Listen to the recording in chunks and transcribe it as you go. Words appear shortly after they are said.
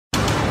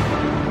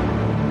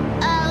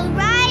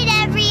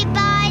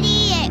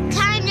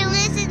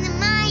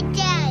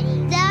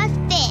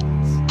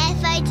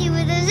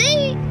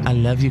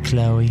love you,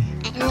 Chloe.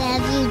 I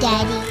love you,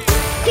 Daddy.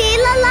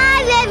 Feel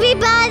alive,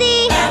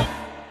 everybody!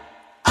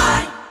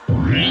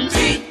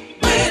 F-I-T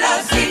with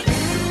a Z.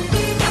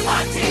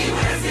 F-I-T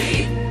with a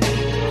Z.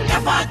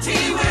 F-I-T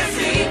with a Z.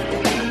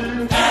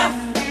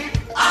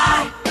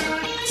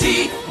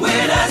 F-I-T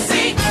with a Z.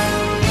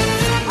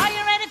 Are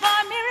you ready for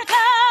a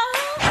miracle?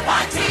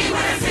 F-I-T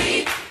with a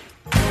Z.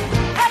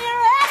 Are you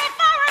ready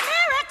for a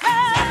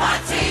miracle?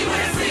 F-I-T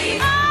with a Z.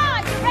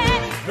 Are you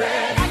ready?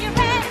 Are you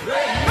ready?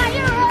 Are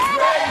you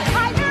ready?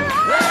 Are you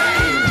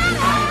ready?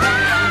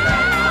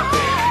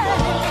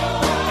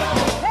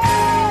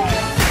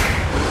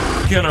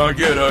 Can I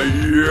get a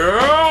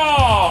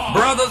yeah?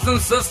 Brothers and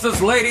sisters,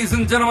 ladies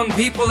and gentlemen,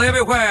 people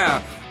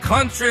everywhere,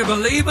 country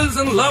believers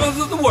and lovers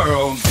of the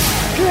world.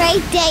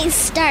 Great days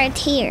start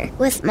here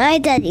with my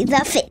daddy, the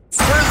Fitz.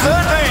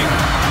 Presenting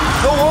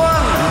the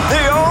one,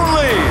 the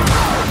only.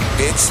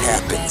 It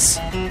happens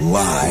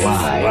live.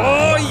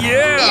 Oh,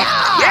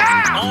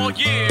 yeah! Oh,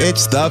 yeah.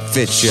 It's the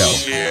Fitz Show.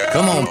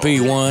 Come on,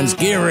 P1s,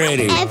 get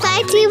ready.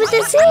 F-I-T with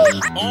a Z.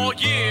 Oh,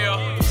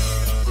 yeah.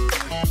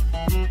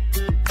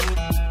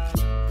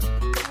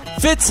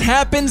 Fitz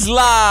happens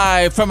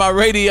live from our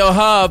radio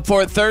hub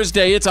for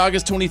Thursday. It's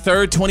August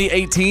 23rd,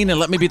 2018, and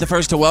let me be the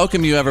first to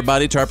welcome you,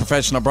 everybody, to our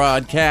professional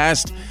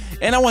broadcast.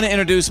 And I want to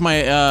introduce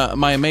my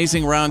my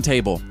amazing round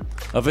table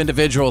of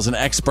individuals and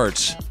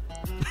experts.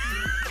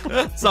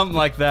 Something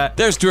like that.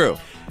 There's Drew.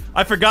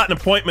 I forgot an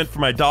appointment for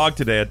my dog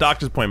today, a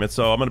doctor's appointment,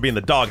 so I'm going to be in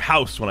the dog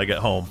house when I get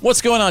home.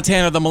 What's going on,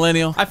 Tanner the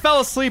Millennial? I fell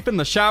asleep in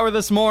the shower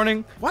this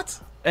morning. What?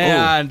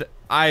 And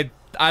I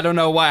don't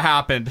know what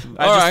happened.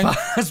 I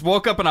just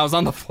woke up and I was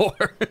on the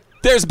floor.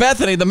 There's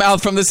Bethany, the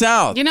mouth from the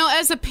South. You know,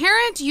 as a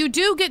parent, you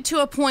do get to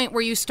a point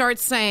where you start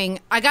saying,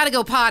 I gotta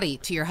go potty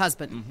to your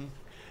husband. Mm-hmm.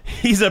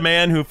 He's a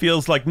man who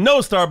feels like no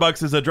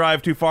Starbucks is a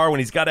drive too far when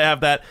he's got to have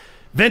that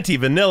venti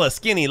vanilla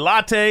skinny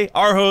latte.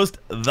 Our host,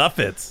 The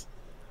Fitz.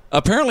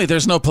 Apparently,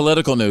 there's no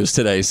political news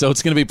today, so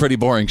it's going to be a pretty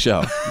boring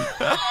show.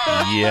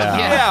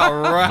 Yeah,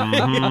 right.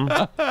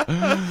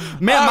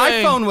 Mm-hmm. Man,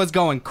 my phone was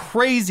going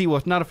crazy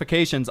with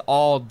notifications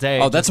all day.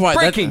 Oh, that's why-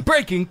 Breaking.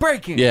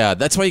 Yeah,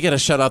 that's why you got to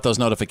shut out those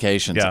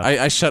notifications. Yeah.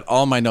 I shut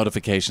all my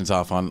notifications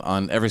off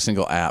on every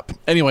single app.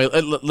 Anyway,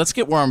 let's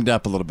get warmed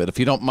up a little bit. If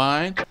you don't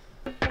mind,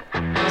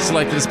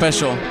 selected a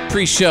special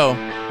pre-show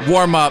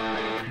warm-up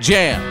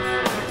jam.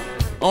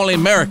 Only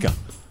America.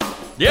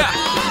 Yeah.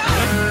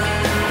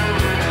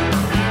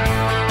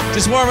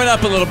 Just warming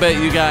up a little bit,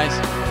 you guys.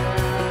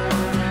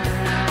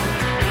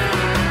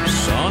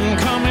 Sun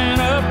coming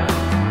up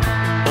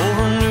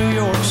over New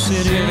York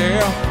City.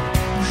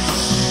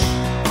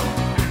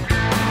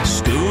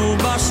 School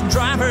bus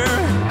driver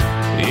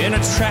in a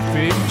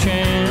traffic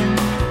jam.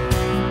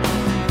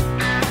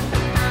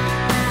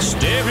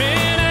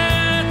 Staring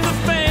at the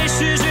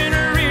faces in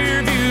a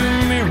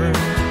rearview mirror.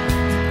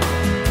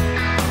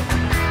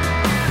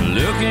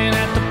 Looking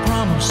at the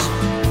promise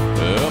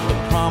of the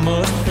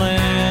promised plan.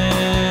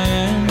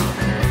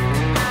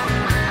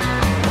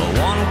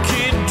 One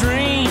kid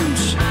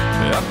dreams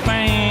of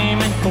fame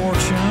and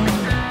fortune.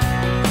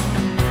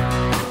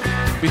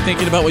 Be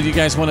thinking about what you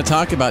guys want to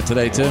talk about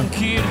today, too. One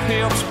kid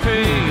helps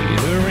pay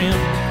the rent.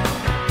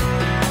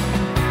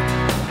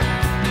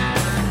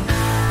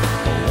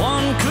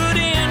 One could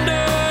end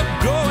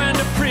up going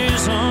to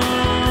prison.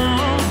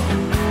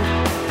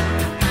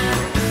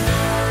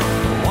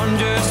 One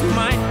just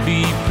might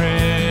be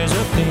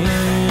president.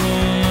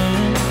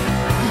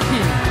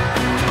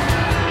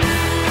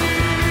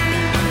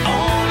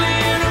 Only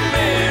in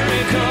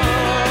America,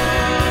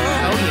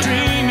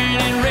 dreaming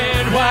in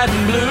red, white,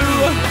 and blue.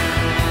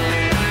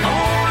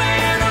 Only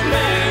in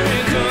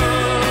America,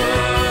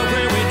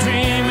 where we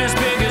dream as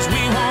big as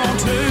we want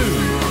to.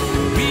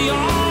 We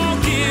all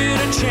get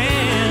a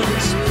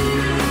chance.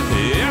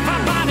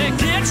 Everybody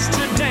gets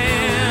to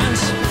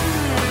dance.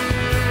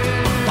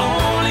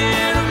 Only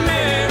in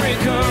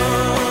America.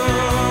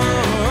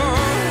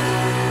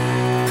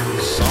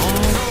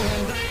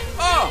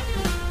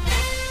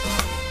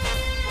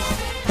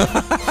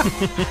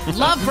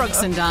 Love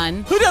Brooks and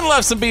Dunn. Who doesn't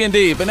love some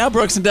B&D? But now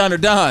Brooks and Dunn are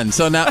done,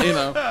 so now, you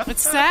know.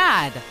 It's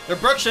sad. They're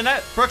Brooks and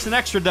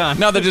Extra done.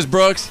 Now they're just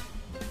Brooks,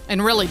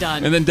 And really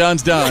done. and then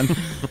Dunn's done.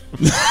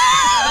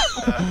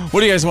 What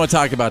do you guys want to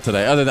talk about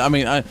today? Other than,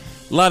 a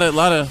lot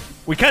of.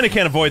 We kind of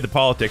can't avoid the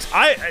politics.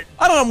 I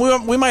I don't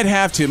know. We might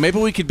have to. Maybe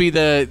we could be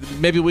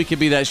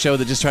that show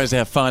that just tries to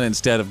have fun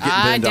instead of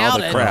getting into all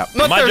the crap.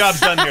 my job's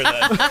done here then.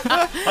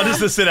 I'll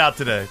just sit out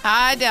today.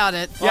 I doubt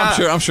it. Yeah.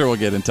 I'm sure we'll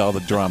get into all the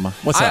drama.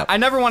 What's up? I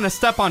never want to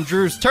step on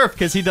Drew's turf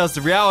because he does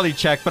the reality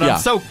check, but Yeah. I'm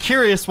so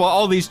curious what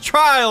all these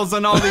trials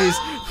and all these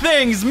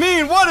things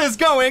mean. What is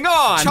going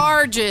on?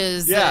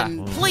 Charges Yeah.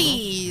 and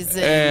pleas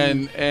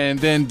and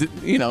then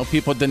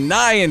people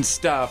denying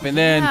stuff, and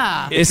then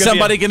Yeah. is It's gonna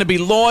somebody going to be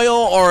loyal,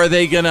 or are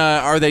they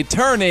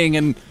turning,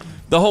 and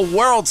the whole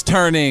world's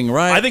turning,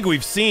 right? I think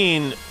we've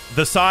seen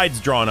the sides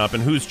drawn up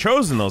and who's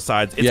chosen those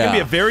sides. It's going to be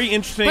a very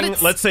interesting,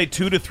 let's say,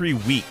 2 to 3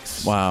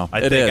 weeks. Wow, I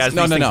it think is. as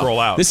these things roll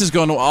out. This is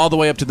going all the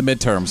way up to the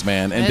midterms,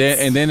 man, and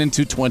It's- then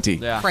into 20.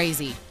 Yeah.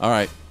 crazy. All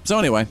right. So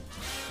anyway,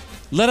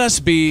 Let us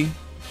be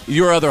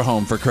your other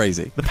home for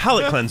crazy. The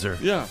palate cleanser.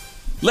 Yeah.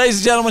 Ladies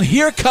and gentlemen,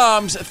 here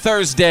comes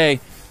Thursday.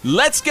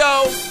 Let's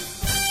go.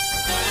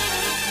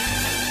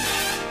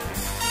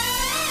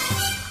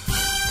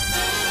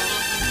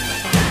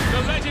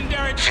 The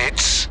legendary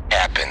Fitz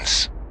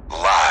happens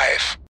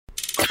live.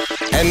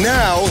 And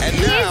now,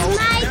 Here's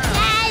my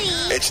daddy.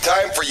 it's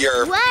time for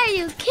your Why are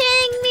you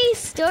kidding me?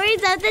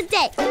 Stories of the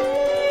day.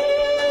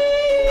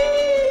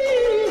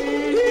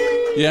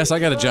 Yes, I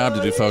got a job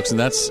to do, folks, and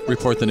that's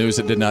report the news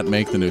that did not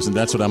make the news, and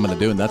that's what I'm going to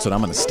do, and that's what I'm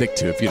going to stick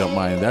to, if you don't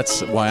mind.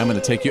 That's why I'm going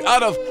to take you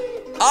out of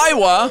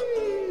Iowa.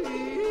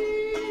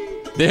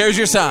 There's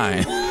your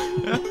sign.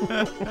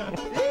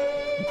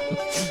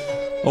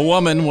 A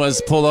woman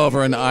was pulled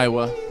over in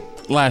Iowa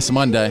last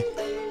Monday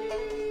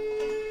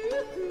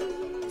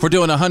for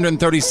doing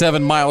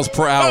 137 miles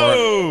per hour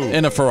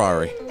in a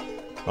Ferrari.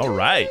 All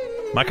right.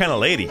 My kind of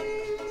lady.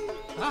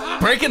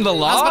 Breaking the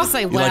law? I was going to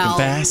say, You like well. it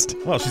fast?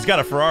 Well, she's got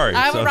a Ferrari.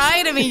 so.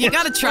 Right? I mean, you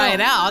got to try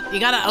it out. You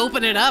got to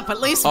open it up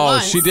at least Oh,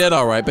 once. she did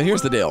all right, but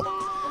here's the deal.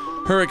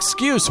 Her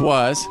excuse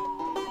was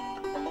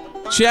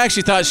she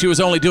actually thought she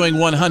was only doing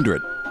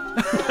 100.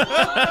 Well,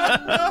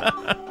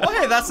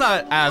 hey, that's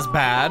not as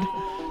bad.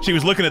 She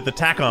was looking at the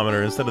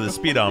tachometer instead of the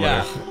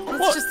speedometer. Yeah.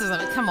 That's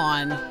just come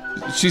on.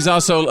 She's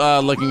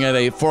also looking at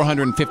a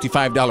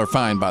 $455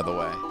 fine, by the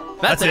way.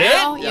 That's it?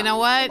 Well, you know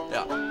what?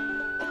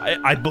 A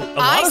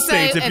lot of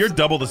say states, if if- you're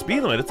double the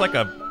speed limit, it's like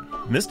a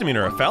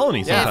misdemeanor, a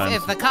felony sometimes.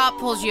 If the cop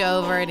pulls you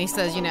over and he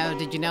says,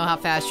 did you know how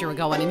fast you were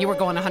going? And you were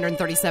going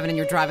 137 and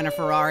you're driving a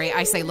Ferrari,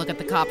 I say look at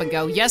the cop and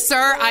go, yes,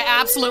 sir, I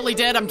absolutely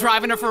did. I'm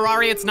driving a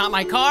Ferrari. It's not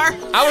my car.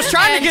 I was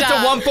trying to get to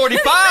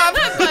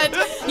 145.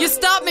 But you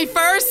stopped me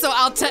first, so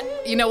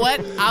you know what?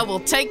 I will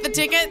take the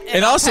ticket.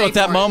 And I'll also pay at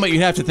that for it. moment, moment,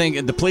 you have to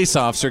think the police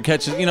officer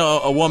catches,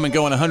 a woman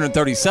going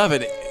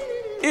 137.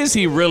 Is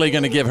he really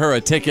going to give her a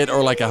ticket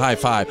or like a high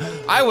five?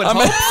 I would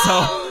hope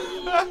so.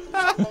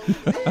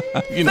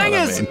 You know Thing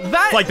what is, I mean.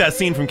 It's like that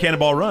scene from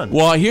Cannonball Run.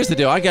 Well, here's the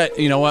deal. I got,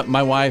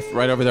 my wife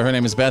right over there, her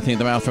name is Bethany,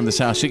 the mouth from this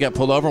house. She got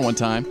pulled over one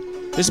time.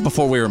 This is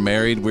before we were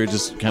married. We were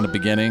just kind of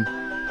beginning.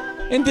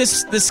 And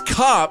this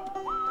cop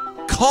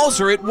calls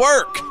her at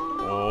work.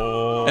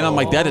 Oh. And I'm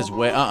like, that is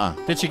way,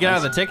 Did she get out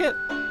of the ticket?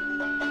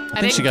 I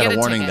think she got a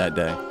warning that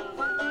day.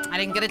 I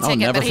didn't get a I'll ticket,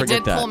 never but he forget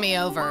did that. pull me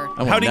over.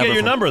 I will How'd he get never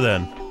your for- number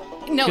then?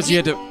 No, 'Cause he,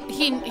 you had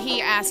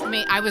he asked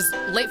me. I was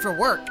late for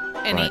work,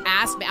 and Right. he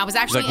asked me. I was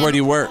He's actually like, where do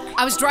you work?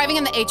 I was driving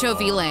in the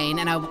HOV lane,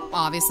 and I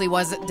obviously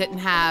didn't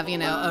have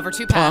over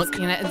 2 pass, Punk.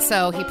 and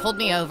so he pulled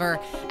me over,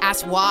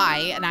 asked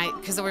why, and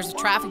because there was a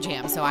traffic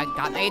jam, so I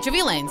got in the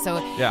HOV lane. So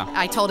Yeah.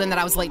 I told him that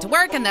I was late to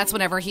work, and that's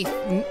whenever he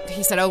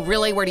said, "Oh,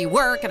 really? Where do you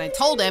work?" And I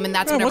told him, and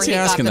that's Yeah, whenever what's he he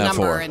got asking the that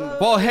number. for? And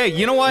Well, hey,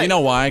 you know what? You know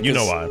why? You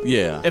know 'Cause- why.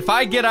 Yeah. If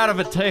I get out of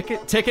a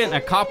ticket and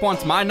a cop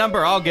wants my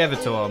number, I'll give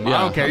it to him. Yeah,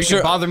 I don't care. I'm You sure-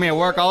 can bother me at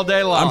work all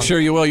day long. I'm sure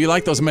you will. You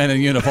like those men in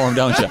uniform,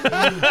 don't you?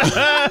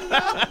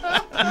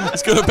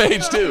 Let's go to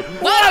page 2.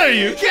 What are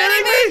you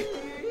kidding me?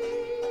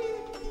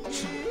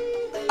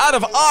 Out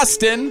of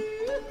Austin.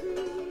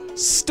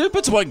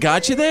 Stupid's what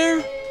got you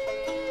there?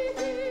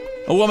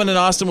 A woman in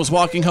Austin was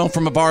walking home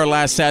from a bar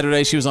last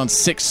Saturday. She was on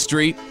 6th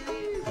Street.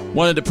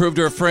 Wanted to prove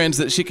to her friends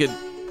that she could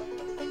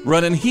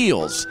run in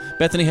heels.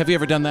 Bethany, have you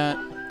ever done that?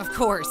 of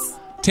course,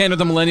 Tanner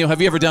the Millennial, have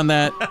you ever done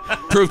that?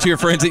 Prove to your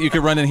friends that you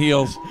could run in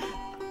heels.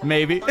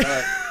 Maybe.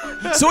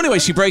 So anyway,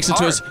 she breaks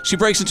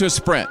into a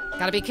sprint.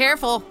 gotta be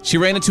careful. She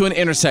ran into an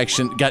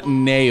intersection, got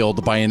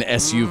nailed by an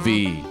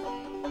SUV.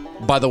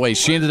 By the way,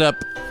 she ended up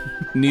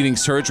needing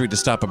surgery to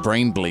stop a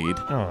brain bleed,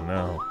 Oh,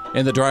 no.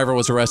 and the driver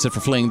was arrested for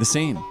fleeing the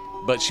scene.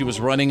 But she was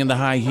running in the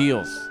high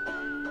heels.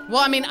 Well,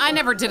 I mean, I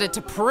never did it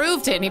to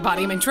prove to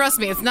anybody. I mean, trust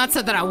me, it's not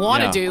something I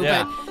want to Yeah. do,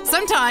 Yeah. but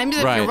sometimes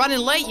if Right. you're running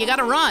late, you got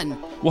to run.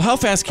 Well, how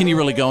fast can you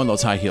really go in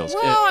those high heels?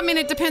 Well, I mean,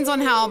 it depends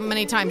on how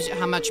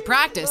much you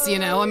practice,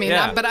 I mean,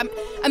 Yeah.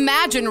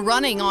 imagine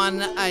running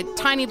on a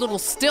tiny little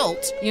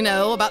stilt,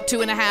 about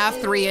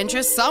 2.5, 3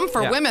 inches. Some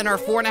for Yeah. women are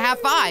 4.5,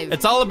 5.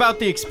 It's all about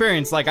the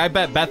experience. Like, I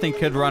bet Bethany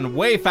could run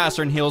way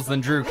faster in heels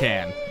than Drew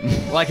can.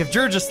 Like, if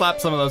Drew just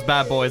slapped some of those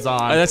bad boys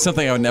on. That's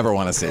something I would never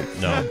want to see.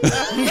 No.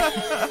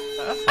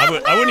 I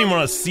wouldn't even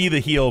want to see the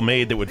heel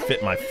made that would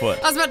fit my foot.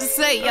 I was about to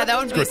say, yeah, that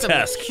would be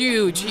grotesque. some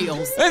huge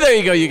heels. Hey, there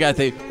you go. You got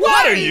the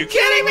What are you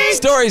kidding me?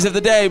 stories of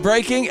the day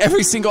breaking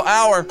every single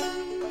hour.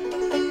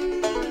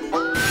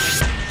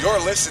 You're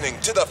listening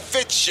to The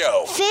Fitz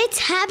Show. Fitz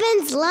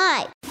happens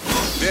live.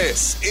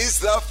 This is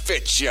The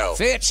Fitz Show.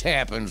 Fitz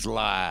happens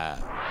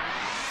live.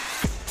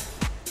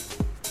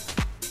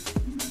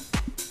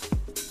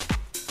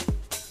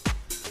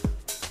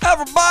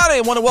 Everybody,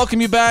 I want to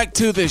welcome you back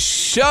to the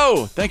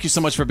show. Thank you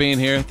so much for being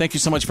here. Thank you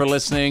so much for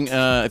listening.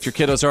 If your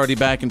kiddos are already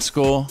back in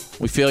school,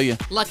 we feel you.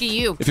 Lucky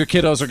you. If your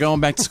kiddos are going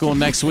back to school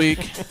next week,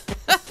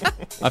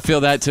 I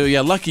feel that too.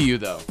 Yeah, lucky you,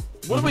 though.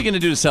 What are we going to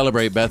do to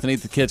celebrate, Bethany?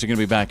 The kids are going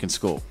to be back in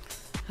school.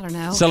 I don't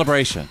know.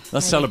 Celebration.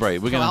 Let's celebrate.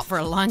 We're Go going out for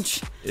a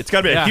lunch. It's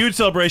got to be Yeah. a huge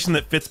celebration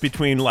that fits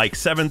between like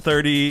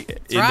 7:30 in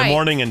the right.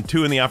 morning and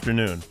 2 in the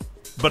afternoon.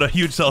 But a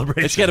huge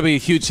celebration. It's got to be a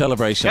huge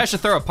celebration. You guys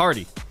should throw a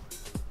party.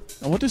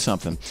 We'll do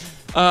something.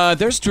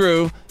 There's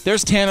Drew.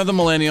 There's Tanner the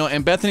Millennial.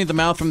 And Bethany the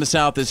Mouth from the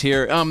South is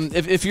here.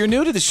 If you're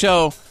new to the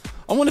show,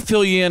 I want to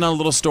fill you in on a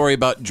little story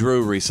about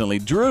Drew recently.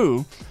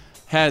 Drew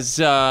has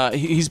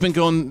he's been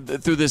going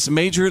through this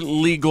major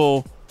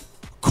legal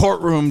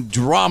courtroom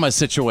drama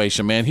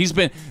situation, man.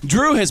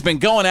 Drew has been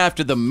going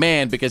after the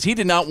man because he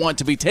did not want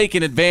to be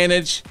taken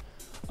advantage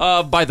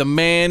of by the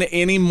man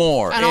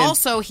anymore. And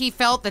also, he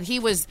felt that he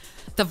was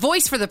the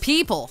voice for the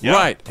people. Yeah,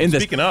 right.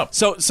 Speaking up.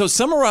 So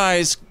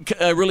summarize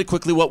really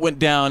quickly what went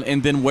down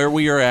and then where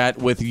we are at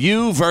with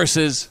you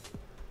versus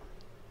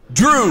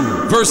Drew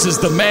versus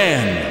the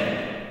man.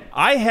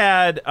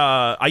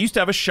 I used to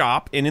have a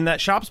shop, and in that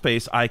shop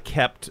space, I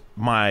kept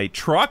my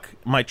truck,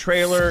 my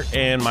trailer,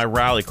 and my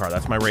rally car.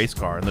 That's my race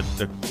car, and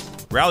the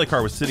rally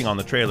car was sitting on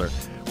the trailer.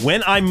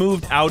 When I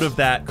moved out of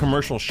that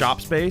commercial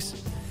shop space,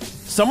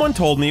 someone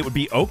told me it would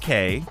be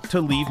okay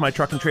to leave my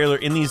truck and trailer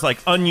in these like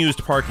unused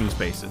parking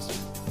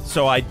spaces.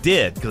 So I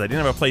did, because I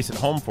didn't have a place at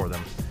home for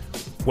them.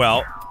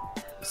 Well,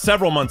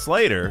 several months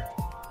later,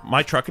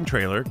 my truck and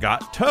trailer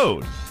got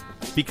towed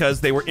because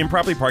they were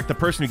improperly parked. The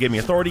person who gave me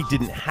authority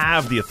didn't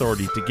have the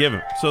authority to give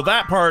them. So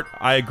that part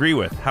I agree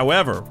with.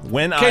 However,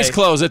 when Case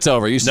closed, it's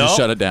over. You should just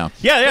shut it down.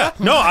 Yeah.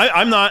 No,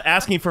 I'm not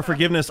asking for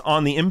forgiveness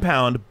on the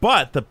impound,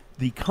 but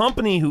the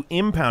company who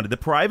impounded, the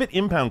private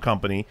impound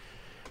company,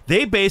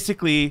 they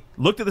basically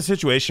looked at the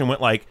situation and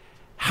went like,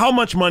 how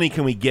much money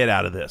can we get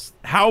out of this?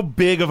 How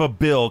big of a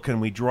bill can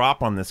we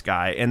drop on this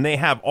guy? And they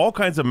have all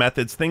kinds of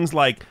methods, things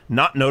like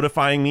not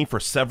notifying me for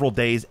several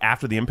days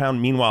after the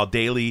impound. Meanwhile,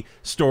 daily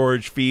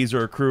storage fees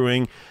are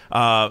accruing.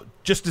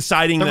 Just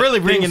deciding They're that really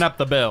things, ringing up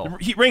the bill.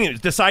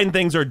 Deciding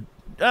things are...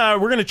 we're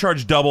going to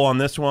charge double on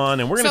this one,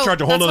 and we're going to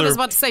charge a whole that's other. what I was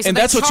about to say. So And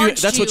they that's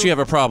charged what you have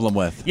a problem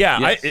with. Yeah,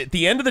 Yes. at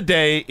the end of the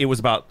day, it was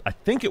about, I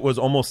think it was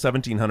almost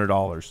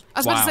 $1,700 I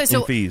was about to say, in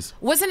so fees.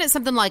 wasn't it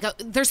something like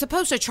they're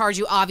supposed to charge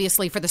you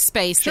obviously for the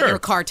space Sure. that your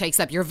car takes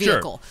up, your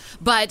vehicle,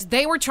 but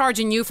they were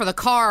charging you for the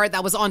car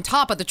that was on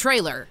top of the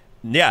trailer.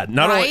 Yeah,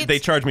 not only Right? they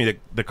charged me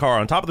the car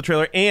on top of the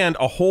trailer and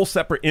a whole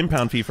separate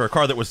impound fee for a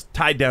car that was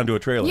tied down to a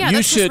trailer. Yeah,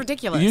 that's just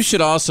ridiculous. You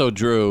should also,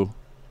 Drew.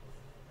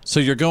 So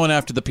you're going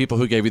after the people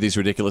who gave you these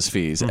ridiculous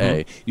fees.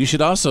 A. You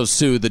should also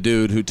sue the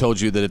dude who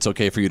told you that it's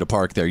okay for you to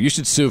park there. You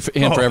should sue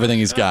him for everything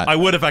he's got. I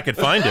would if I could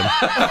find him.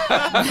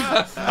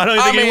 I don't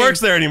even think he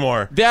works there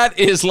anymore. That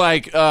is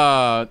like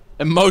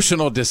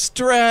emotional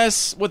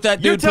distress. What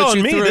that You're dude puts telling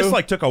you me through. this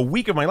like took a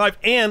week of my life,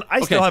 and I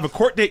still have a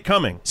court date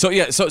coming. So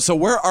yeah, so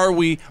where are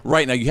we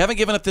right now? You haven't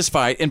given up this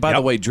fight, and by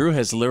the way, Drew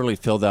has literally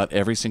filled out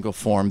every single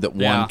form that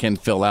one can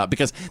fill out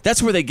because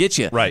that's where they get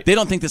you. Right? They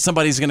don't think that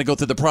somebody's going to go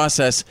through the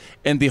process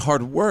and the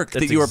hard work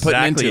that you are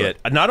putting into it.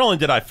 Not only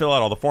did I fill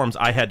out all the forms,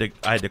 I had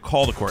to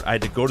call the court. I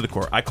had to go to the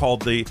court. I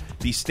called the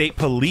state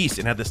police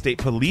and had the state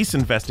police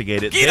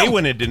investigate it. They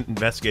went into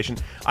investigation.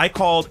 I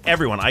called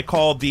everyone. I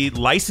called the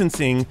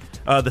licensing,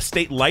 the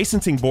state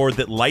licensing board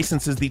that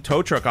licenses the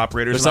tow truck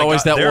operators. There's and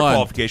always I got that their one.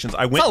 qualifications.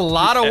 I went It's a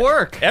lot of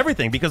work.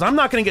 Everything, because I'm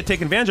not going to get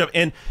taken advantage of.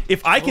 And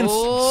if I can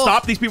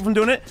stop these people from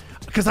doing it,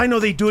 because I know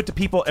they do it to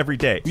people every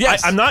day.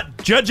 Yes. I'm not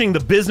judging the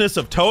business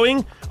of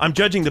towing. I'm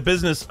judging the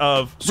business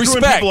of screwing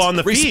Respect. people on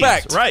the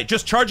Respect. fees. Right.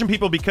 Just charging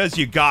people because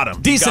you got them.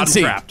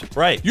 Decency. You got 'em trapped.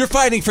 Right. You're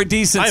fighting for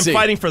decency. I'm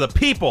fighting for the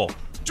people.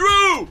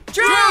 Drew!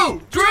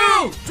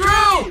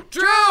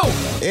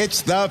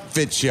 It's the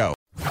Fitz Show.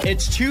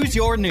 It's Choose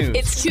Your News.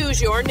 It's Choose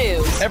Your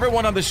News.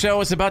 Everyone on the show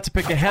is about to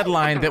pick a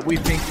headline that we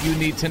think you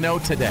need to know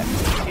today.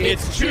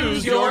 It's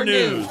Choose Your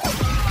News.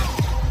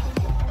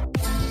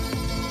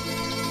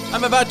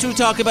 I'm about to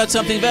talk about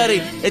something very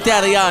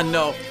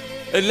Italiano.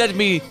 Let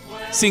me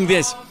sing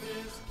this.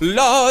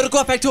 Largo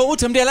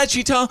affectotum della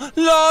città,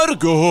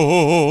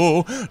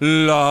 largo,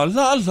 la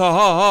la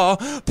la,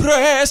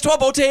 presto a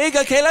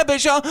bottega che la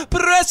bescia,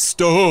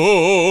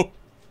 presto.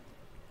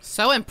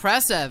 So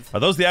impressive. Are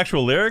those the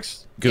actual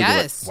lyrics? Google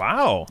Yes. it.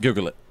 Wow.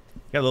 Google it.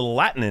 Got a little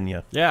Latin in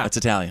you. Yeah. That's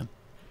Italian.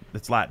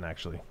 It's Latin,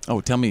 actually.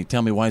 Oh, tell me,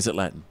 why is it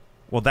Latin?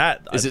 Well,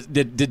 that... Is it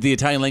did the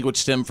Italian language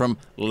stem from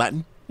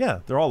Latin? Yeah,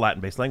 they're all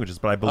Latin-based languages,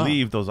 but I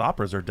believe those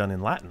operas are done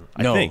in Latin.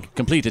 No, I think.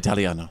 complete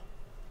Italiano.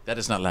 That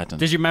is not Latin.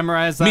 Did you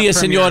memorize that? Mia from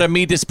signora, your-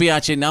 mi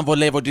dispiace, non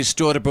volevo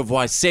disturbo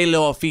voi, se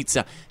lo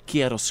offesa,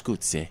 chiedo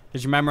scusi.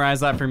 Did you memorize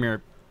that from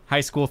your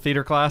high school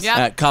theater class?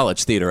 Yeah.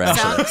 College theater,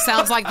 actually.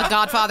 Sounds like The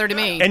Godfather to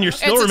me. And you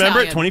still It's remember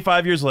Italian. it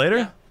 25 years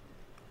later?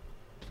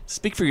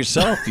 Speak for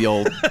yourself, you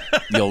old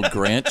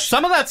Grinch.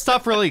 Some of that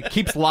stuff really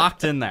keeps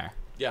locked in there.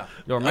 Yeah.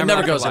 You'll It remember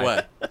never it for goes life.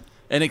 away.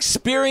 An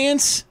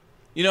experience,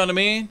 you know what I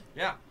mean?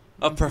 Yeah.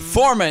 A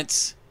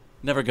performance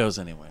never goes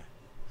anywhere.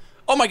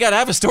 Oh my God, I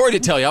have a story to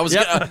tell you. I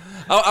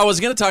was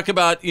gonna talk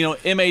about,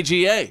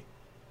 MAGA.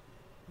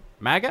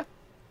 MAGA?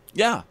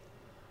 Yeah.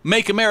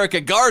 Make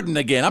America Garden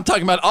again. I'm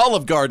talking about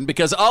Olive Garden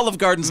because Olive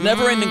Garden's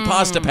never-ending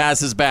pasta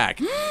pass is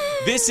back.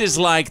 This is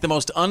like the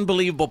most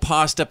unbelievable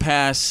pasta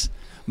pass.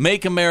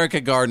 Make America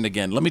Garden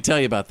again. Let me tell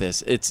you about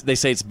this. They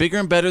say it's bigger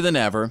and better than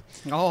ever.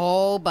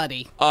 Oh,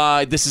 buddy.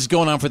 This is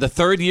going on for the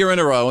third year in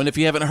a row, and if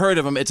you haven't heard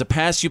of them, it's a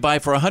pass you buy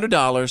for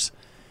 $100,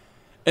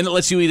 and it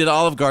lets you eat at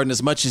Olive Garden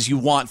as much as you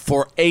want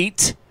for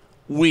 8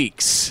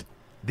 weeks.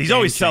 These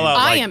always sell out.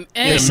 I like, am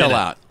They in. sell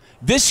out.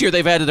 This year,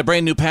 they've added a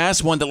brand new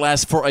pass, one that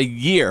lasts for a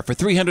year. For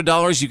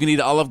 $300, you can eat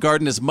at Olive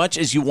Garden as much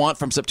as you want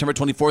from September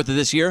 24th of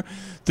this year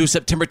through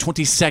September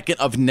 22nd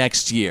of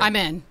next year. I'm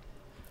in.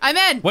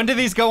 When do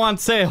these go on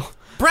sale?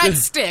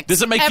 Breadsticks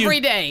Does it make every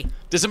you- day.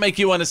 Does it make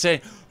you want to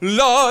say,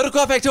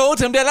 Largo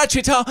factotum de la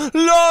città,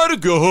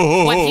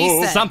 largo? What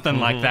he said. Something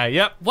like that,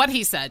 yep. What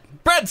he said.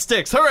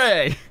 Breadsticks,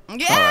 hooray!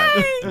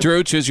 Yay!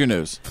 Drew, choose your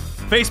news.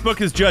 Facebook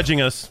is judging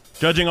us,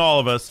 judging all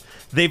of us.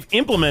 They've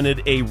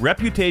implemented a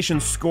reputation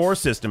score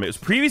system. It was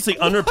previously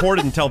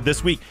unreported until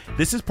this week.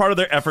 This is part of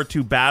their effort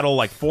to battle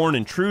like foreign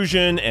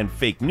intrusion and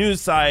fake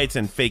news sites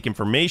and fake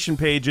information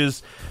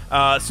pages.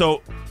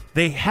 So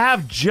they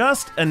have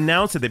just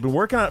announced it. They've been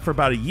working on it for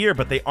about a year,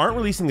 but they aren't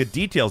releasing the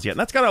details yet. And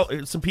that's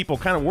got some people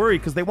kind of worried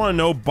because they want to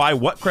know by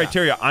what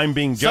criteria I'm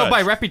being judged. So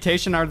by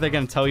reputation, are they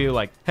going to tell you,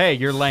 like, hey,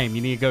 you're lame,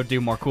 you need to go do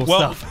more cool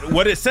Well, stuff?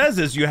 what it says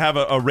is you have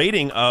a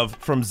rating of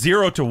from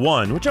 0 to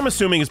 1, which I'm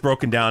assuming is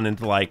broken down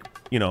into like,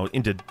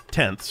 into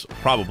tenths,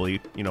 probably,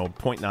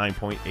 0.9,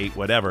 0.8,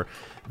 whatever,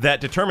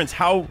 that determines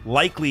how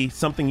likely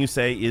something you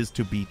say is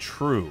to be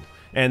true.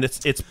 And it's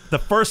the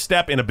first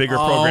step in a bigger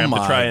program to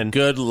try and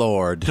good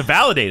Lord to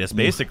validate us,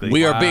 basically.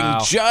 We are being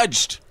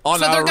judged on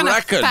So our they're gonna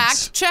records.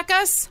 fact check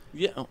us?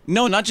 Yeah,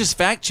 no, not just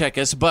fact check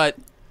us, but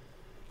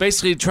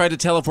basically try to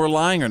tell if we're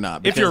lying or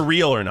not. If you're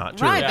real or not.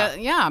 True. Right.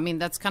 Yeah. I mean,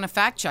 that's kind of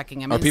fact checking.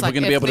 I mean, Are it's people like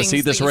gonna be if able to see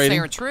things this that you rating?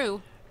 say are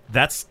true.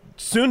 That's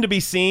soon to be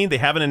seen. They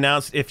haven't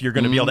announced if you're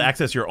going to be able to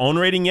access your own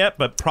rating yet,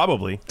 but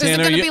probably. Is it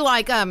going to be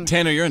like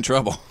Tanner, you're in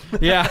trouble.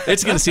 Yeah.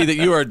 It's going to see that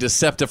you are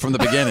deceptive from the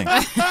beginning.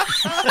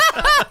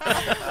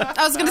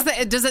 I was going to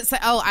say, does it say,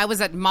 I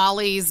was at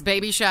Molly's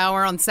baby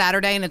shower on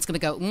Saturday, and it's going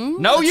to go,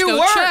 No, let's you go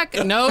weren't.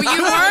 check. No,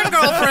 you weren't,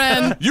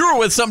 girlfriend. You were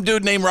with some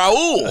dude named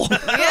Raul.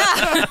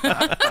 Yeah.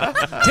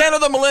 Tanner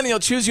the Millennial,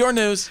 choose your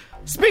news.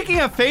 Speaking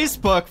of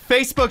Facebook,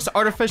 Facebook's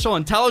artificial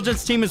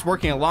intelligence team is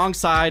working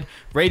alongside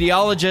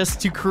radiologists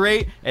to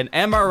create an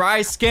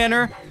MRI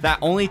scanner that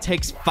only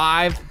takes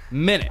 5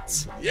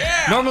 minutes.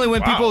 Yeah. Normally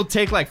when people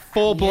take like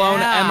full-blown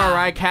Yeah.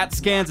 MRI CAT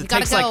scans, it You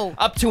gotta takes go like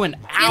up to an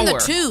hour. In the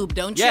tube,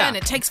 don't you? Yeah. And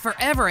it takes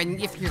forever.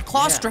 And if you're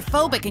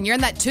claustrophobic and you're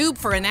in that tube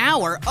for an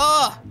hour,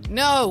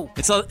 no.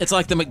 It's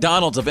like the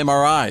McDonald's of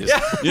MRIs.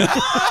 Yeah.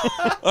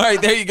 All right,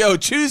 there you go.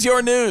 Choose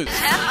your news.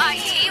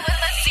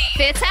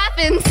 Fitz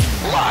happens.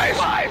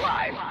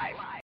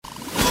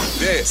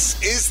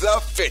 This is the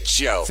Fitz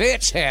Show.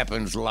 Fitz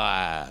happens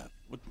live.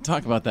 We'll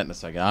talk about that in a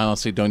second. I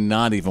honestly do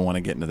not even want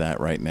to get into that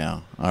right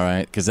now. All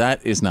right? Because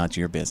that is not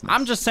your business.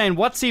 I'm just saying,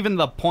 what's even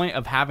the point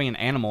of having an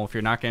animal if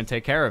you're not going to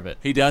take care of it?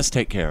 He does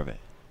take care of it.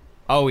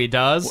 Oh, he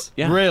does?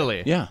 Yeah.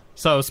 Really? Yeah.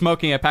 So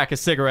smoking a pack of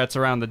cigarettes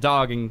around the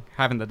dog and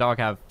having the dog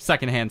have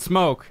secondhand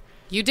smoke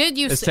You did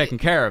use is taking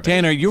care of it.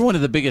 Tanner, you're one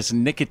of the biggest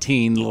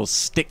nicotine little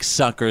stick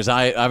suckers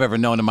I've ever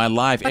known in my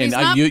life. But And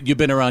he's not- you've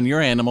been around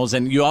your animals,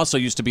 and you also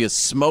used to be a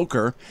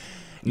smoker.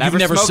 Never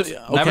You've smoked.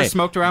 okay. Never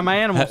smoked around my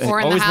animals.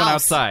 Or in the Always went house.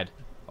 outside.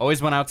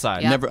 Always went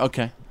outside. Yeah. Never.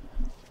 Okay.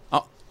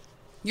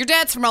 Your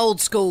dad's from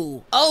old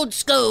school. Old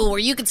school, where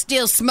you could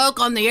still smoke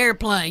on the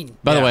airplane.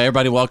 By the way,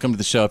 everybody, welcome to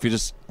the show. If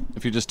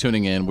you're just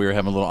tuning in, we were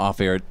having a little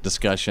off-air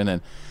discussion,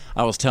 and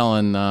I was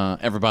telling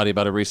everybody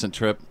about a recent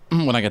trip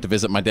when I got to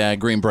visit my dad,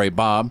 Green Beret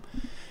Bob,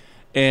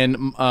 and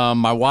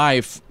my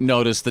wife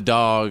noticed the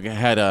dog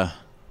had a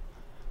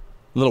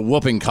little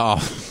whooping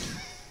cough.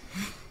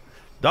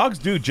 Dogs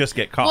do just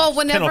get coughs. Well,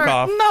 whenever- Kennel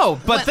cough. No,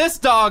 but this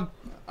dog,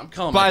 I'm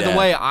calling my by the dad.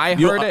 way, I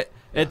You- heard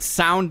it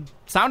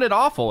sounded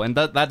awful, and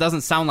that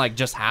doesn't sound like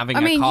just having I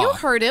a mean, cough. you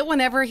heard it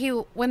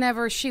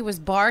whenever she was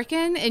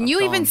barking, and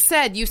you even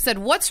calling. said,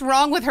 what's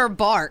wrong with her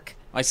bark?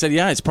 I said,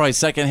 yeah, it's probably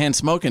secondhand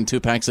smoking 2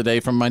 packs a day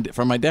from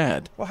my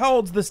dad. Well, how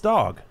old's this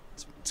dog?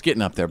 It's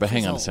getting up there, but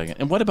hang on a second.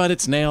 And what about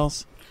its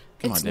nails?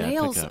 Come It's on, Dad, pick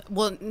nails. up.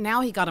 Well,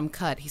 now he got them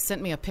cut. He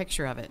sent me a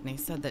picture of it, and he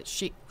said that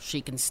she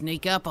can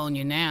sneak up on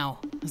you now.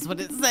 That's what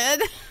it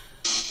said.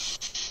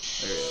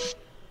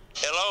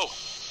 Hello.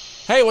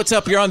 Hey, what's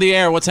up? You're on the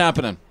air. What's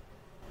happening?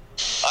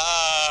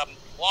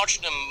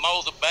 Watching them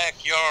mow the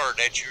backyard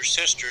at your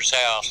sister's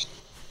house.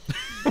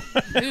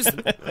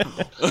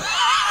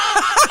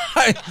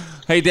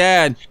 Hey,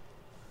 Dad.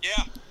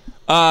 Yeah.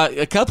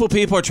 A couple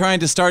people are trying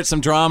to start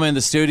some drama in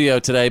the studio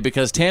today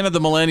because Tanner the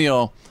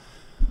Millennial.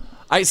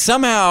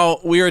 Somehow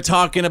we were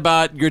talking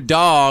about your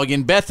dog,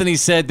 and Bethany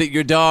said that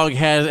your dog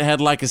had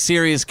like a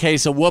serious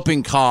case of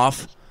whooping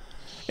cough,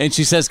 and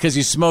she says because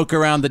you smoke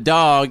around the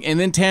dog, and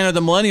then Tanner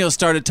the Millennial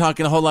started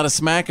talking a whole lot of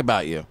smack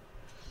about you.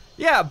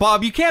 Yeah,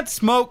 Bob, you can't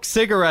smoke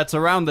cigarettes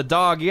around the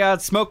dog. You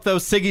gotta smoke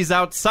those ciggies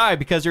outside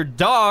because your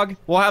dog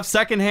will have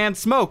secondhand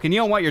smoke, and you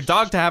don't want your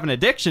dog to have an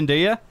addiction, do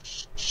you?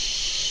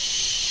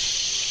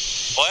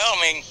 Well,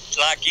 I mean,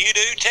 like you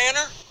do,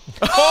 Tanner.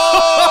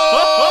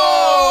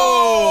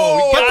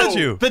 Oh, got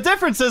you. The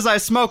difference is I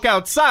smoke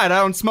outside. I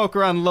don't smoke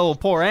around little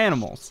poor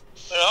animals.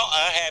 Well,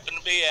 I happen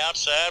to be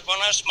outside when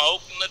I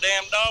smoke, and the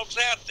damn dog's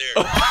out there.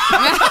 So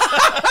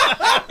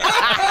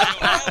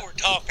now we're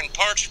talking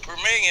parts per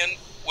million,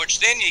 which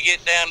then you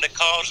get down to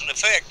cause and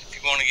effect if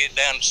you want to get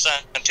down to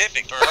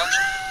scientific terms.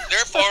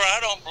 Therefore, I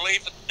don't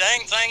believe a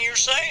dang thing you're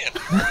saying.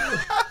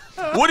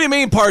 What do you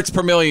mean parts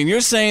per million?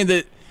 You're saying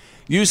that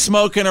you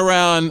smoking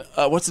around,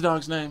 what's the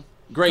dog's name?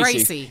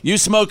 Gracie. You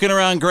smoking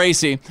around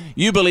Gracie,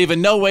 you believe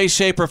in no way,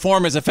 shape, or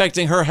form is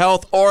affecting her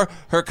health or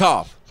her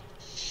cough.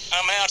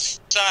 I'm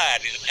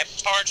outside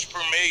at parts per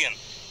million.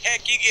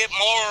 Heck, you get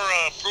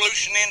more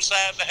pollution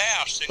inside the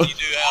house than you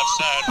do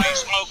outside me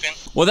smoking.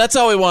 Well, that's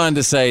all we wanted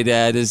to say,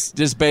 Dad, is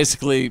just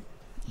basically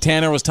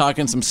Tanner was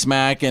talking some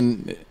smack,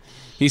 and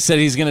he said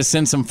he's going to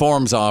send some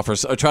forms off or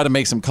try to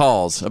make some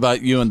calls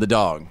about you and the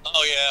dog.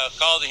 Oh, yeah,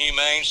 call the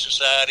Humane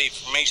Society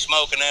for me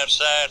smoking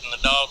outside and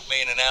the dog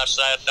being an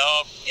outside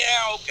dog.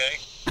 Yeah, okay.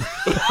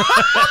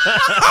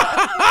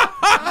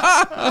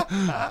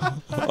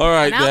 All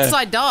right, An Dad.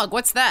 outside dog.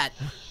 What's that?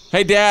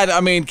 Hey, Dad, I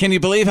mean, can you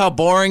believe how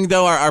boring,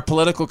 though, our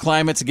political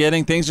climate's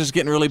getting? Things are just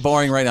getting really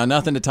boring right now.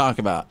 Nothing to talk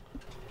about.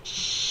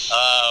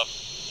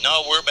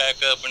 No, we're back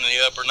up in the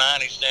upper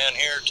 90s down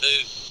here,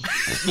 too.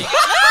 The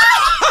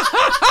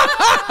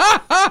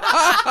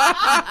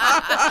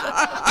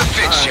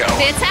Fitz Show.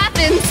 Fitz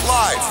happens.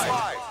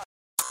 Live.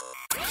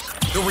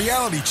 The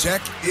reality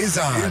check is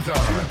on.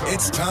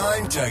 It's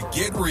time to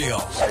get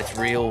real. It's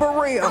real.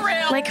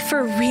 Like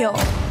for real.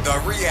 The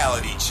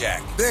reality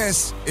check.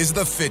 This is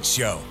The Fitz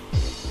Show.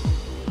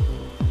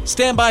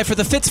 Stand by for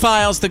the Fitz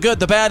Files, the good,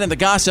 the bad, and the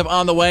gossip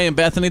on the way. And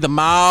Bethany, the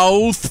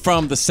mouth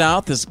from the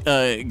South, has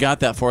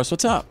got that for us.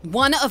 What's up?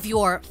 One of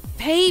your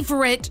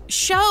favorite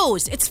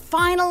shows. It's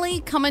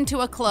finally coming to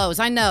a close.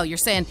 I know, you're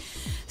saying,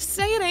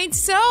 say it ain't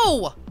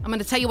so. I'm going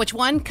to tell you which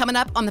one coming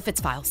up on the Fitz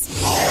Files.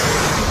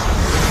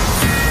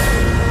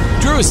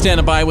 Drew is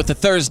standing by with the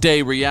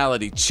Thursday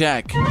reality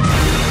check.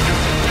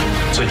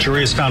 So a jury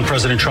has found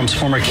President Trump's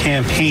former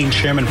campaign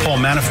chairman, Paul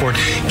Manafort,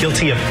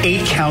 guilty of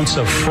 8 counts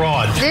of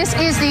fraud. This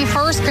is the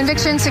first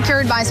conviction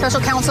secured by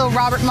special counsel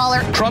Robert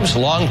Mueller. Trump's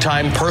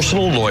longtime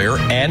personal lawyer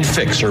and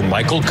fixer,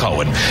 Michael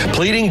Cohen,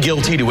 pleading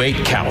guilty to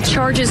 8 counts.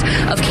 Charges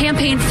of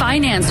campaign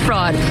finance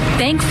fraud,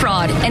 bank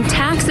fraud, and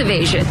tax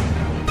evasion.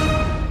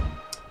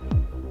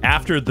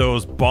 After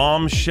those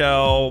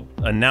bombshell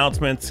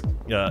announcements,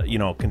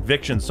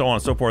 convictions, so on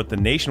and so forth, the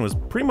nation was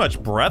pretty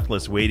much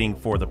breathless waiting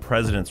for the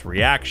president's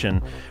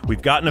reaction.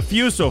 We've gotten a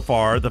few so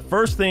far. The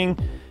first thing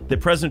that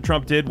President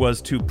Trump did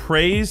was to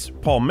praise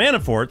Paul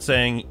Manafort,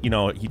 saying,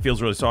 he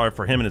feels really sorry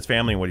for him and his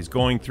family and what he's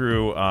going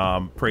through,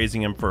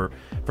 praising him for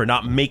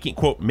not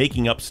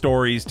making up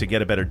stories to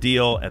get a better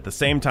deal. At the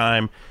same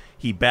time,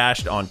 he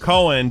bashed on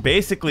Cohen,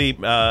 basically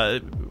a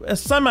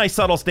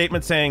semi-subtle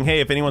statement saying, hey,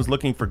 if anyone's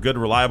looking for good,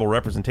 reliable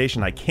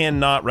representation, I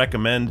cannot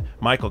recommend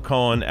Michael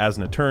Cohen as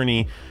an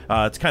attorney.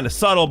 It's kind of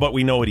subtle, but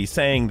we know what he's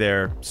saying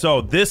there. So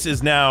this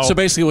is now... So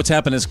basically what's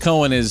happened is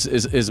Cohen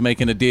is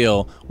making a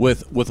deal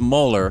with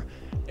Mueller.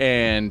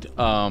 And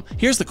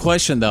here's the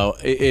question, though,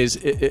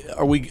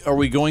 are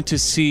we going to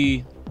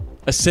see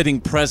a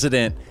sitting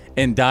president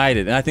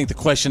indicted? And I think the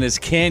question is,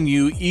 can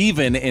you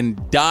even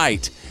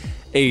indict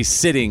a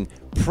sitting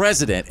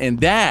president? And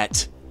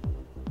that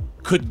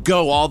could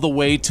go all the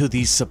way to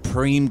the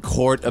Supreme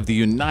Court of the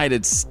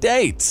United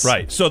States.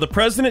 Right. So the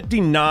president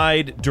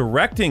denied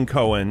directing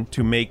Cohen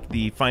to make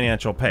the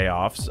financial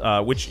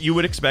payoffs, which you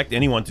would expect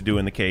anyone to do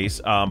in the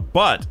case.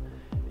 But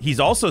he's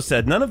also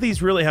said, none of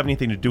these really have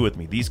anything to do with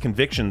me. These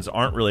convictions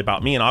aren't really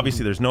about me. And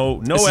obviously there's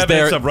no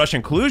evidence of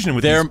Russian collusion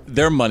with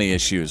their money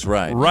issues.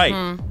 Right. Right.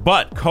 Mm-hmm.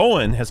 But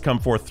Cohen has come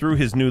forth through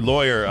his new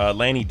lawyer,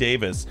 Lanny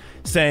Davis,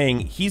 saying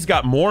he's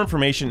got more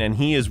information and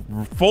he is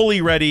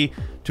fully ready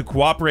to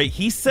cooperate.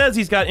 He says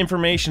he's got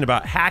information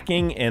about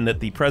hacking and that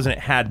the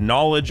president had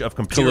knowledge of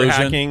computer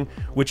hacking,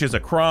 which is a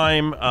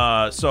crime.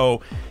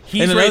 So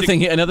he's and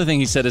another thing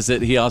he said is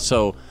that he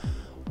also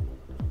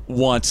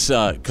wants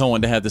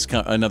Cohen to have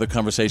another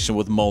conversation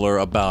with Mueller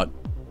about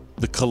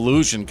the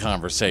collusion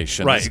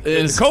conversation. Right.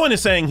 Cohen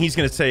is saying he's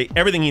going to say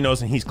everything he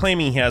knows, and he's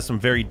claiming he has some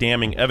very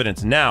damning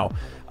evidence. Now,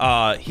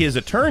 his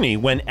attorney,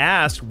 when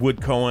asked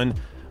would Cohen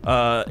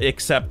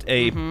accept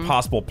a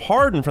possible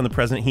pardon from the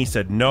president, he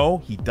said no,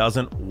 he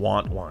doesn't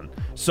want one.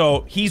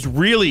 So he's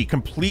really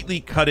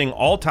completely cutting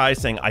all ties,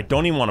 saying, I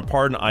don't even want a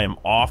pardon, I am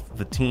off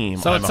the team.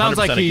 So I'm it sounds 100%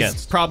 like he's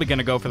against. probably going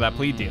to go for that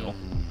plea deal.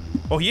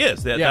 Oh, he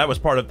is. That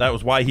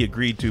was why he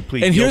agreed to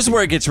plead And guilty. here's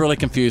where it gets really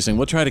confusing.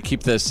 We'll try to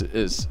keep this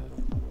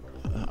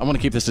I want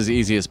to keep this as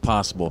easy as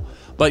possible.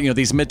 But,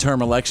 these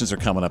midterm elections are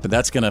coming up, and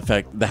that's going to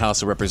affect the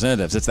House of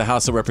Representatives. It's the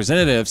House of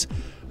Representatives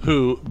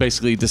who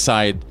basically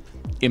decide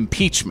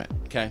impeachment.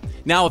 Okay.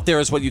 Now, if there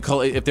is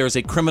if there is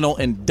a criminal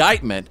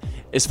indictment,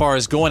 as far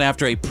as going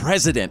after a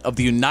president of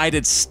the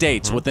United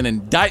States with an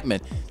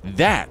indictment,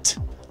 that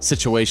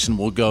situation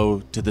will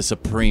go to the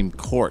Supreme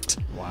Court.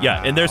 Wow.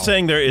 Yeah, and they're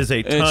saying there is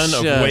a ton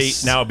of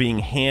weight now being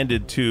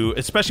handed to,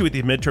 especially with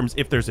these midterms,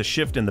 if there's a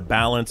shift in the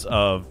balance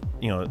of,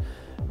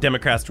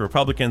 Democrats to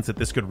Republicans, that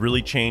this could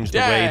really change the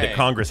way that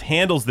Congress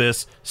handles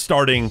this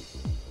starting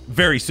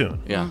very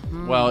soon. Yeah.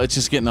 Well, it's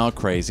just getting all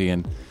crazy,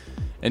 and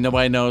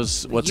nobody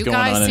knows what's going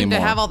on anymore. You guys seem to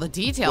have all the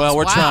details. Well,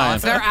 we're trying.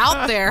 If they're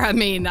out there,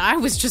 I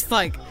was just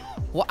like,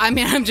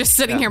 I'm just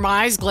sitting here,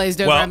 my eyes glazed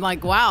over. I'm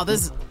like, wow,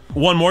 this.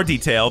 one more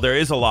detail, there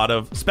is a lot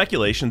of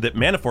speculation that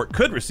Manafort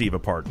could receive a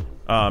pardon,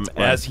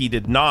 as he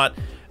did not,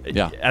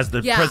 as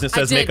the president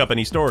says, make up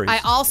any stories. I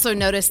also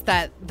noticed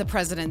that the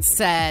president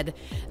said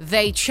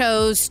they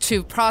chose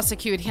to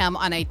prosecute him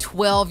on a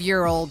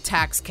 12-year-old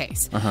tax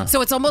case.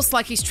 So it's almost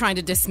like he's trying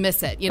to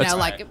dismiss it,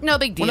 like, no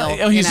big deal.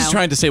 Well, he's just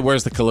trying to say,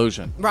 where's the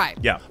collusion? Right.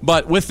 Yeah.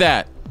 But with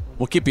that,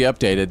 we'll keep you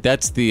updated.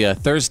 That's the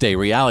Thursday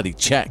reality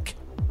check.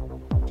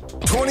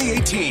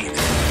 2018.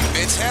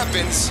 It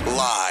happens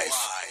live.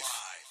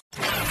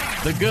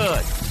 The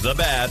good, the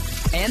bad,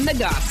 And the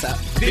gossip.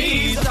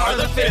 These are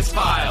the Fitz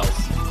Files.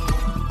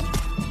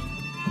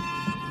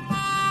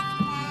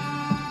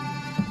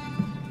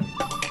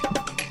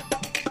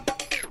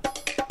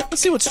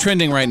 Let's see what's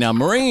trending right now.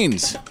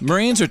 Marines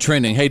are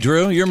trending. Hey,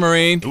 Drew, you're a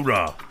Marine.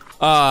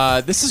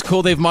 Hoorah. This is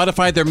cool. They've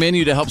modified their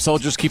menu to help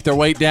soldiers keep their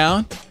weight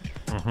down.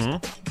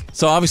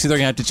 So obviously they're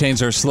going to have to change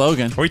their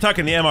slogan. Are we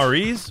talking the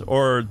MREs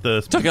or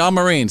the... Talking all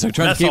Marines. They're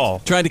trying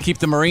to keep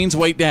the Marines'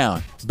 weight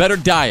down. Better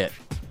diet.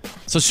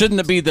 So shouldn't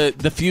it be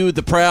the few,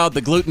 the proud,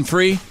 the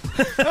gluten-free?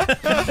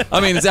 I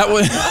mean, is that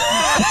what...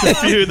 The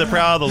few, the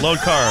proud, the low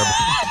carb.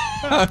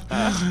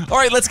 All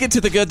right, let's get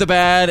to the good, the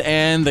bad,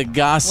 and the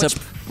gossip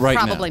right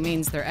now. Probably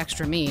means they're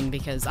extra mean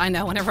because I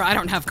know whenever I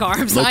don't have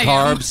carbs, Low I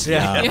carbs?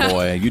 am. Yeah,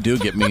 boy, you do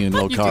get mean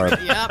low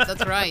carb. Yep,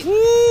 that's right.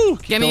 Woo,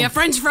 Give me a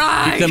French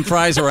fry. Keep them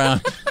fries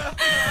around.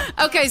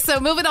 Okay, so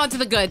moving on to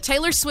the good.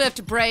 Taylor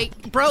Swift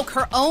broke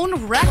her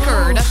own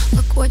record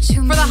for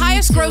the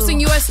highest grossing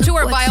U.S.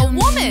 tour by a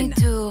woman,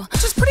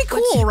 which is pretty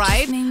cool,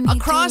 right?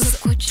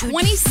 Across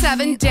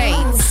 27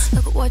 dates,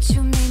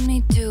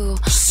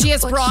 she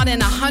has brought in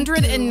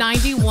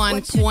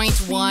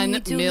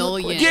 $191.1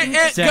 million. Get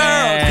it, girl.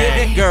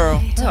 Get it,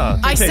 girl.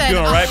 I said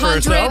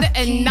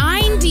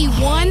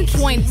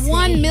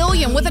 $191.1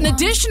 million with an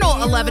additional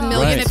 $11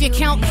 million if you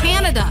count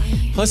Canada.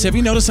 Plus, have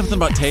you noticed something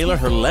about Taylor?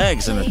 Her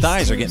legs and her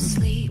thighs are getting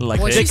like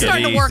Well, she's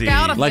starting to work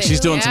out a like bit. she's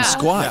doing some Yeah.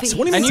 squats.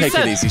 What do you mean take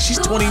it easy? She's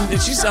 20.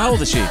 She's how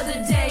old is she?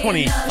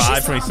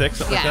 25, 26,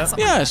 something like that.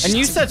 Yeah, And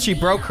you said she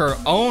broke her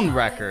own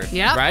record,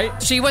 Yep. right?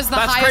 She was the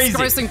That's highest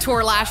crazy. grossing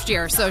tour last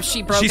year, so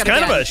she broke She's it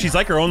kind again. of she's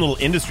like her own little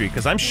industry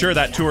because I'm sure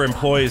that tour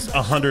employs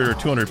 100 or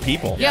 200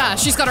 people. Yeah,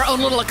 she's got her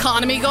own little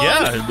economy going.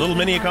 Yeah, a little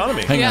mini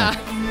economy. Hang yeah.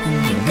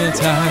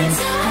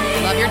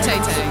 Love your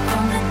Tay-Tay.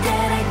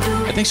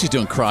 I think she's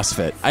doing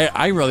CrossFit.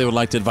 I really would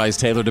like to advise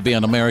Taylor to be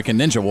an American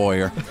Ninja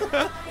Warrior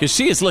because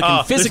she is looking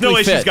physically There's no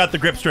way fit. she's got the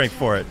grip strength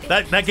for it.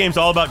 That game's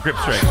all about grip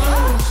strength.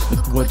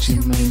 What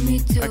you made me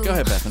do. All right, go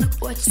ahead,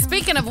 Bethany.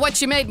 Speaking of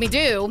what you made me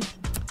do,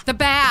 the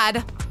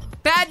bad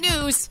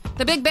news.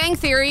 The Big Bang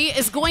Theory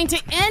is going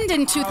to end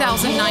in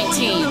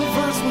 2019.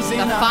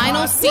 The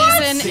final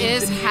season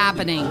is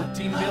happening.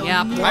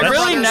 Yep. I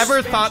really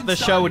never thought the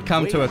show would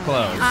come to a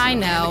close. I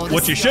know.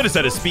 What you should have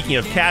said is, speaking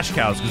of cash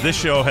cows, because this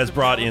show has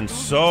brought in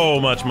so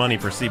much money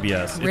for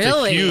CBS. It's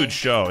Really? a huge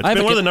show. It's I been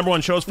haven't one of the number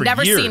one shows for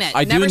Never years. seen it.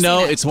 I Never do know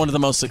seen it. it's one of the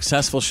most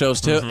successful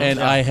shows too, and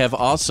I have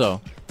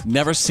also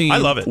never seen I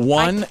love it.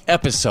 one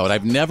episode.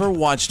 I've never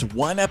watched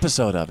one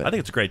episode of it. I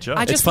think it's a great show.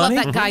 I It's just love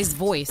funny? that guy's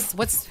voice.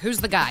 Who's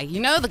the guy? You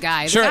know the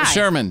guy. The guy.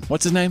 Sherman.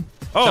 What's his name?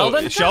 Oh,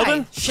 Sheldon?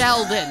 Sheldon?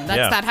 Sheldon.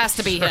 Yeah. That has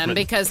to be him Sherman.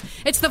 because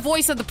it's the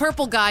voice of the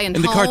purple guy in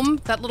In the Home,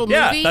 that little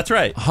Yeah, movie. that's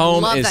right.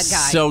 Home Love is that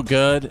guy. so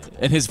good,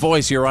 and his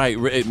voice. You're right.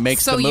 It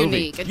makes So the movie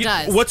unique. It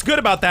does. What's good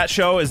about that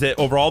show is that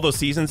over all those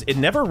seasons, it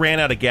never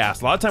ran out of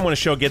gas. A lot of time when a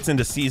show gets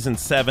into season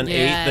 7, 8,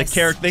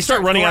 Yes. they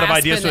start running out of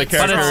ideas for the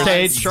grasping characters. its But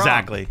it stayed strong.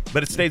 Exactly.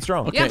 But it stayed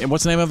strong. Okay, Yeah. and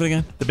what's the name of it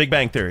again? The Big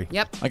Bang Theory.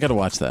 Yep. I got to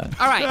watch that.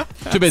 All right.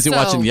 Too busy So-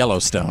 watching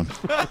Yellowstone.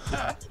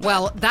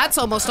 Well, that's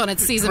almost on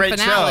its season Great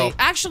finale. show.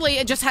 Actually,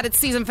 it just had its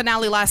season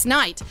finale last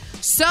night.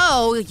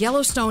 So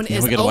Yellowstone Yeah,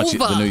 is we got to watch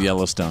over the new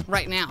Yellowstone.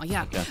 right now.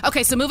 Yeah.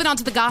 Okay, so moving on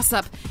to the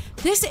gossip.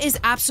 This is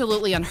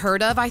absolutely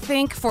unheard of, I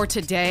think, for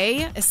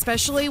today,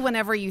 especially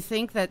whenever you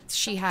think that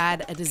she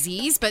had a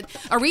disease. But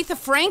Aretha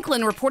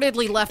Franklin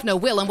reportedly left no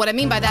will. And what I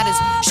mean by that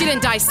is she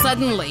didn't die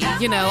suddenly,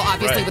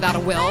 obviously Right. without a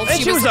will.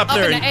 And she was up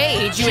there. in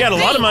age. She You had a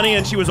would lot of think. money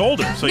and she was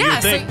older. So Yeah,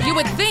 you'd think. so you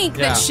would think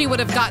Yeah. that she would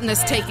have gotten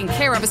this taken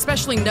care of,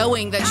 especially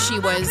knowing that she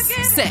was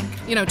sick,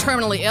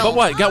 terminally ill. But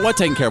what? Got what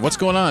taken care of? What's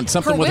going on?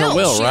 Something with her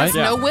will, she right? has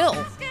no will.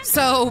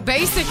 So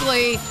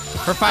basically,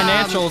 Her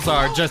financials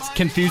are just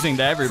confusing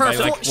to everybody.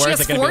 she where's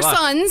has it going to 4 be left?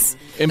 sons.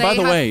 And they by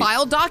the have way-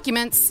 filed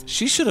documents.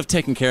 She should have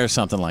taken care of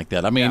something like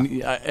that. I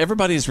mean,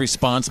 everybody is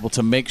responsible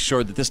to make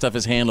sure that this stuff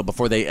is handled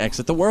before they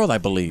exit the world, I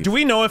believe. Do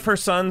we know if her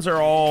sons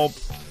are all...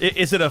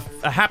 Is it a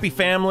happy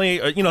family?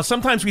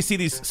 Sometimes we see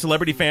these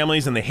celebrity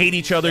families and they hate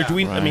each other. Do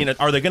we? I mean,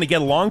 are they going to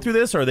get along through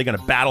this, or are they going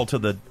to battle to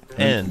the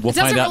end? We'll It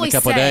doesn't find out really in a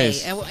couple say. of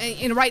days.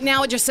 And right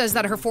now, it just says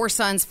that her 4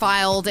 sons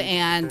filed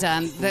and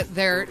that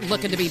they're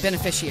looking to be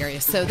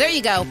beneficiaries. So there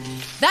you go.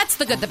 That's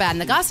the good, the bad,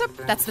 and the gossip.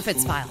 That's the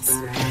Fitz Files.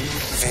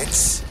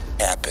 Fitz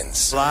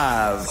happens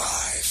Live.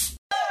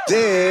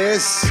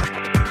 This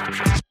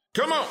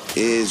Come on.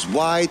 is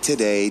why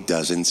today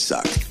doesn't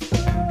suck.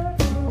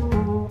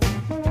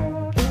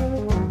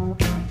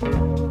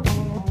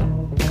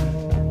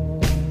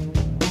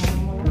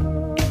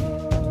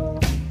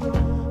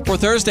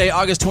 Thursday,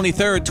 August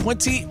 23rd,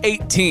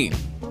 2018.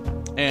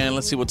 And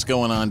let's see what's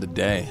going on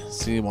today.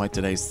 See why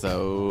today's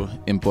so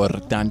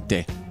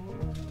importante.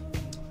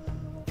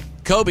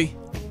 Kobe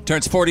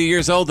turns 40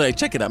 years old today.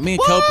 Check it out. Me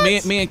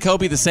and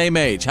Kobe the same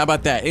age. How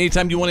about that?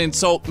 Anytime you want to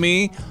insult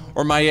me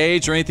or my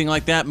age or anything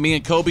like that, me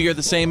and Kobe are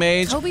the same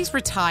age. Kobe's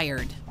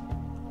retired.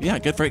 Yeah,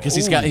 good for it, because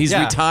he's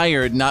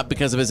retired, not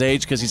because of his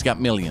age, because he's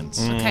got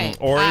millions. Okay.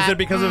 Or is it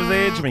because of his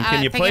age? I mean,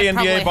 can you play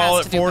NBA ball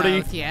at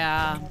 40?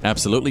 Yeah.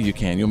 Absolutely, you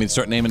can. You want me to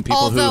start naming people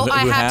Although who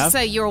I have have? to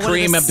say, you're one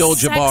Kareem of the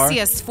Abdul-Jabbar.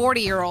 sexiest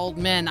 40-year-old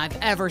men I've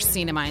ever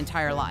seen in my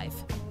entire life.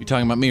 You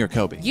talking about me or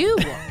Kobe? You.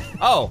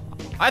 Oh,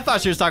 I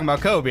thought she was talking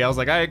about Kobe. I was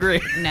like, I agree.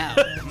 No.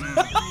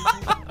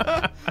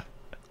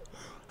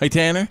 Hey,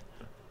 Tanner?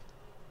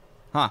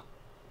 Huh?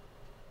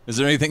 Is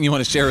there anything you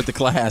want to share with the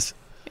class?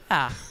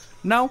 Yeah.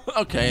 No?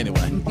 Okay,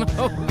 anyway.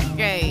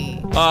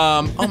 Okay.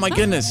 Oh, my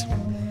goodness.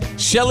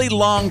 Shelley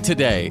Long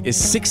today is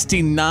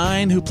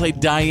 69, who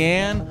played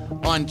Diane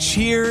on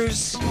Cheers.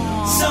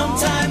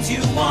 Sometimes you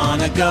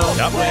wanna go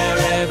where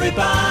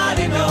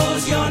everybody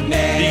knows your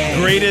name.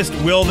 The greatest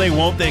will they,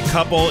 won't they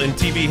couple in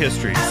TV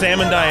history.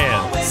 Sam and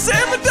Diane.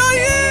 Sam and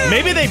Diane!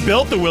 Maybe they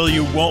built the will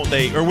you, won't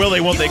they, or will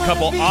they, won't they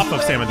couple off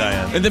of Sam and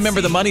Diane. And then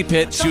remember the Money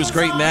Pit? She was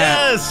great in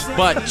that. Yes!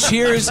 But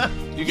Cheers,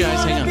 you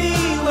guys hang on.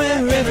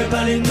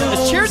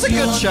 Is Cheers a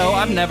good show?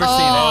 I've never seen it.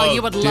 Oh,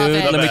 you would love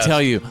Dude, it. let me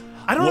tell you.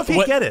 I don't know if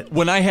you get it.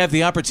 When I have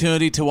the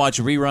opportunity to watch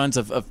reruns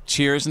of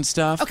Cheers and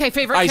stuff. Okay,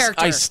 favorite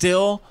character. I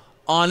still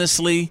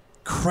honestly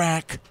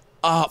crack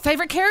up.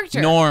 Favorite character?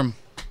 Norm.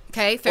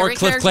 Okay, favorite Or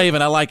Cliff character?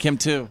 Clavin. I like him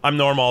too. I'm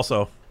Norm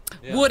also.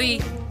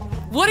 Woody.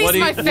 Woody's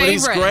my favorite.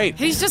 Woody's great.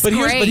 He's just but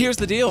great. Here's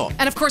the deal.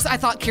 And of course, I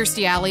thought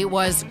Kirstie Alley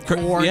was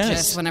gorgeous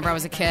yes. whenever I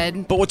was a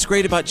kid. But what's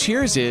great about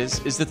Cheers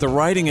is that the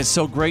writing is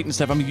so great and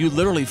stuff. I mean, you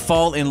literally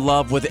fall in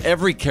love with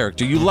every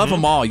character. You love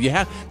them all. You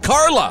have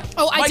Carla.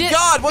 Oh, I My did.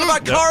 God, what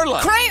about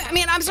Carla?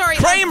 I'm sorry.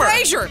 Kramer.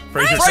 Frasier.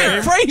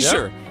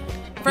 Frasier.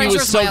 He Frasier's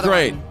was so my other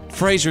great. one.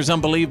 Frasier's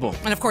unbelievable.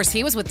 And of course,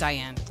 he was with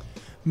Diane.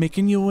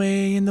 Making your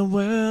way in the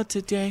world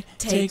today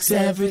takes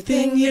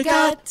everything you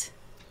got.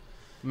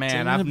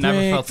 Man, Take I've a never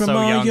break felt from so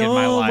all young in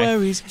my your life.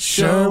 worries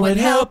sure would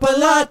help a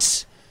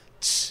lot.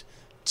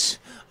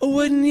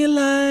 Wouldn't you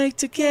like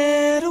to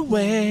get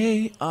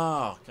away?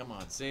 Oh, come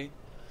on, see?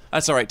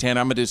 That's all right, Tanner.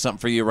 I'm going to do something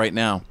for you right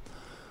now.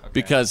 Okay.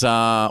 Because,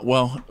 let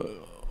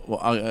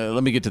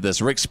me get to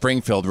this. Rick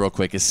Springfield, real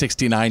quick, is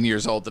 69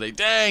 years old today.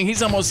 Dang,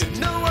 he's almost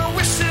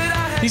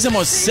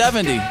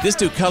 70. This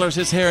dude colors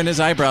his hair and his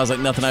eyebrows like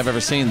nothing I've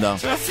ever seen, though.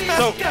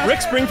 So,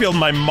 Rick Springfield and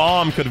my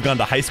mom could have gone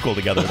to high school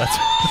together.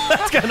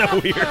 That's kind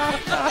of weird.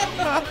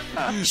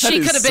 She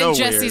could have been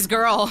Jesse's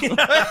girl.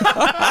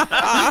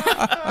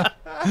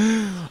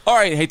 All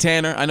right, hey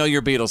Tanner, I know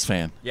you're a Beatles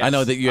fan. Yes. I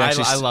know that you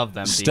actually I love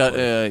them.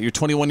 You're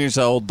 21 years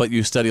old, but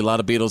you study a lot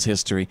of Beatles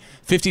history.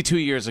 52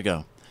 years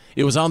ago,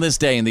 it was on this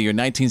day in the year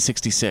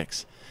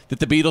 1966 that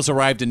the Beatles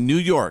arrived in New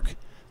York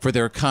for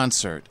their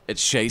concert at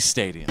Shea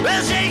Stadium.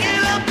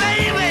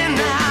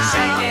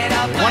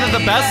 One of the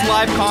best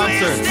live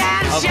concerts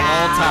of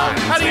all time.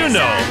 How do you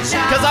know?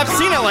 Because I've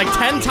seen it like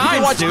 10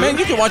 times, dude. Man,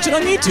 you can watch it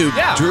on YouTube.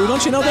 Yeah. Drew,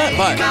 don't you know that?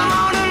 But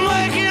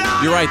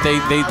you're right.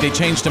 They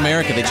changed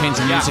America. They changed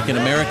the music in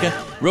America.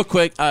 Real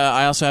quick,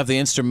 I also have the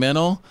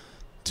instrumental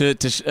to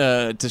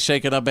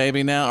Shake It Up,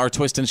 Baby now, or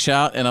Twist and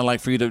Shout, and I'd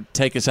like for you to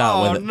take us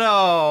out with it. Oh,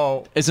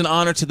 no. It's an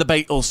honor to the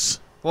Beatles.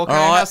 Well, can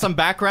I have some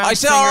background I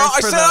said singers all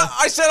right. for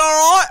I said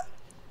all right.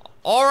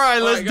 All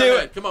right, let's do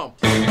it. Come on.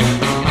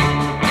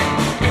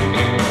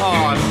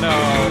 Oh, no.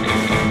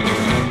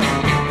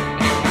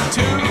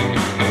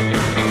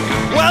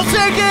 Well,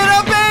 shake it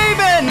up,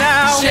 baby,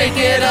 now. Shake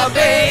it up,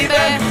 baby.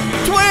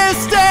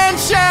 Twist and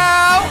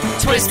shout.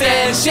 Twist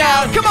and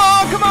shout. Come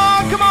on, come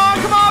on, come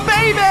on, come on,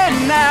 baby,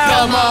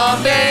 now. Come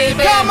on, baby.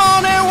 Come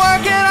on and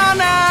work it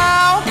on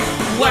now.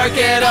 Work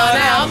it on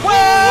out.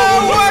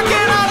 Whoa, work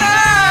it on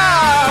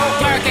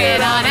out. Work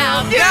it on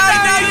out.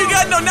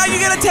 Now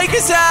you gotta take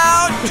us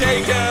out.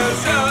 Take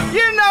us out.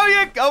 You know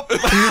you go.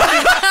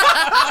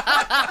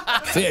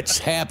 Fitz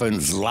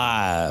happens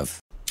live.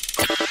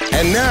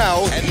 And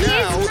now,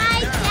 Here's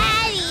my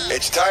daddy.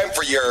 it's time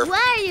for your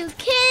Why are you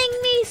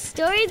kidding me?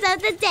 Stories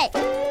of the day.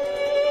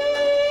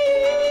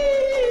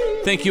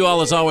 Thank you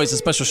all, as always. A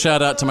special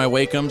shout out to my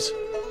Wakems,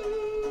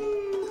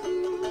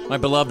 my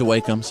beloved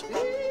Wakems,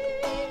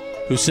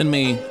 who send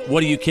me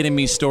 "What are you kidding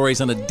me"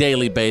 stories on a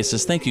daily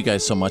basis. Thank you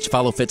guys so much.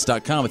 Follow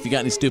Fitz.com if you got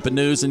any stupid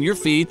news in your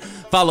feed.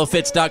 Follow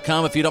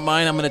Fitz.com if you don't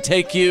mind. I'm going to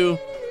take you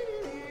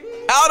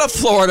out of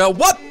Florida.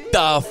 What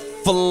the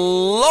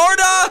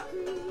Florida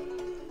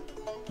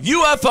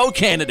UFO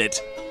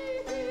candidate?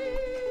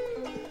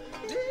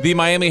 The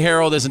Miami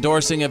Herald is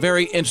endorsing a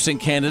very interesting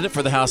candidate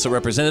for the House of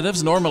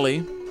Representatives. Normally,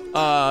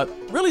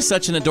 really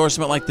such an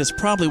endorsement like this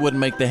probably wouldn't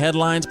make the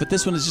headlines, but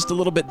this one is just a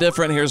little bit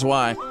different. Here's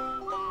why.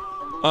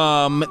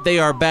 They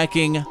are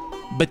backing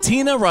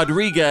Bettina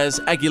Rodriguez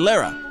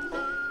Aguilera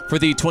for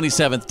the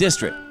 27th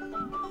District,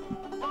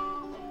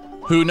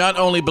 who not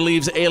only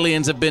believes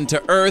aliens have been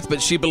to Earth,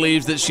 but she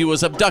believes that she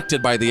was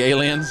abducted by the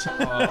aliens.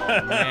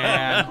 Oh,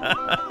 man.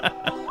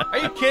 Are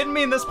you kidding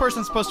me? And this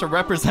person's supposed to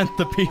represent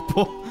the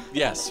people.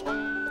 Yes.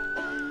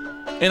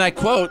 And I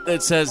quote,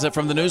 it says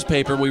from the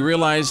newspaper, we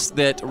realize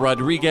that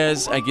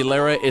Rodriguez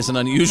Aguilera is an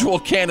unusual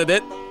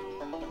candidate,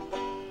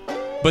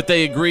 but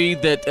they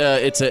agreed that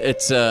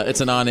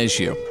it's a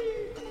non-issue.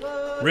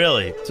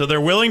 Really? So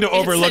they're willing to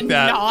overlook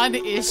that.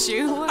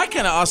 Non-issue. I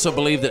kind of also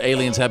believe that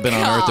aliens have been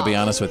on Earth, to be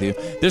honest with you.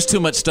 There's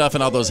too much stuff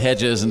in all those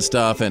hedges and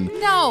stuff, and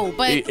No,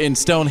 but in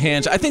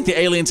Stonehenge. I think the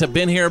aliens have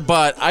been here,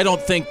 but I don't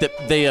think that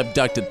they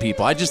abducted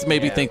people. I just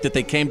maybe think that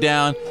they came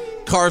down,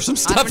 carved some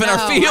stuff in our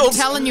I'm fields,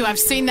 telling you, I've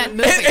seen that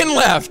movie. and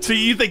left. So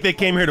you think they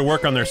came here to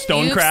work on their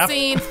stonecraft? You've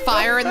seen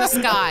Fire in the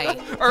Sky.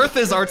 Earth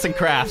is arts and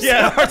crafts.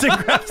 Yeah, arts and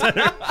crafts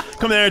center.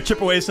 Come there, chip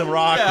away some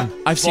rock. Yeah.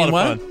 I've It's a lot seen of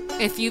what? fun.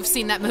 If you've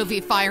seen that movie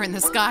Fire in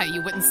the Sky,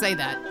 you wouldn't say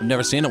that. I've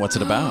never seen it. What's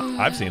it about?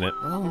 I've seen it.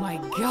 Oh my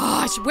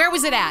gosh. Where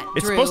was it at,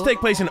 It's Drew? supposed to take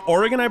place in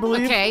Oregon, I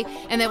believe. Okay,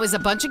 and there was a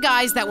bunch of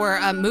guys that were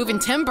moving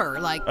timber.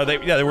 Like They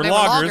were They were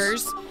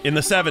loggers, loggers. in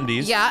the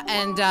 70s. Yeah,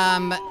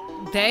 and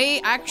they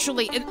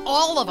actually, and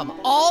all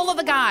of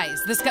the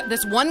guys,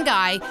 this one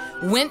guy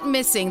went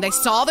missing. They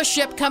saw the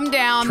ship come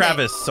down.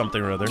 Travis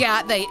something or other.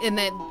 Yeah,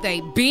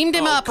 they beamed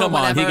him up or come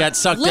on, whatever. he got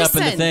sucked up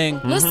in the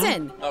thing.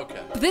 Listen. Okay.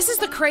 This is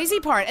the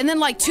crazy part. And then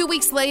like 2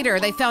 weeks later,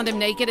 they found him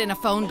naked in a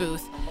phone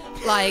booth.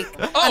 Like,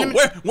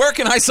 where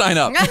can I sign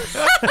up?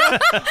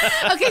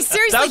 Okay,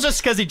 seriously. That was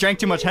just because he drank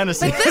too much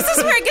Hennessy. But this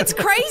is where it gets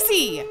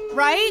crazy,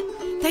 right?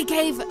 They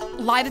gave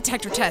lie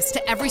detector tests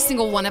to every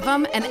single one of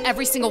them, and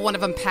every single one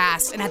of them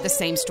passed and had the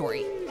same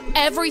story.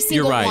 Every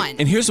single You're right. one.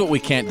 And here's what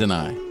we can't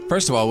deny.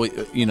 First of all, we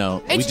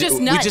nuts.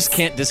 just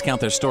can't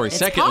discount their story. It's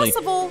Secondly,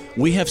 possible.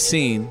 we have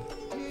seen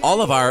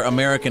all of our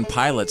American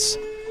pilots.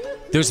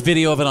 There's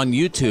video of it on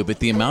YouTube at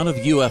the amount of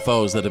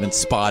UFOs that have been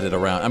spotted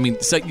around. I mean,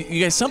 so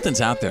you guys, something's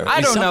out there.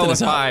 I don't know Something if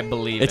is out. I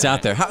believe it's in out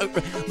it. there.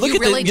 Look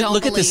don't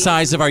at the believe?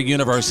 size of our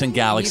universe and You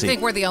galaxy.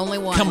 think we're the only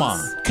ones? Come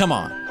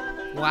on.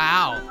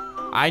 Wow.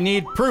 I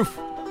need proof.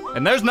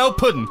 And there's no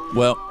pudding.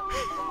 Well,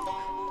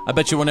 I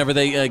bet you whenever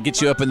they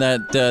get you up in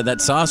that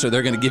saucer,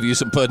 they're going to give you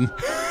some pudding.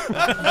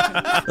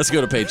 Let's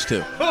go to page 2.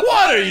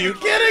 What, are you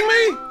kidding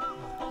me?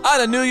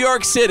 Out of New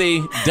York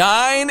City,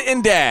 Dine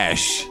and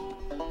Dash.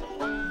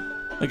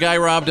 A guy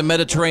robbed a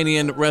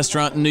Mediterranean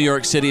restaurant in New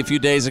York City a few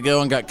days ago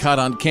and got caught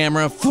on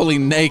camera fully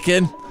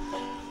naked.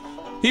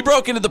 He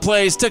broke into the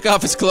place, took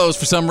off his clothes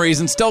for some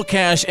reason, stole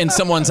cash and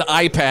someone's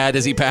iPad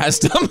as he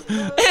passed him,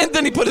 and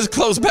then he put his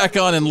clothes back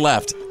on and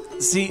left.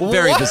 See,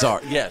 very bizarre.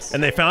 Yes.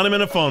 And they found him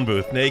in a phone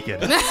booth,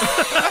 naked.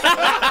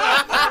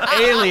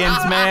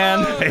 Aliens,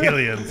 man.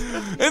 Aliens.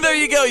 And there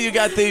you go. You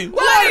got the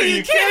What, are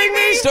you kidding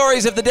me?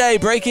 stories of the day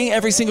breaking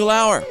every single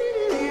hour.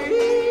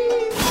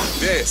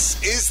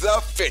 This is the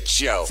Fitz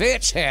Show.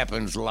 Fitz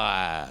happens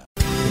live.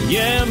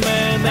 Yeah,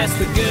 man, that's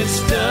the good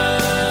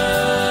stuff.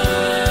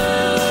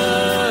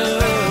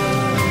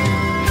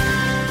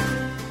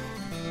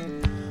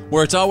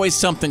 Where it's always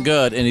something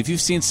good, and if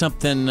you've seen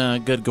something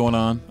good going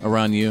on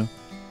around you,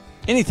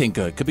 anything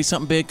good, could be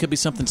something big, could be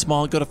something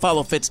small, go to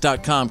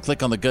followfitz.com,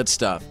 click on the good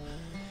stuff.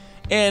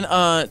 And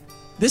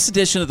this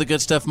edition of the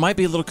good stuff might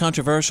be a little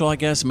controversial, I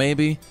guess,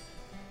 maybe,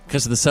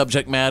 because of the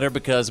subject matter,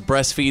 because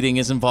breastfeeding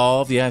is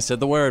involved. Yeah, I said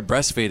the word,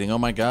 breastfeeding. Oh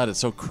my God, it's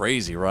so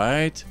crazy,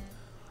 right?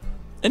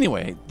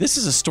 Anyway, this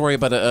is a story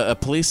about a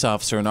police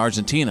officer in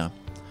Argentina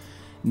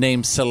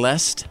named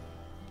Celeste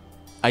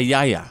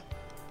Ayaya.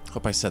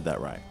 Hope I said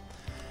that right.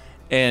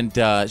 And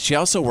she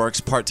also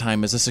works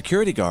part-time as a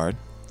security guard.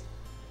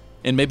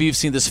 And maybe you've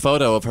seen this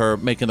photo of her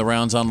making the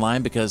rounds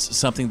online because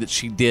something that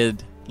she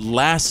did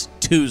last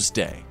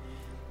Tuesday.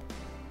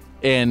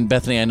 And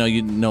Bethany, I know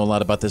you know a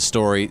lot about this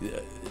story.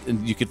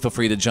 And you can feel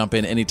free to jump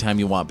in anytime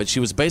you want. But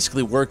she was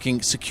basically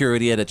working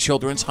security at a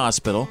children's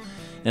hospital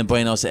in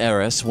Buenos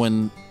Aires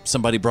when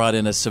somebody brought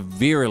in a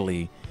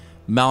severely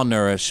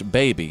malnourished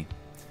baby.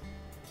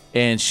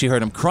 And she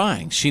heard him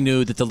crying. She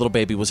knew that the little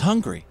baby was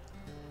hungry.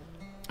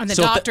 And the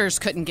doctors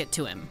couldn't get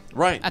to him.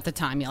 Right. At the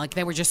time. Yeah, like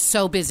they were just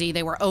so busy.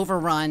 They were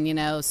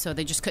overrun, so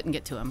they just couldn't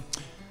get to him.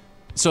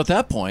 So at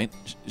that point,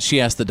 she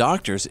asked the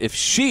doctors if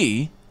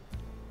she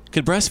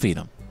could breastfeed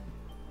him.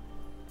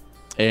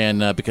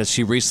 And because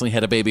she recently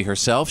had a baby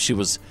herself, she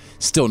was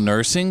still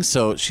nursing,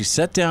 so she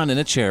sat down in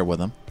a chair with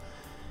him.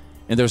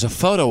 And there's a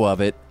photo of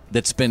it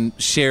that's been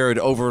shared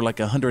over like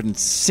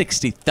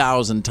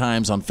 160,000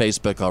 times on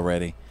Facebook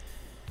already.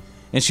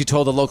 And she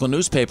told the local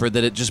newspaper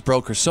that it just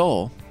broke her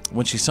soul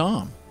when she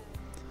saw him.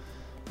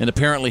 And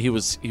apparently he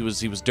was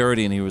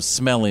dirty and he was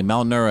smelly,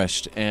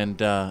 malnourished, and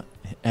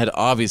had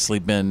obviously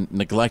been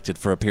neglected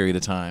for a period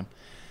of time.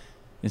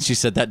 And she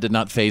said that did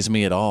not faze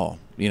me at all.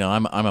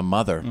 I'm a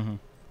mother. Mm-hmm.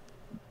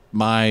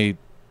 My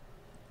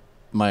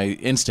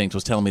instinct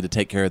was telling me to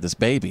take care of this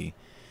baby.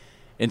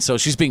 And so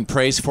she's being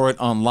praised for it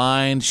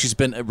online. She's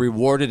been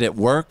rewarded at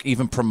work,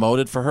 even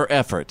promoted for her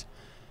effort.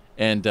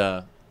 And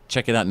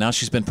check it out. Now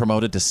she's been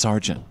promoted to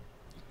sergeant.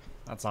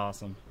 That's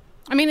awesome.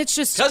 I mean, it's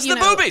just... Because the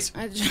boobies!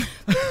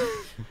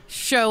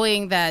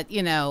 Showing that,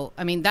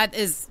 that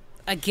is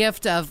a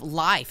gift of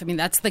life. I mean,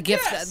 that's the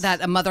gift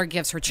that a mother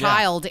gives her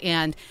child,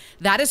 and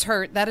that is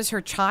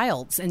her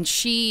child's. And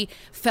she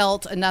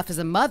felt enough as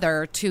a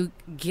mother to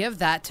give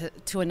that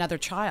to another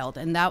child,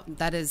 and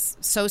that is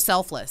so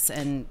selfless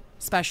and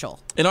special.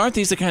 And aren't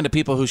these the kind of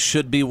people who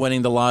should be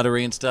winning the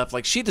lottery and stuff?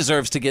 Like, she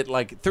deserves to get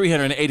like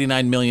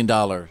 $389 million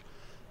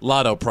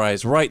lotto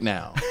prize right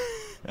now.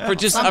 For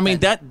just, I mean,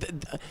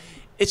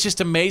 it's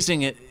just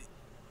amazing.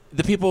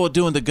 The people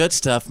doing the good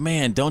stuff,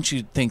 man, don't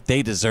you think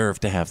they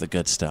deserve to have the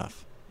good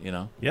stuff? You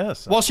know?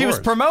 Yes. Well, she was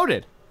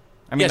promoted.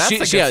 I mean, that's the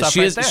good stuff she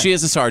right is. there. She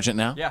is a sergeant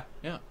now. Yeah.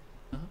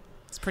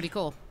 It's pretty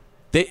cool.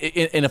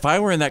 And if I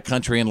were in that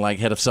country and like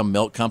head of some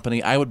milk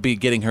company, I would be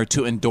getting her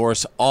to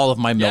endorse all of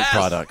my milk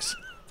products.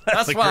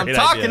 That's what I'm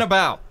talking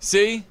about.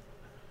 See?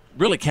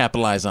 Really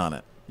capitalize on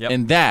it. Yep.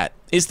 And that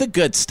is the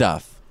good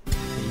stuff.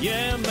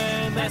 Yeah,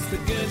 man, that's the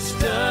good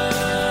stuff.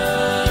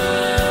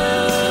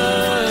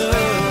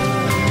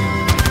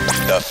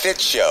 The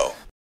Fitz Show.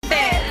 Fitz.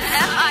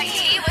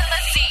 F-I-T with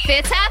a C.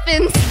 Fitz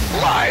happens.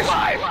 Live.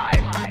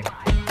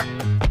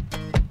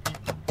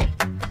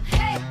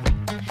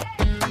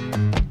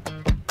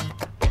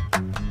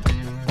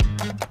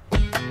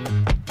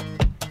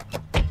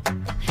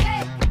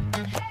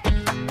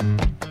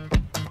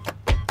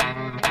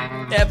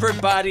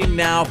 Everybody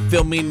now,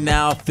 feel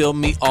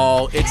me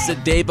all. It's the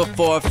day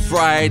before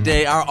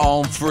Friday, our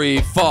own free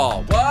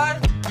fall.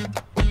 What?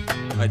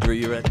 All right, Drew,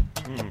 you ready?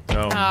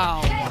 No.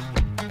 Oh.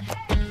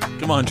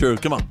 Come on, Drew.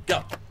 Come on.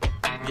 Go.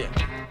 Yeah.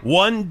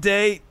 One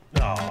day.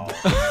 Oh.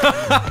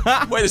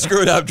 Way to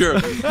screw it up, Drew. All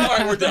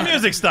right, we're done. The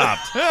music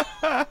stopped.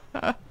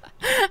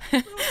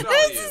 This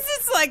is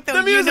just like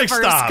the music universe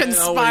stopped.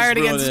 conspired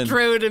against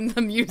Drew, and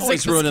the music.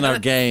 Always ruining our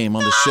game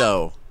on the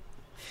show.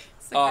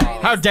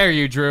 How dare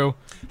you, Drew?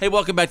 Hey,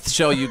 welcome back to the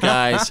show, you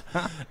guys.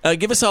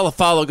 Give us all a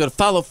follow. Go to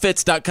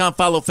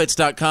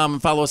followfitz.com,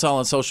 and follow us all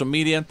on social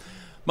media.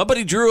 My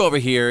buddy Drew over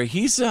here,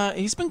 he's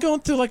been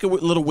going through like a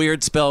little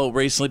weird spell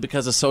recently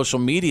because of social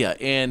media,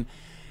 and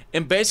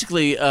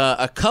basically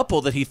a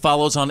couple that he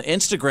follows on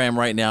Instagram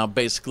right now,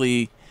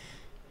 basically,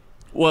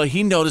 well,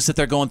 he noticed that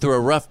they're going through a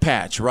rough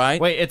patch,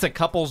 right? Wait, it's a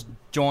couple's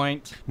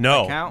joint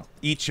account?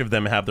 Each of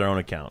them have their own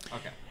account.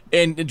 Okay.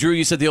 And Drew,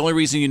 you said the only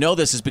reason you know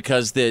this is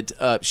because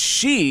that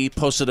she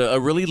posted a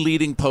really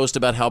leading post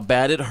about how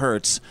bad it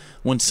hurts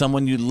when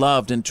someone you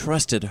loved and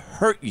trusted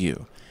hurt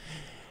you,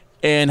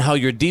 and how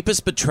your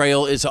deepest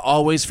betrayal is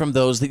always from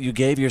those that you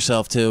gave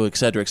yourself to, et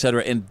cetera, et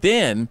cetera. And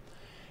then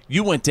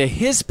you went to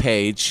his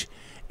page,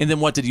 and then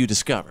what did you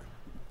discover?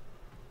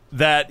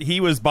 That he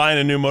was buying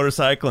a new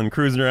motorcycle and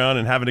cruising around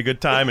and having a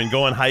good time and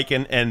going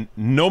hiking, and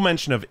no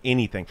mention of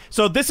anything.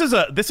 So this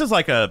is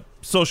like a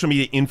social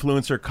media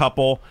influencer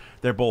couple.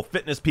 They're both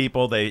fitness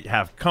people. They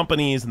have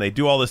companies and they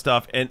do all this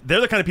stuff, and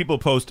they're the kind of people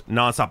who post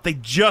nonstop. They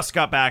just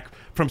got back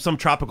from some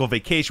tropical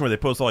vacation where they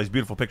post all these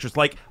beautiful pictures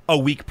like a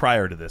week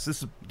prior to this.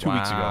 This is 2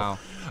 weeks ago.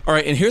 All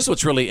right, and here's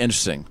what's really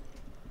interesting.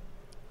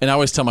 And I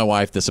always tell my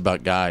wife this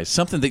about guys.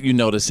 Something that you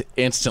notice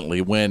instantly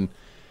when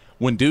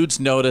dudes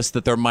notice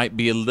that there might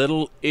be a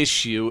little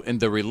issue in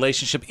the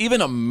relationship,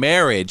 even a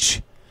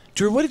marriage.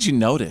 Drew, what did you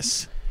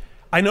notice?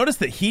 I noticed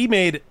that he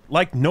made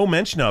like no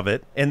mention of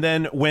it, and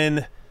then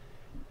when,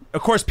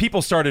 of course,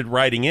 people started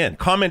writing in,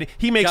 commenting.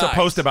 He makes a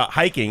post about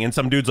hiking, and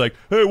some dude's like,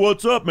 "Hey,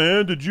 what's up,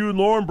 man? Did you and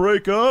Lauren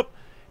break up?"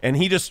 And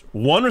he just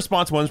one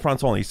response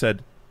only. He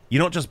said, "You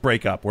don't just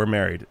break up. We're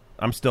married.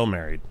 I'm still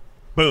married."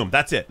 Boom.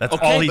 That's it. That's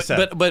all he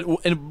said. But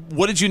and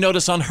what did you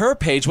notice on her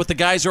page? What the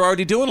guys are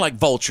already doing, like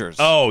vultures?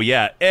 Oh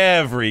yeah,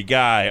 every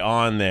guy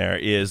on there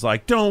is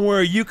like, "Don't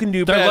worry, you can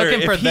do better." They're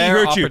looking for if he their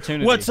hurt you,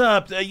 opportunity. what's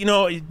up?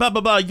 Blah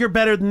blah blah. You're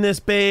better than this,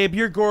 babe.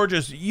 You're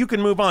gorgeous. You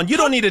can move on. You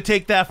don't need to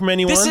take that from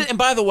anyone. And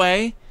by the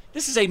way,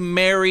 this is a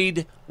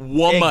married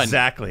woman.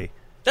 Exactly.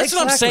 That's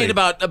what I'm saying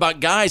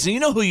about guys. And you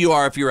know who you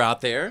are if you're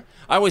out there.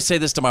 I always say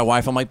this to my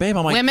wife. I'm like, babe,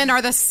 women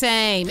are the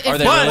same. Are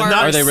they really?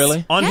 Are they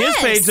really? On his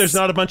page, there's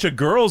not a bunch of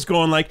girls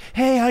going like,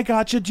 "Hey, I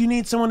got you. Do you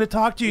need someone to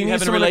talk to? You need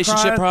having a someone to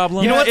relationship cry?"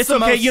 problem? You know what? It's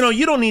okay.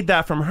 You don't need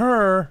that from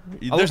her.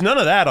 There's none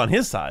of that on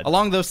his side.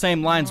 Along those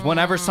same lines,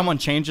 whenever someone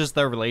changes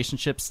their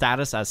relationship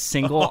status as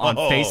single on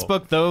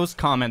Facebook, those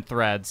comment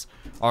threads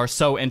are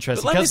so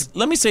interesting.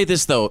 Let me say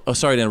this though. Oh,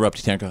 sorry to interrupt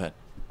you, Tanner. Go ahead.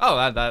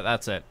 Oh,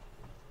 that's it.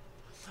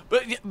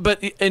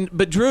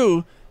 But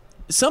Drew,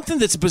 something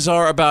that's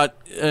bizarre about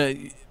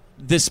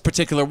this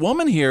particular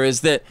woman here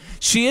is that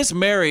she is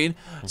married.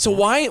 So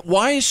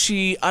why is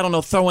she, I don't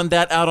know, throwing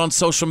that out on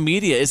social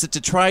media? Is it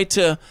to try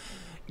to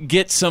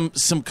get some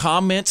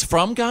comments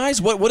from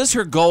guys? What is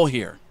her goal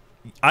here?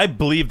 I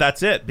believe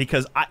that's it,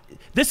 because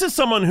this is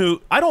someone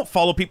who I don't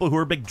follow people who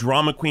are big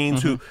drama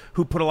queens who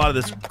put a lot of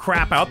this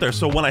crap out there.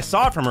 So when I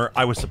saw it from her,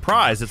 I was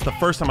surprised. It's the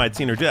first time I'd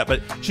seen her do that.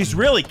 But she's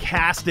really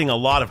casting a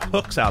lot of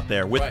hooks out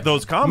there with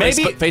those comments.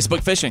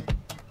 Facebook fishing.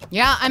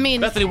 Yeah, I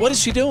mean... Bethany, what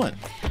is she doing?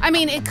 I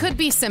mean, it could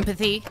be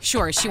sympathy.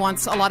 Sure, she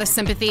wants a lot of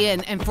sympathy,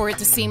 and for it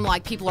to seem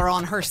like people are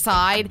on her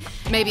side,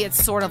 maybe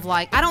it's sort of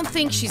like... I don't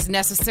think she's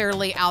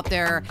necessarily out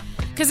there...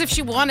 Because if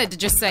she wanted to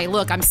just say,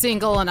 look, I'm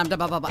single and I'm blah,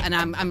 blah, blah, and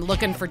I'm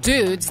looking for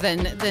dudes,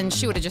 then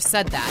she would have just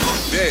said that.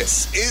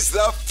 This is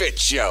the Fitz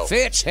Show.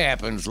 Fitz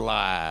happens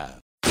live.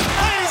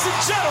 Ladies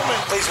and gentlemen,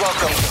 please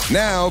welcome.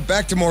 Now,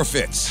 back to more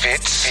Fitz.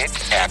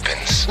 Fitz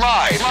happens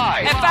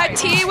live.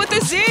 FIT with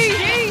a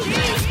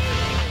Z.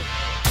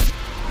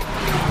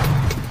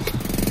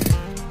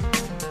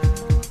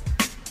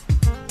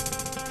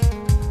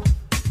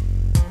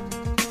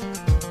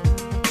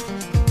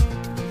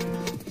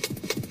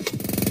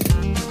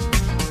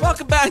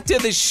 Welcome back to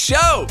the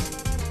show.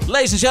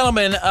 Ladies and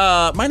gentlemen,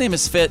 my name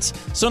is Fitz.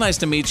 So nice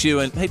to meet you.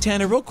 And hey,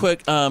 Tanner, real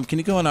quick, can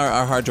you go on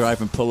our hard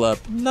drive and pull up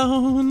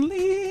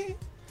Lonely?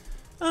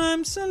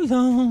 I'm so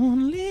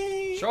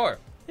lonely. Sure.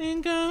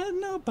 Ain't got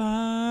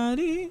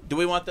nobody. Do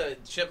we want the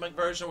chipmunk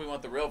version or we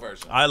want the real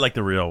version? I like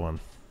the real one.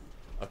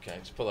 Okay,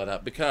 just pull that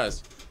up.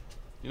 Because,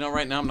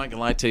 right now, I'm not going to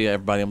lie to you,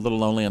 everybody. I'm a little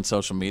lonely on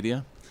social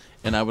media.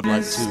 And I would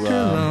like to...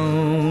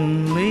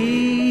 Lonely,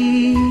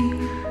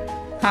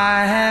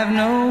 I have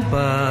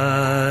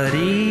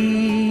nobody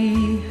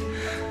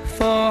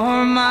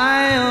for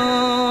my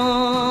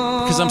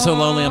own. Because I'm so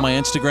lonely on my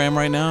Instagram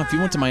right now. If you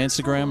went to my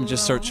Instagram and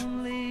just go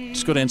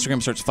to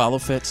Instagram, search Follow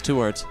Fitz, 2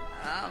 words.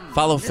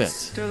 Follow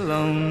Fitz.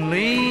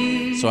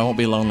 Lonely, So I won't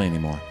be lonely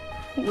anymore.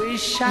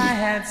 wish I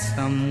had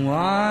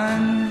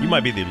someone You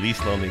might be the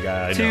least lonely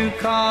guy I know. to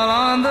call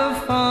on the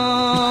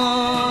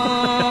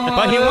phone.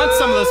 But he wants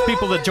some of those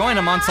people to join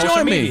him on social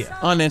Join me media.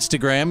 on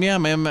Instagram. Yeah,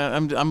 man,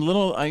 I'm a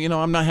little,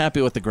 I'm not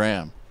happy with the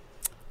gram.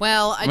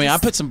 Well, I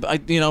put some,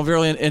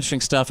 really interesting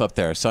stuff up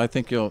there, so I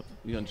think you'll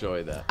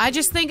enjoy that. I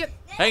just think...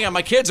 Hang on,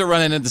 my kids are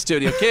running into the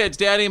studio. Kids,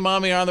 Daddy and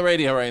Mommy are on the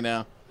radio right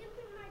now.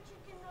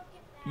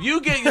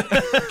 Give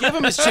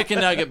him his chicken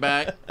nugget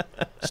back.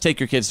 Just take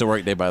your kids to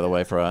work day, by the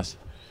way, for us.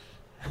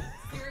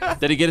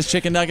 Did he get his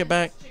chicken nugget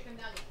back?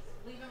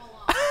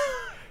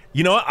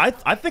 You know what?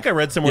 I think I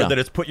read somewhere Yeah. that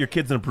it's put your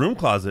kids in a broom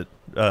closet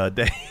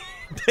day.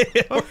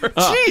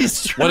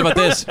 Jeez. What about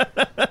this?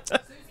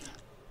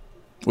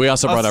 We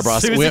also brought our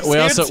Boston.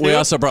 We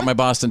also brought my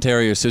Boston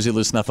Terrier, Susie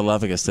Lou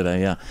Snuffleupagus,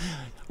 today. Yeah.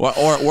 Or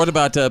what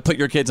about put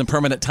your kids in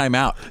permanent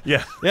timeout?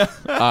 Yeah.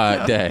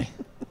 Day.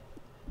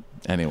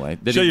 Anyway,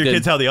 Show your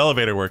kids how the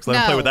elevator works. Let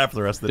them play No. with that for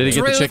the rest of the Did day.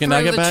 he get the chicken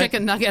nugget back?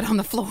 chicken nugget on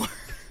the floor.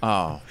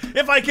 Oh.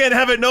 If I can't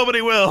have it,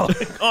 nobody will. On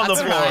the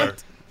That's floor.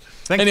 right.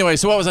 Anyway,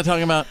 so what was I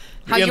talking about?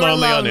 How Being you're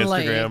lonely on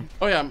lonely. Instagram.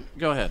 Oh yeah,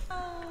 go ahead.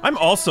 I'm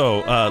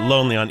also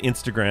lonely on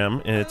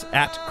Instagram, and it's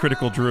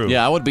 @CriticalDrew.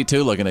 Yeah, I would be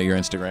too looking at your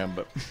Instagram,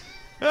 but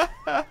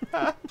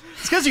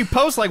It's because you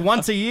post like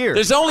once a year.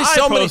 there's only I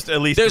so many. post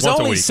at least There's once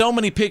a only week. so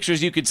many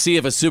pictures you could see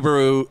of a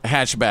Subaru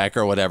hatchback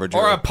or whatever, Drew.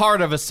 Or a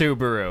part of a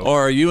Subaru.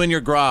 Or you in your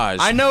garage.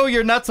 I know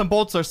your nuts and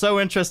bolts are so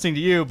interesting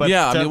to you, but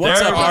Yeah, I mean, what's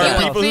there up are with that?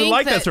 people who Think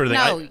like that sort of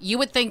thing. No, you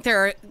would think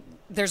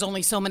there's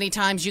only so many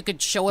times you could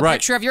show a Right.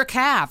 picture of your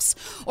calves,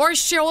 or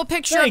show a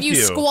picture Thank of you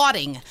you.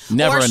 squatting,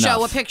 Never or show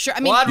enough. a picture. I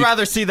mean, I'd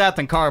rather see that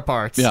than car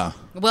parts. Yeah.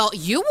 well,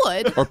 you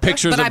would. Or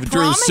pictures but I of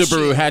Drew's promise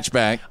Subaru you,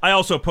 hatchback. I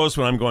also post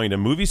when I'm going to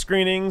movie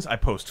screenings. I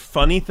post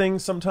funny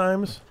things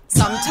sometimes.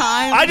 Sometimes.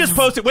 I just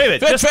posted. Wait a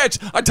minute. Fitz,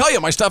 I tell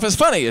you, my stuff is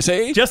funny. You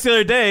see? Just the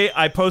other day,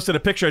 I posted a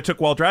picture I took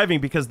while driving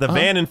because the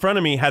van in front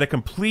of me had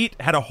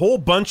a whole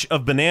bunch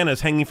of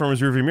bananas hanging from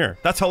his rearview mirror.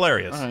 That's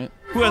hilarious. All right.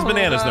 Who has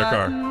bananas in their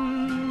car?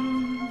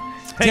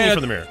 Hanging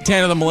from the mirror.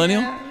 Tanner the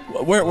Millennial.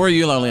 Where are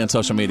you lonely on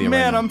social media right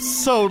Man, now? I'm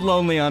so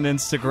lonely on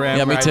Instagram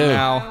Yeah, me right too.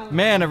 now.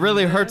 Man, it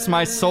really hurts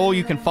my soul.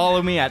 You can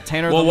follow me at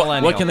Tanner Well, the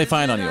Millennial. what can they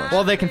find on yours?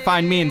 Well, they can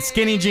find me in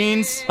Skinny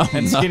Jeans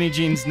and no. Skinny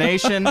Jeans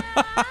Nation.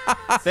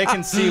 They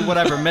can see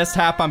whatever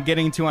mishap I'm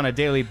getting to on a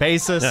daily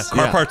basis. Yeah,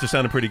 car parts are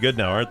sounding pretty good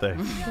now, aren't they?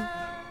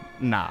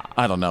 Nah.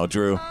 I don't know,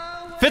 Drew.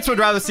 Fitz would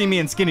rather see me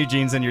in Skinny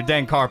Jeans than your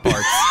dang car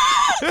parts.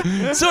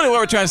 So anyway, what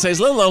we're trying to say is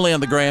a little lonely on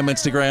the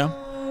Instagram.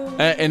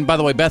 And by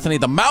the way, Bethany,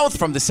 the mouth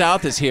from the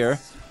South, is here,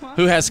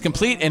 who has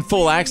complete and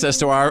full access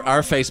to our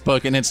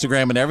Facebook and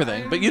Instagram and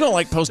everything. But you don't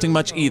like posting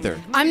much either.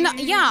 I'm not.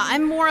 Yeah,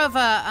 I'm more of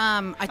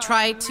a. I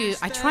try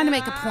to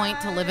make a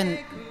point to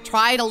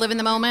try to live in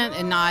the moment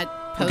and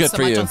not post Good so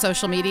for much you. on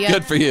social media.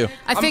 Good for you.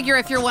 I figure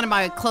if you're one of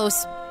my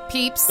close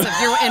peeps,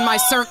 if you're in my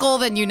circle,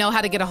 then you know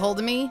how to get a hold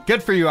of me.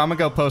 Good for you. I'm going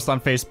to go post on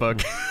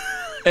Facebook.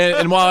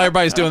 And while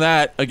everybody's doing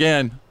that,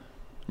 again,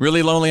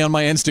 really lonely on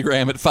my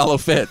Instagram at Follow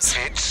Fitz.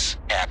 Fitz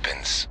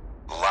happens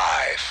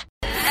live.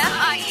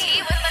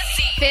 FIT with a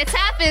Z. Fitz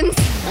happens.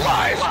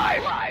 Live.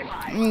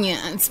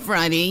 Yeah, it's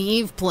Friday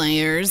Eve,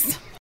 players.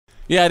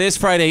 Yeah, it is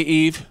Friday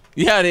Eve.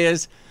 Yeah, it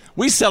is.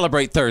 We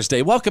celebrate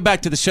Thursday. Welcome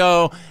back to the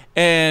show.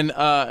 And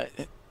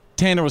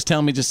Tanner was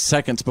telling me just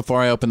seconds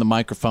before I opened the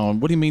microphone.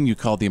 What do you mean you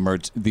called you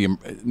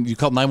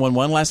called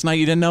 911 last night?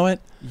 You didn't know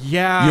it?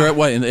 Yeah. You're at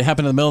what? It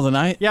happened in the middle of the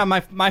night? Yeah,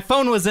 my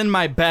phone was in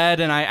my bed,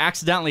 and I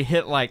accidentally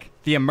hit, like,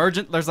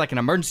 there's like an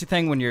emergency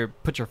thing when you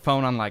put your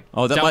phone on like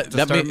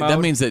that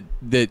means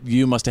that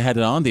you must have had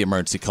it on the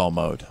emergency call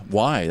mode.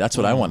 Why? That's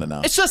what I want to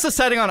know. It's just a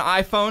setting on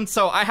iPhone.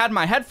 So I had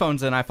my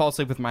headphones in. I fall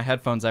asleep with my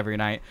headphones every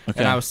night. Okay.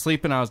 And I was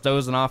sleeping. I was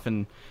dozing off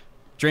and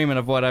dreaming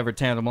of whatever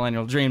Tandem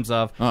Millennial dreams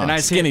of. Oh, and I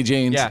skinny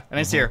jeans. Yeah. And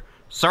I see her,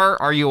 "Sir,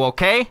 are you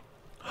okay?"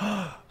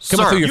 Coming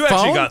Sir, through your You phone?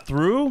 actually got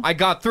through? I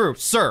got through.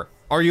 "Sir,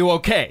 are you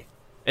okay?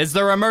 Is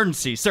there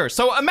emergency, sir?"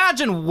 So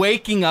imagine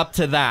waking up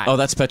to that. Oh,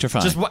 that's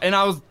petrifying. And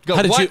I was go,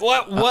 How did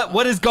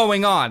what is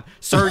going on?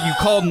 "Sir, you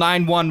called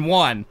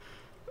 911.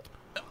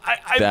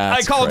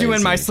 I called you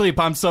in my crazy. sleep.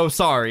 I'm so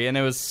sorry." And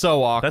it was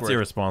so awkward. That's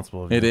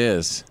irresponsible of you. It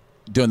is.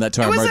 Doing that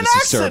to our It was an emergency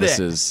accident.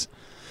 services.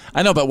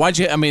 I know, but why'd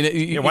you? I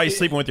mean, Why are you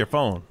sleeping with your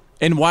phone?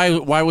 And why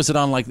was it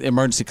on like the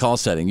emergency call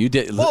setting? You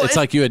did. Well, it's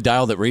like you had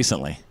dialed it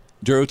recently.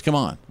 Drew, come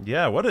on.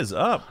 Yeah, what is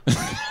up?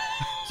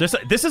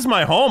 This is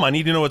my home. I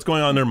need to know what's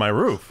going on under my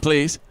roof.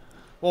 Please.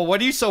 Well, what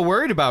are you so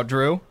worried about,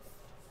 Drew?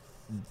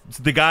 It's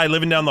the guy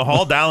living down the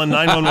hall dialing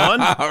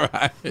 911. All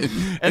right.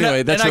 And,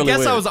 Anyway, that's and really I guess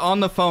weird. I was on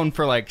the phone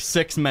for like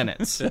 6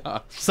 minutes.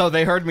 So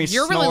they heard me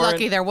You're really snoring.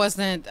 lucky there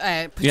wasn't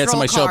a patrol You had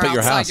somebody show up car at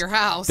your outside house. your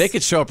house. They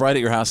could show up right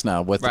at your house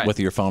now with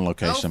your phone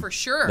location. Oh, for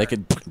sure.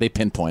 They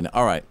pinpoint it.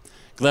 All right.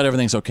 Glad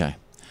everything's okay.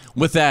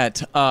 With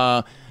that,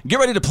 get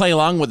ready to play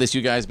along with us,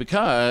 you guys,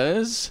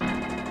 because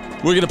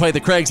we're going to play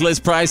the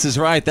Craigslist Price is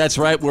Right. That's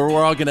right. We're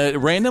all going to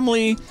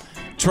randomly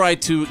try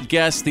to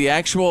guess the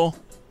actual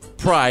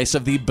price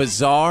of the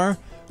bizarre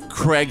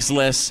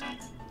Craigslist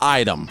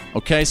item.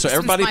 Okay, so This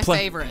everybody one's my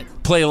favorite.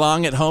 play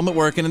along at home, at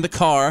work, and in the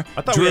car.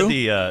 I thought Drew?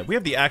 we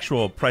have the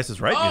actual Price is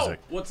Right music.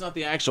 What's not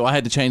the actual? I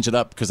had to change it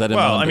up because I didn't.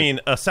 Well, want I to- mean,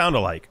 a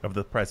sound-alike of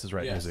the Price is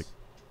Right music.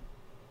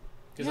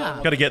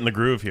 Yeah. Got to get in the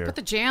groove here. Put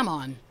the jam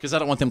on. because I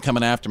don't want them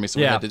coming after me. So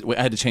Yeah.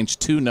 I had to change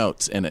 2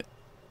 notes in it.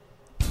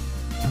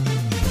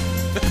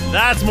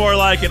 That's more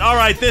like it. All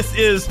right, this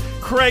is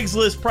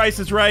Craigslist Price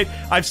is Right.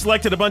 I've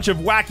selected a bunch of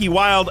wacky,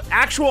 wild,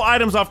 actual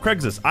items off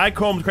Craigslist. I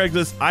combed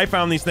Craigslist. I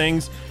found these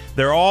things.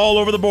 They're all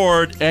over the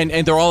board. And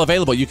they're all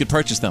available. You could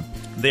purchase them.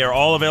 They are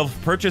all available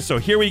for purchase, so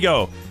here we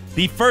go.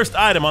 The first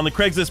item on the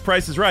Craigslist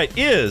Price is Right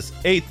is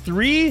a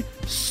Three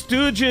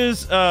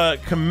Stooges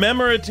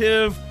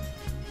commemorative...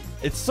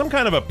 It's some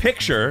kind of a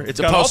picture.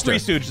 It's a got all poster.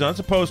 Three Stooges on. It's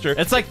a poster.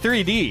 It's like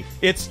 3D.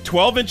 It's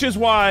 12 inches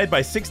wide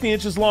by 16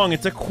 inches long.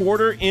 It's a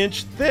 1/4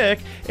 inch thick.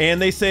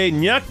 And they say,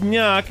 "Nyuk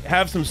nyuk,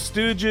 have some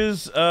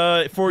Stooges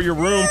for your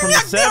room from the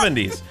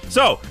 70s.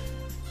 So,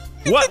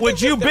 what would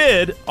you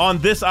bid on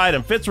this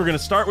item? Fitz, we're going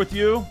to start with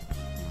you.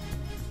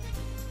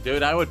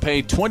 Dude, I would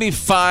pay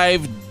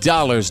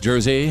 $25,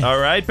 Jersey. All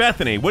right,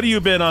 Bethany, what do you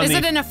bid on Is the...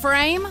 it in a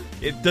frame?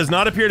 It does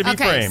not appear to be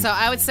Okay, framed. so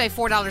I would say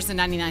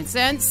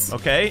 $4.99.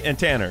 Okay, and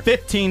Tanner?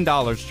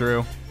 $15,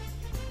 Drew.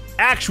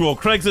 Actual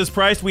Craigslist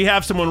price, we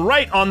have someone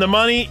right on the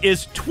money,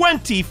 is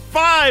 $25.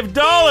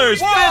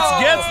 Fitz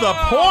gets the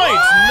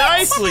points.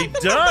 Nicely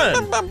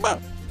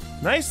done.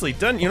 Nicely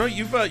done. You know,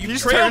 you've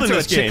just trailed turned in into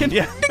this a chicken?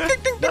 game. Yeah.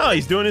 No,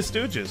 he's doing his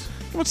Stooges.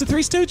 What's the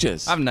Three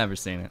Stooges? I've never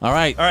seen it. All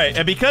right. All right,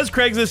 and because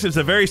Craigslist is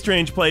a very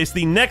strange place,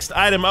 the next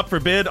item up for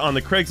bid on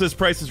the Craigslist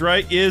Price is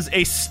Right is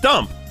a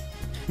stump.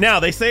 Now,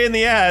 they say in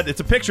the ad,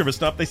 it's a picture of a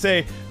stump. They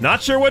say,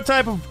 not sure what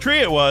type of tree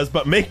it was,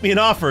 but make me an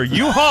offer.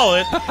 You haul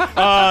it.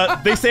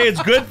 They say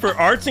it's good for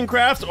arts and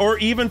crafts or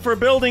even for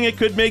building. It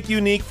could make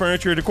unique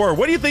furniture decor.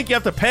 What do you think you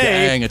have to pay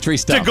Dang, a tree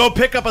to stump. go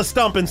pick up a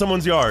stump in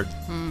someone's yard?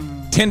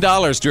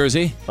 $10,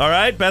 Jersey. All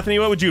right, Bethany,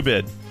 what would you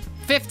bid?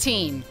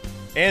 $15.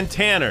 And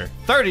Tanner?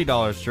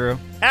 $30, Drew.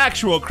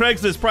 Actual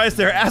Craigslist price,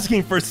 they're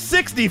asking for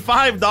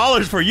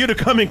 $65 for you to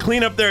come and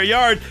clean up their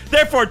yard.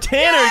 Therefore,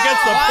 Tanner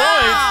gets the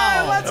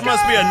points. That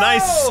must be a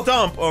nice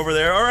stump over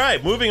there. All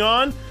right, moving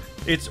on.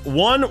 It's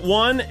 1,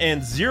 1,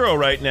 and 0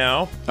 right now.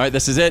 All right,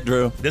 this is it,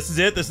 Drew. This is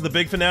it. This is the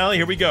big finale.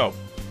 Here we go.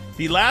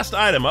 The last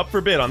item up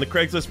for bid on the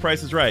Craigslist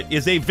Price is Right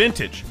is a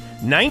vintage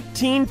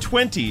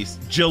 1920s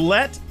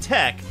Gillette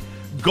Tech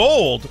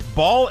gold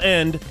ball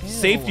end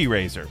safety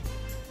razor.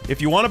 If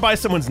you want to buy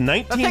someone's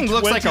 1920s... That thing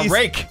looks like a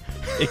rake.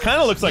 It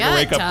kind of looks like Yeah, a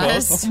rake it up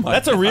does. close. Oh my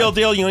That's a real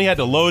deal. You only had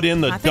to load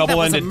in the I think that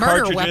was a double-ended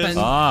murder cartridges.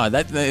 weapon.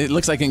 That it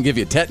looks like it can give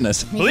you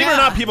tetanus. Believe it or Yeah.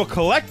 not, people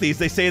collect these.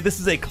 They say this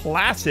is a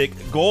classic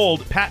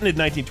gold patented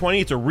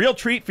 1920. It's a real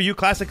treat for you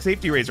classic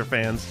safety razor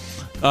fans.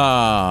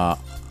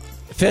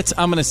 Fitz,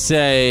 I'm going to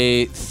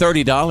say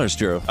 $30,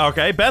 Drew.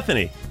 Okay,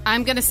 Bethany.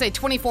 I'm going to say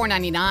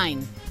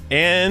 $24.99.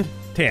 And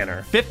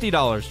Tanner.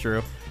 $50,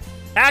 Drew.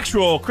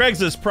 Actual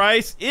Craigslist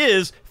price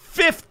is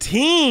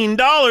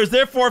 $15.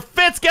 Therefore,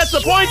 Fitz gets the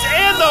points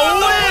and the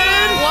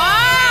win.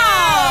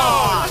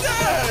 Wow!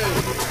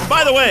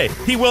 By the way,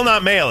 he will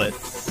not mail it.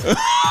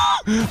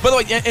 By the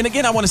way, and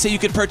again, I want to say you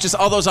could purchase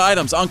all those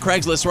items on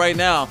Craigslist right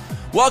now.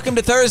 Welcome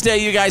to Thursday,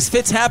 you guys.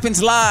 Fitz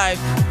happens live.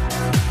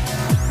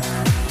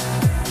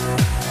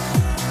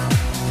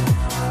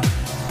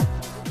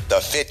 The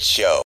Fitz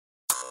Show.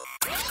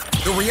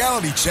 The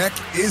reality check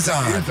is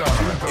on.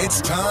 It's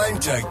time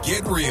to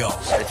get real.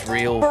 It's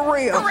real. For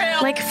real.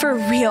 Like for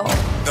real.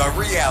 The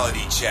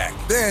reality check.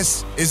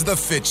 This is The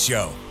Fitz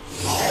Show.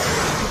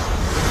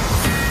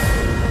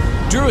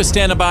 Drew is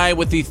standing by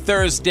with the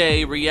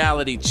Thursday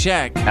reality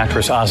check.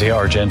 Actress Asia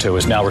Argento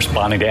is now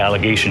responding to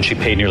allegations she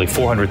paid nearly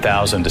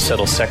 $400,000 to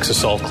settle sex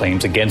assault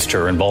claims against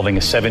her involving a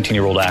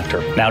 17-year-old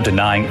actor, now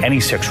denying any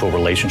sexual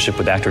relationship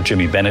with actor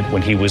Jimmy Bennett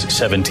when he was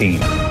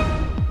 17.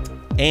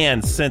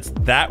 And since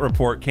that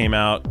report came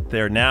out,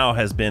 there now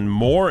has been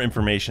more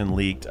information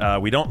leaked.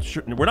 We're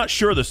not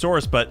sure of the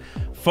source, but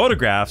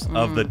photographs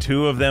of the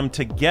two of them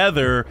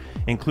together,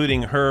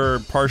 including her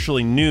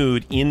partially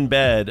nude in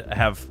bed,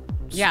 have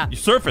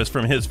surfaced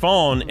from his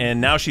phone,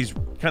 and now she's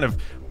kind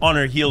of on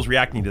her heels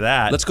reacting to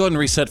that. Let's go ahead and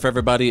reset for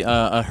everybody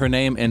her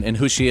name and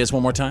who she is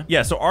one more time.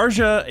 Yeah, so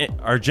Asia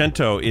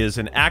Argento is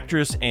an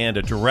actress and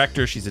a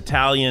director. She's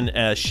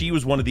Italian. She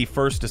was one of the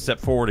first to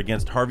step forward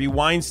against Harvey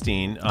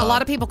Weinstein. A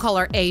lot of people call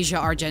her Asia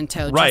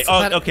Argento. Right.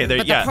 Okay.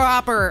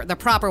 The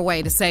proper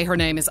way to say her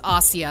name is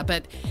Asia,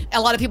 but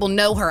a lot of people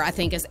know her, I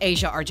think, as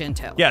Asia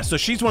Argento. Yeah, so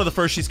she's one of the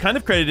first. She's kind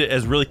of credited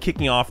as really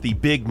kicking off the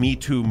big Me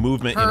Too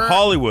movement in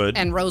Hollywood.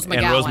 And Rose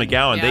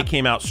McGowan. They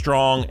came out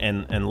strong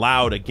and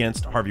loud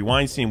against Harvey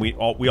Weinstein. We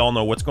all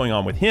know what's going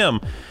on with him.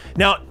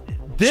 Now,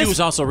 she was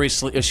also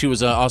recently. She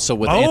was also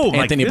with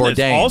Anthony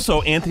Bourdain.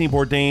 Also, Anthony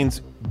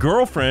Bourdain's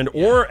girlfriend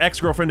or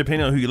ex-girlfriend,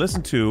 depending on who you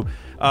listen to,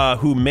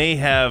 who may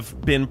have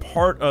been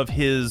part of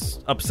his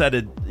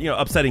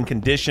upsetting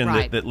condition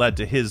that led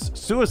to his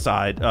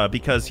suicide,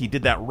 because he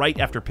did that right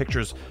after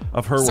pictures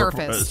of her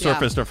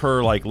surfaced of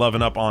her like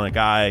loving up on a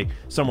guy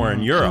somewhere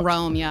in Europe, in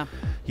Rome.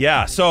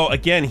 Yeah, so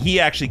again, he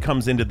actually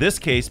comes into this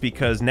case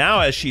because now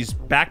as she's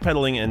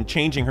backpedaling and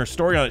changing her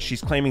story on it, she's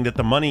claiming that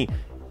the money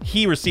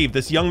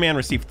this young man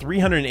received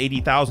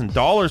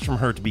 $380,000 from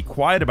her to be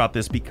quiet about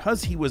this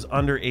because he was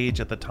underage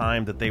at the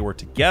time that they were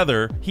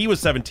together. He was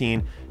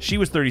 17, she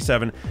was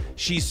 37.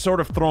 She's sort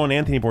of thrown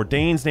Anthony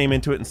Bourdain's name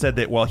into it and said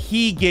that, well,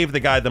 he gave the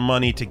guy the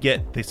money to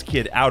get this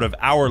kid out of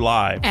our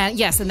lives. And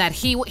yes, and that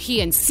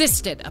he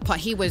insisted upon,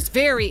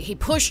 he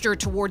pushed her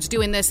towards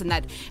doing this, and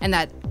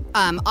that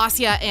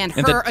Asia and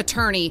her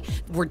attorney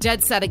were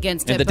dead set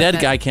against it. And the dead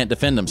guy can't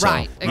defend himself.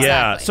 Right, exactly.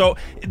 Yeah, so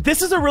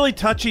this is a really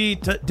touchy,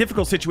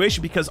 difficult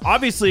situation because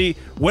obviously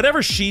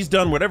whatever she's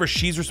done, whatever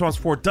she's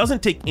responsible for,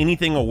 doesn't take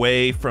anything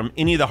away from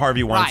any of the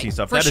Harvey Weinstein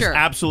stuff. That is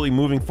absolutely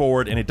moving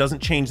forward, and it doesn't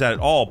change that at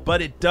all.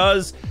 But it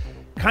does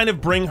kind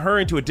of bring her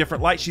into a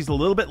different light. She's a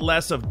little bit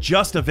less of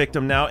just a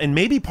victim now, and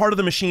maybe part of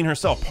the machine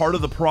herself, part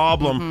of the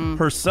problem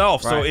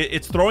herself. So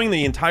it's throwing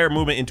the entire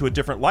movement into a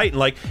different light. And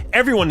like,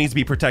 everyone needs to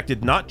be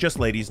protected, not just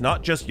ladies,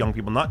 not just young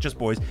people, not just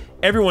boys.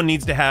 Everyone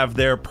needs to have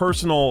their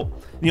personal,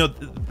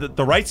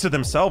 the rights to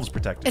themselves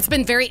protected. It's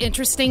been very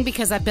interesting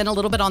because I've been a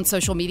little bit on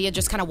social media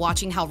just kind of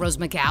watching how Rose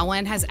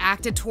McGowan has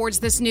acted towards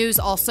this news.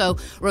 Also,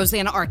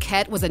 Rosanna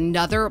Arquette was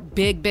another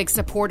big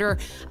supporter.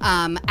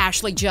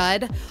 Ashley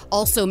Judd,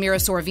 also Mira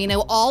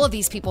Sorvino. All of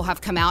these people have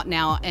come out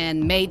now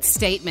and made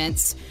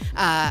statements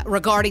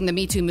regarding the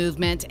Me Too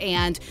movement,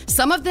 and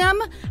some of them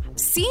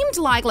seemed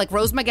like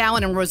Rose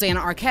McGowan and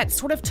Rosanna Arquette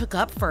sort of took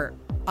up for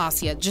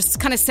Asia, just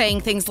kind of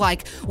saying things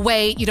like,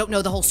 wait, you don't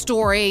know the whole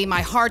story,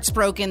 my heart's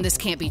broken, this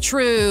can't be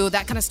true,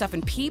 that kind of stuff,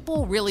 and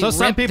people really ripped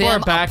them apart. So some people are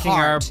backing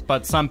her,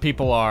 but some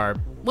people are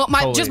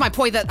just my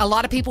point that a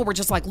lot of people were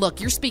just like, look,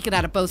 you're speaking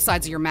out of both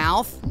sides of your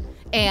mouth,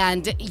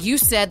 and you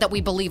said that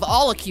we believe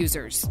all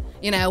accusers.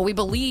 We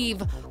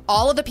believe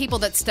all of the people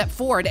that step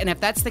forward, and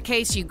if that's the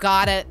case, you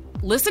gotta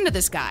listen to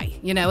this guy,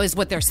 is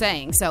what they're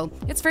saying. So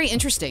it's very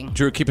interesting.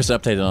 Drew, keep us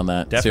updated on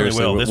that. Definitely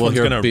Seriously, will. This one's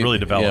going to really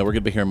develop. Yeah, we're going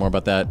to be hearing more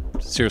about that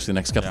seriously the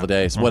next couple of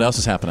days. What else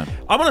is happening?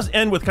 I want to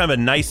end with kind of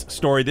a nice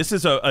story. This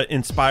is an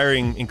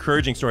inspiring,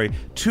 encouraging story.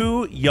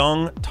 2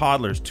 young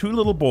toddlers, 2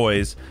 little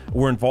boys,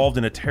 were involved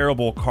in a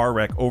terrible car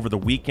wreck over the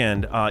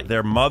weekend.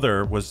 Their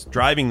mother was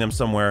driving them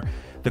somewhere.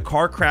 The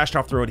car crashed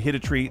off the road, hit a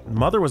tree.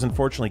 Mother was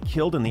unfortunately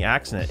killed in the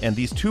accident. And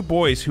these 2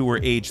 boys who were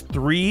aged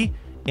 3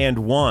 and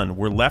 1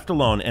 were left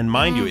alone. And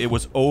mind you, it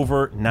was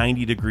over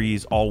 90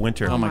 degrees all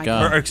winter. Oh my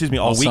God. Or excuse me,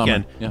 all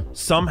weekend. Yeah.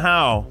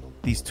 Somehow,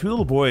 these 2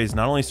 little boys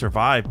not only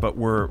survived, but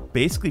were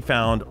basically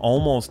found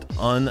almost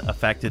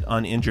unaffected,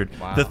 uninjured.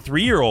 Wow. The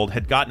 3-year-old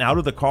had gotten out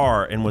of the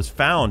car and was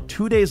found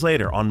 2 days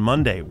later on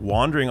Monday,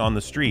 wandering on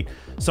the street.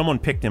 Someone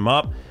picked him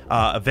up.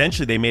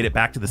 Eventually, they made it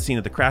back to the scene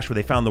of the crash where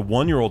they found the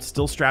 1-year-old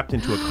still strapped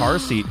into a car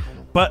seat,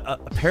 but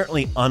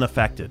apparently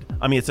unaffected.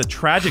 I mean, it's a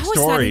tragic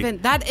story.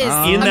 That is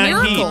in a that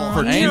miracle. heat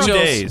for 2 Angels.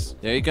 days.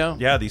 There you go.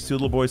 Yeah, these 2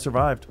 little boys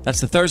survived.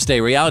 That's the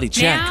Thursday reality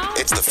check.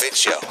 It's the Fitz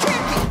Show.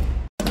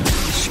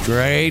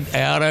 Straight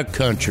out of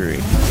country.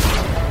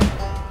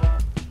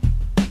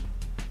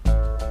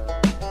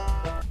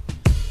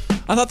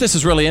 I thought this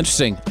was really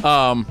interesting.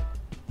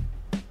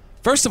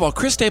 First of all,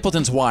 Chris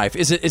Stapleton's wife,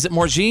 is it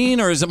Morgane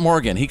or is it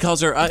Morgan? He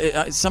calls her,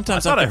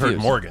 sometimes I thought I'm I heard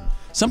confused. Morgan.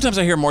 Sometimes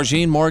I hear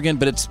Morgan,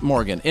 but it's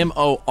Morgan.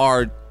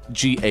 Morgane.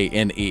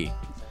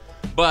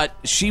 But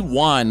she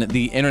won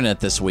the internet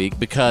this week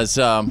because,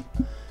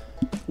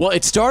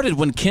 it started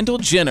when Kendall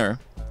Jenner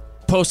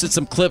posted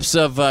some clips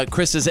of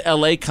Chris's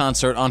LA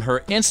concert on her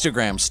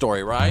Instagram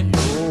story, right?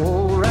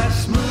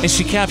 And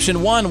she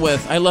captioned one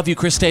with, "I love you,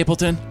 Chris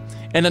Stapleton,"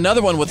 and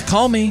another one with,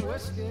 "Call me."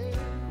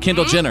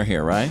 Kendall Jenner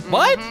here, right?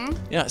 What?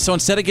 Yeah, so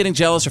instead of getting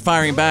jealous or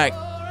firing back,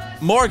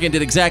 Morgan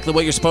did exactly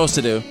what you're supposed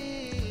to do.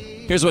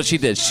 Here's what she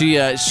did. She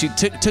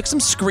took some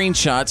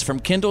screenshots from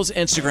Kendall's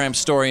Instagram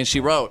story, and she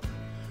wrote,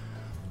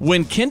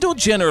 "When Kendall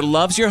Jenner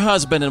loves your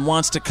husband and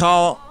wants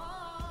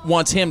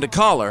him to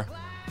call her,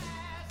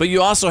 but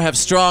you also have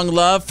strong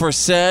love for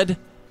said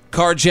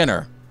Car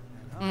Jenner."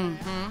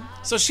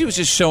 So she was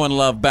just showing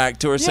love back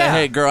to her, saying,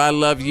 "Hey, girl, I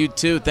love you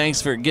too.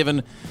 Thanks for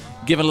giving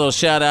a little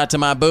shout out to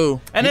my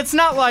boo." And it's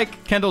not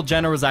like Kendall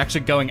Jenner was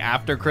actually going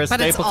after Chris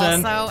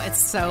Stapleton. But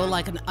it's so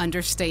like an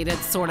understated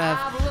sort of,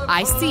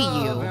 I see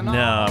you.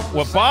 No,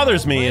 what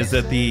bothers me is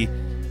that the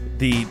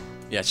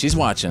yeah, she's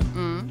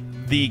watching.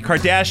 The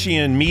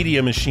Kardashian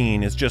media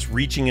machine is just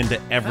reaching into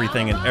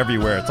everything and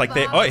everywhere. It's like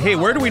hey,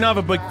 where do we not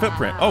have a big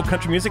footprint? Oh,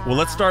 country music? Well,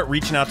 let's start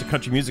reaching out to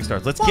country music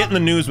stars. Let's get in the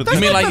news with. You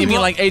mean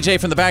like AJ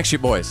from the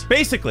Backstreet Boys?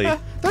 Basically.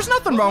 There's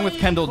nothing wrong with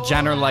Kendall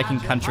Jenner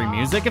liking country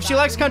music. If she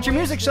likes country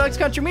music, she likes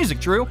country music,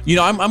 Drew. You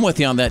know, I'm with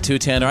you on that too,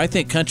 Tanner. I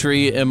think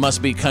country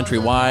must be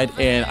countrywide,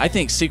 and I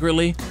think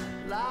secretly,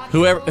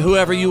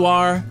 whoever you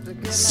are,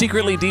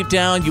 secretly deep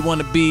down, you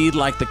want to be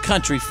like the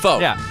country folk.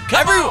 Yeah.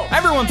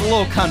 Everyone's a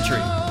little country.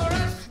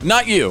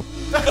 Not you.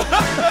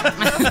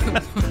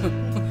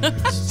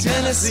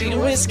 Tennessee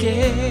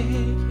whiskey.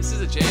 This is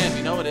a jam.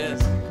 You know it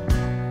is.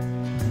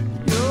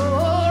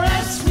 You're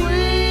as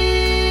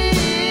sweet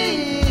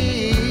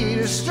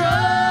as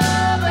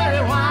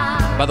strawberry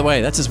wine. By the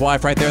way, that's his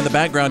wife right there in the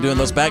background doing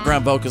those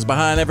background vocals.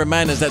 Behind every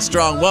man is that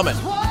strong woman.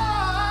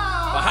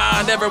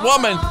 Behind every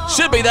woman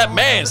should be that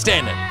man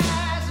standing.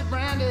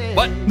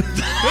 What?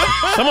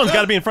 Someone's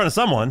got to be in front of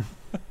someone.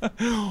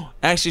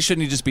 Actually,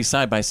 shouldn't you just be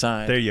side by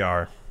side? There you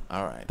are.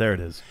 All right. There it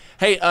is.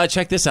 Hey,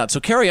 check this out. So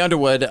Carrie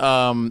Underwood,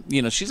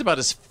 she's about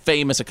as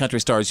famous a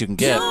country star as you can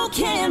get.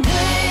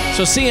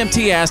 So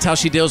CMT asked how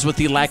she deals with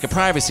the lack of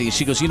privacy.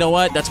 She goes, you know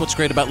what? That's what's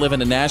great about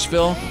living in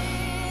Nashville.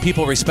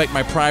 People respect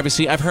my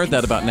privacy. I've heard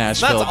that about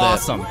Nashville. That's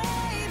awesome.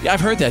 Yeah, I've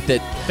heard that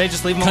they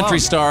just leave them country alone.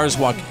 Stars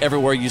walk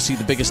everywhere. You see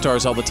the biggest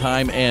stars all the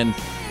time, and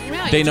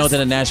they know that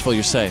in Nashville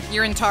you're safe.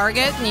 You're in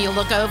Target and you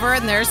look over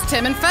and there's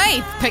Tim and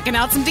Faith picking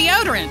out some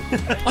deodorant.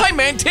 Hey,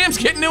 man, Tim's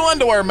getting new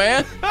underwear,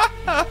 man.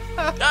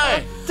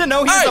 Hey. To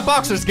know he's the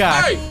boxers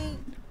guy.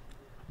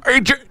 Hey,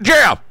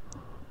 Jeff.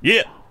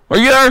 Yeah. Are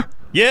you there?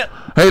 Yeah.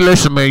 Hey,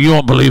 listen, man, you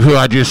won't believe who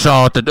I just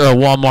saw at the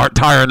Walmart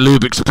Tire and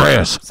Lube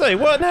Express. Say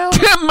what now?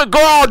 Tim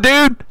McGraw,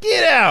 dude.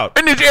 Get out.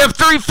 And his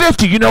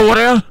F-350, you know what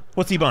else?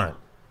 What's he buying?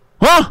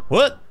 Huh?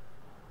 What?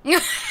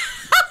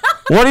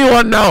 What do you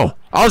want to know?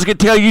 I was going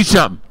to tell you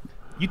something.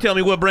 You tell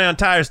me what brand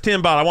tires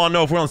Tim bought. I want to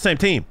know if we're on the same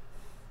team.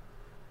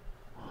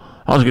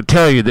 I was going to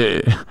tell you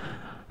that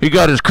he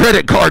got his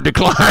credit card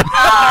declined. Got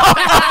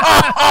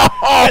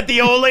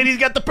the old lady's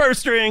got the purse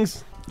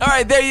strings. All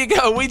right, there you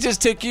go. We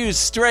just took you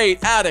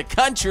straight out of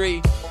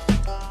country.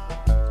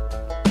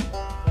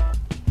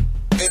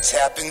 Fitz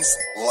happens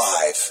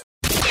live.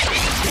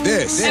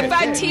 This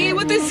F-I-T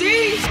with a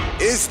Z.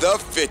 is the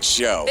Fitz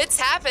Show. Fitz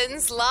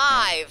happens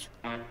live.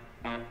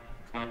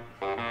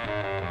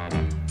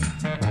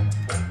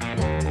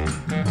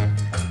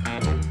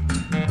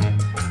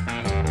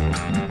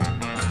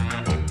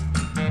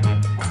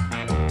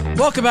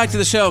 Welcome back to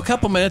the show. A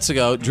couple minutes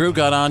ago, Drew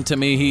got on to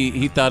me.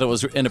 He thought it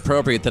was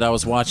inappropriate that I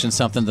was watching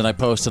something that I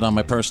posted on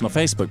my personal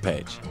Facebook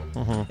page.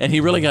 Mm-hmm. And he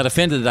really got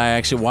offended that I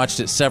actually watched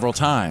it several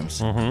times.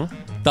 Mm-hmm.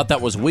 Thought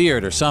that was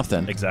weird or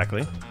something.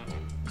 Exactly.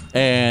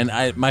 And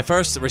my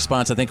first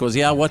response, I think, was,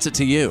 "Yeah, what's it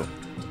to you?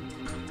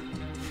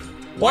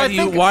 Why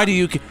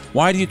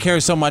do you care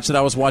so much that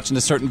I was watching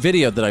a certain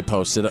video that I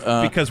posted?"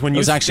 Because when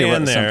you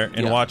stand there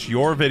and watch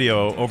your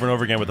video over and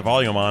over again with the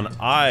volume on,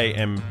 I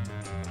am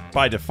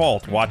by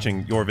default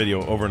watching your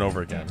video over and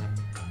over again.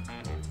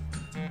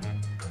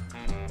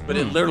 But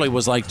it literally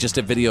was like just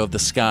a video of the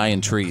sky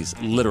and trees,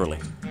 literally.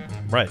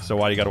 Right. So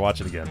why do you got to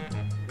watch it again?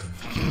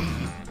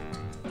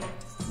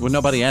 Well,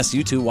 nobody asked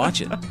you to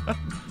watch it.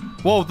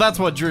 Well, that's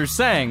what Drew's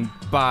saying.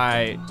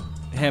 By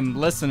him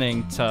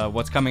listening to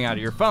what's coming out of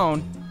your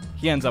phone,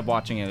 he ends up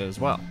watching it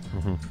as well.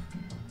 Mm-hmm.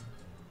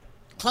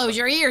 Close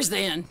your ears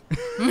then.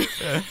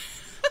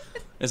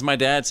 As my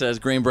dad says,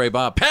 Green Beret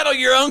Bob, paddle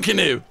your own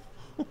canoe.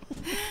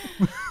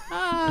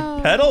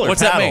 Pedal or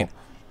What's paddle? that mean?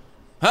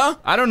 Huh?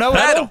 I don't know.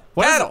 Paddle.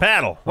 What is Paddle.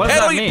 Paddle. What does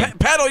that mean?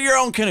 Paddle your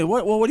own canoe.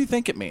 What do you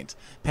think it means?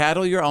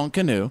 Paddle your own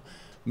canoe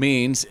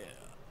means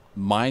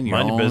mind your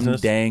own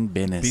business. dang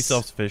business. Be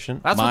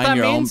self-sufficient. That's mind what that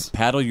your means? own.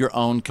 Paddle your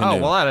own canoe. Oh,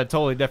 well, I had a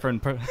totally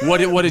different... What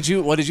did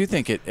you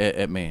think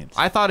it means?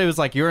 I thought it was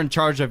like you're in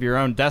charge of your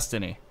own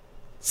destiny.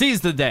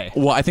 Seize the day.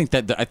 Well, I think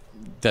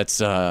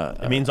that's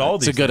it means all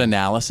it's these a good things.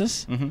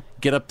 analysis. Mm-hmm.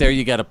 Get up there,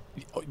 you gotta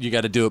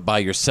do it by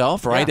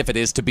yourself, right? Yeah. If it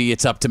is to be,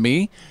 it's up to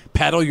me.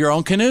 Paddle your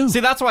own canoe.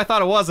 See, that's what I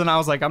thought it was, and I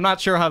was like, I'm not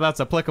sure how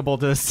that's applicable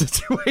to this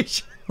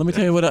situation. Let me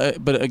tell you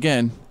but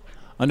again,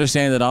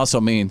 understand that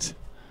also means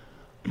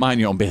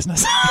mind your own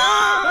business.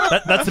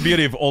 That's the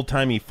beauty of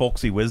old-timey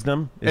folksy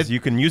wisdom, is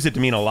you can use it to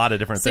mean a lot of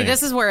different things.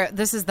 This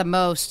is the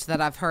most that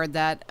I've heard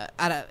that.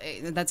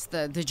 That's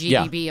the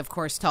GBB, of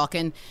course,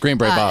 talking. Green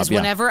Beret Bob, is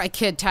whenever a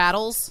kid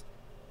tattles,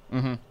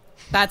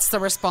 That's the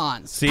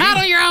response. See?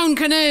 Paddle your own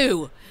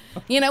canoe.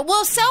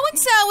 Well,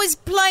 so-and-so is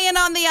playing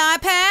on the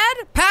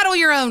iPad. Paddle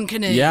your own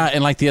canoe. Yeah,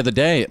 and like the other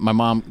day, my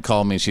mom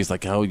called me. She's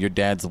like, "Oh, your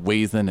dad's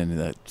wheezing and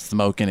the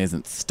smoking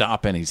isn't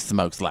stopping. He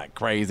smokes like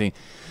crazy."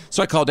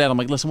 So I called Dad. I'm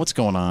like, "Listen, what's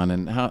going on?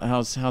 And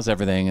how's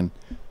everything?" And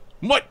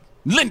what?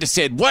 Linda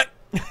said, "What?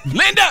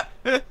 Linda,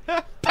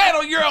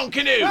 paddle your own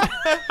canoe.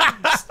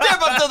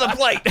 Step up to the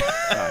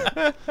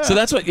plate." So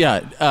that's what.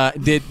 Yeah.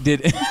 Did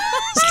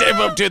step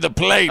up to the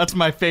plate? That's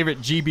my favorite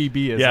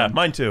GBB. Yeah,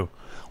 mine too.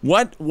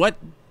 What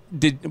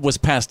was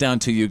passed down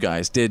to you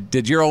guys?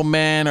 Did your old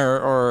man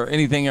or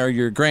anything, or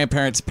your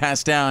grandparents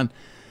pass down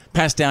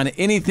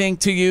anything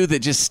to you that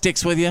just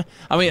sticks with you?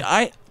 I mean,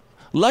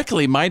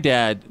 luckily my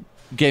dad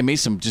gave me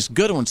some just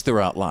good ones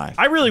throughout life.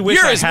 I really wish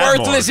you're I as had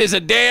worthless more. as a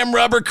damn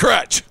rubber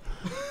crutch.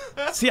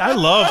 See, I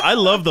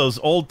love those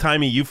old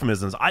timey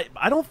euphemisms.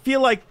 I don't feel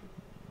like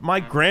my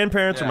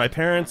grandparents or my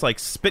parents like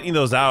spitting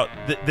those out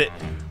that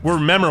were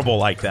memorable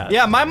like that.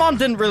 Yeah, my mom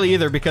didn't really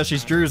either because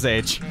she's Drew's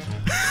age.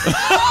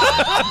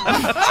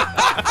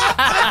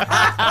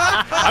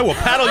 I will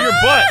paddle your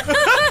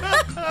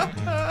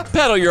butt.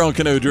 Paddle your own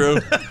canoe, Drew.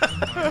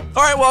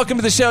 All right, welcome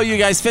to the show, you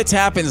guys. Fitz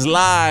happens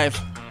live.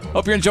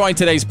 Hope you're enjoying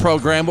today's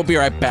program. We'll be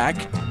right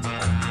back.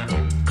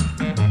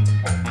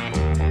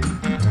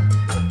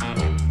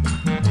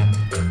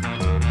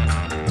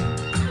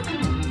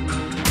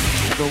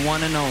 The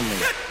one and only.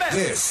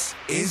 This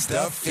is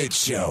the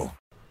Fitz Show.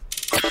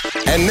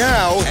 And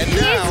now,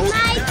 Here's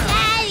my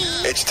daddy.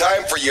 it's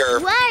time for your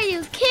Why are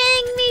you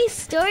kidding me?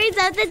 Stories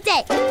of the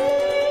day.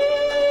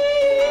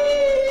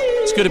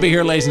 It's good to be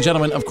here, ladies and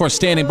gentlemen. Of course,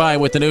 standing by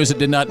with the news that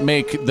did not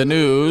make the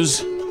news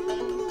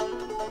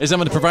is I'm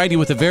going to provide you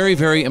with a very,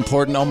 very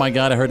important, oh my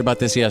God, I heard about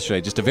this yesterday,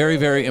 just a very,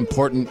 very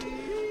important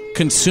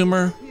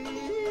consumer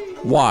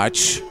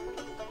watch.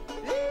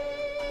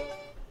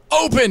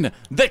 Open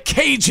the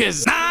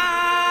cages!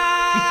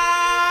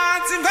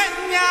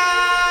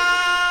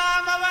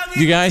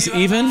 You guys,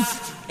 even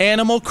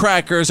animal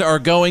crackers are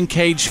going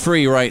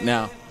cage-free right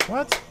now.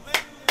 What?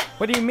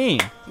 What do you mean?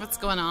 What's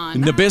going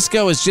on?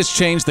 Nabisco has just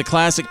changed the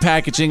classic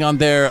packaging on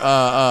their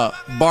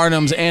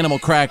Barnum's animal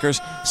crackers.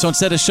 So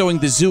instead of showing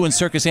the zoo and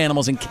circus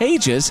animals in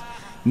cages,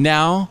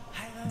 now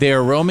they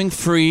are roaming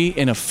free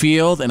in a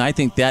field, and I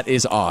think that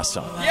is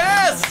awesome.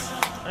 Yes!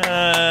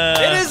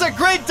 It is a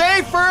great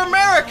day for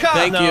America!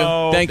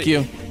 Thank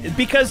you.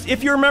 Because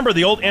if you remember,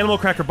 the old animal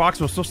cracker box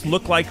was supposed to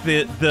look like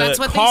the That's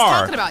what car. he's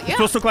talking about, yeah. It's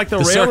supposed to look like the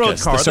The railroad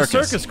circus, car, the the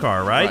circus. circus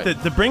car, right?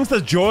 Right. That brings the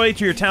joy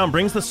to your town,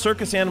 brings the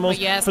circus animals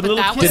But yes, for the but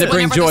little that kids. was Did it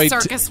bring whenever joy the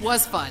to- circus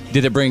was fun.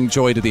 Did it bring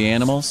joy to the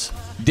animals?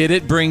 Did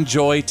it bring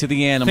joy to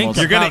the animals?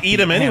 You're going to eat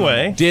them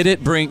anyway. Did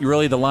it bring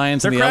really the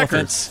lions They're and the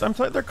crackers.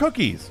 elephants? They're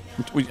cookies.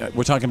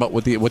 We're talking about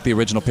what the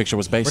original picture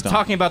was based We're on.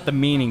 talking about the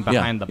meaning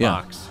behind the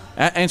box.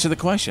 Answer the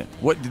question.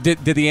 What did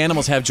the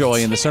animals have joy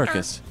in the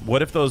circus?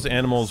 What if those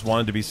animals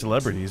wanted to be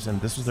celebrities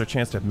and this was their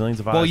chance to have millions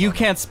of eyes? Well, you on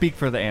can't speak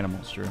for the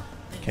animals, Drew. them?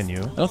 Can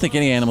you? I don't think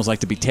any animals like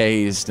to be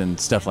tased and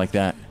stuff like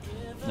that.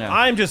 Yeah.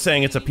 I'm just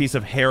saying it's a piece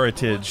of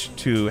heritage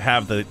to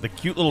have the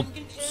cute little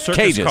circus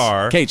Cages.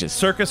 car. Cages.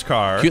 Circus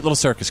car. Cute little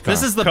circus car.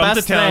 This is the Come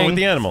best to town thing with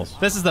the animals.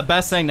 This is the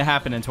best thing to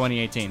happen in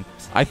 2018.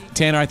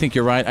 Tanner, I think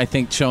you're right. I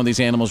think showing these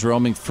animals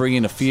roaming free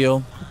in a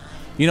field.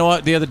 You know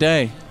what? The other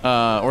day,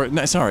 a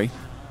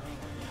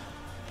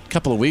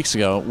couple of weeks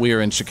ago, we were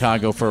in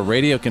Chicago for a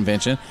radio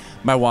convention.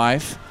 My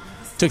wife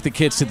took the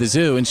kids to the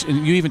zoo, and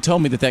you even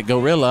told me that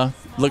gorilla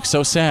looked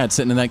so sad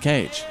sitting in that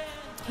cage.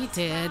 He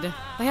did.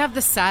 They have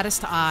the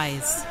saddest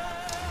eyes.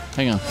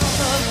 Hang on.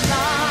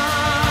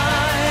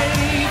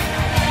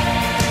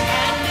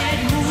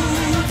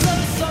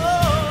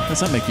 How does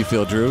that make you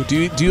feel, Drew?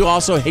 Do you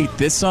also hate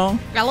this song?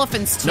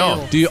 Elephants, too.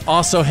 No. Do you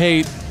also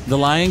hate The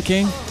Lion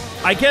King?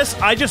 I guess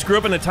I just grew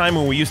up in a time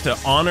when we used to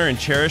honor and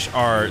cherish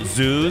our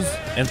zoos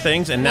and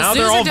things, and now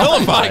they're all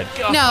vilified.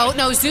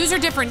 No, zoos are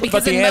different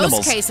because the in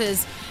animals?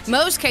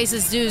 most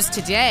cases, zoos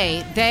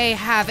today, they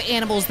have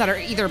animals that are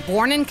either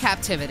born in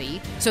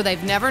captivity, so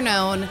they've never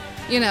known,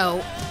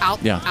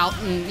 out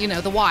in,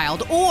 the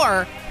wild,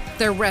 or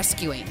they're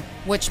rescuing,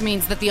 which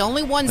means that the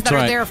only ones That's that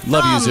right. are there from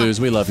Love you,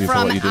 zoos. We love you for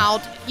from what you do.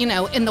 out,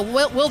 in the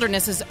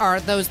wildernesses are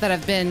those that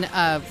have been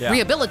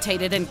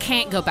rehabilitated and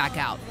can't go back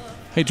out.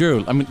 Hey,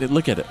 Drew, I mean,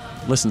 look at it.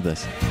 Listen to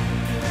this.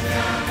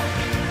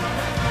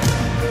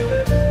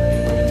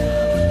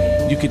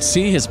 You could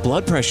see his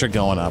blood pressure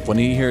going up when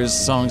he hears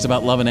songs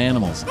about loving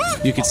animals.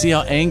 You can see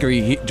how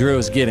angry Drew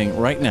is getting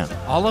right now.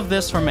 All of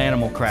this from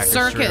Animal Crackers,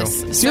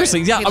 Circus. Drew.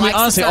 Seriously, yeah. He I mean, likes the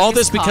honestly, all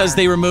circus this because car.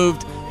 they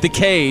removed the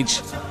cage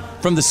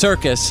from the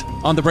circus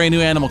on the brand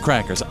new animal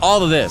crackers.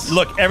 All of this.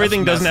 Look,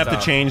 everything That's doesn't have messed to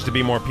up. change to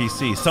be more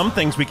PC. Some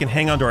things we can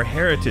hang on to our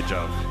heritage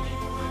of.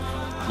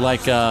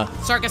 Like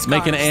Circus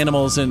making cars.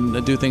 animals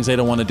and do things they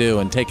don't want to do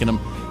and taking them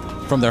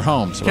from their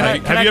homes,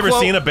 right? Have you ever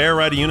seen a bear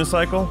ride a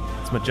unicycle?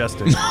 It's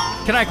majestic.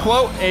 Can I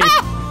quote a...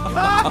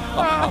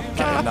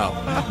 Okay,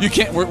 no. You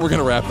can't. We're going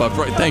to wrap up.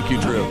 Right. Thank you,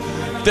 Drew.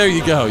 There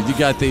you go. You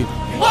got the...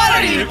 What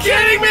are you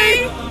kidding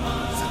me?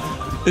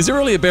 Is there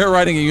really a bear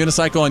riding a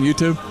unicycle on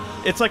YouTube?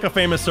 It's like a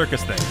famous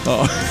circus thing.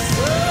 Oh.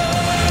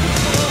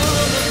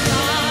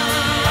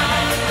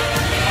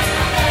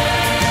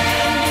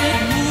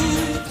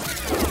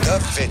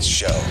 Fitz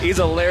Show. He's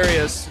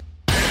hilarious.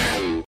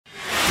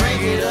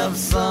 Break it up,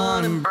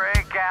 son, and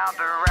break out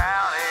the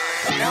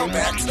rowdy. Now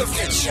back to the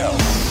Fitz Show.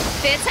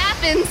 Fitz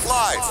happens.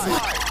 Live.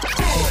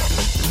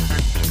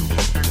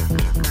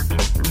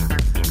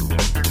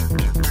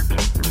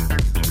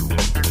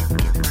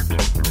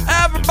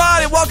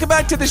 Everybody, welcome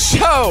back to the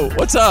show.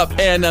 What's up?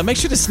 And make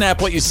sure to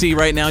snap what you see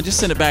right now.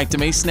 Just send it back to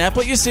me. Snap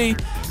what you see,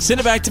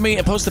 send it back to me,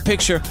 and post the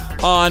picture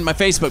on my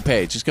Facebook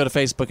page. Just go to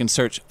Facebook and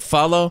search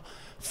Follow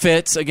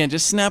Fitz. Again,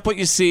 just snap what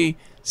you see,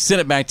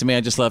 send it back to me.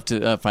 I just love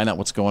to find out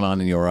what's going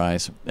on in your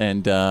eyes.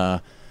 And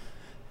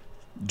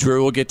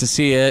Drew will get to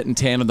see it, and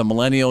Tanner the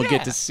Millennial will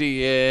get to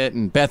see it,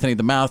 and Bethany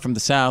the Mouth from the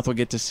South will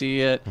get to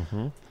see it.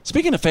 Mm-hmm.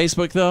 Speaking of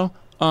Facebook, though,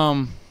 I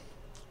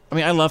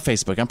mean, I love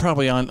Facebook. I'm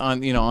probably on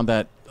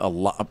that a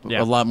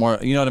lot more.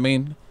 You know what I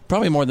mean?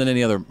 Probably more than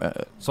any other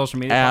social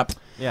media app.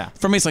 Yeah.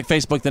 For me, it's like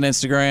Facebook, then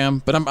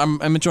Instagram. But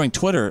I'm enjoying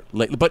Twitter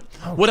lately. But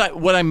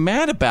what I'm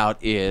mad about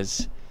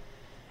is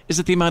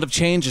that the amount of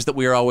changes that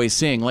we are always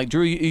seeing. Like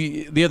Drew,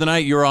 the other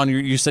night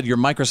you said your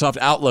Microsoft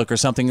Outlook or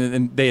something,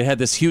 and they had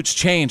this huge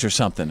change or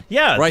something.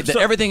 Yeah. Right. So, that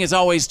everything is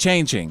always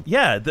changing.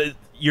 Yeah.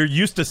 You're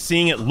used to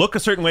seeing it look a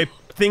certain way.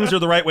 Things are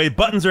the right way.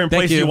 Buttons are in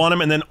place you want them,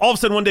 and then all of a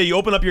sudden one day you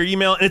open up your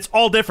email and it's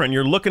all different.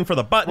 You're looking for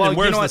the button, and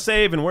where's the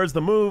save, and where's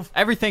the move?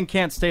 Everything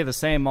can't stay the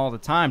same all the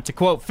time. To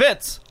quote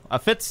Fitz,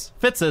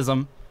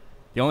 Fitzism,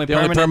 the only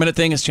permanent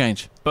thing is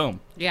change. Boom.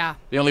 Yeah.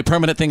 The only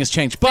permanent thing is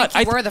change. But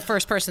you were the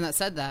first person that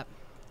said that.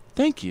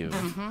 Thank you.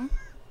 Mm-hmm.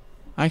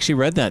 I actually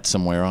read that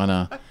somewhere in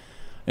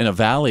a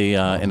valley,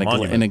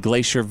 in a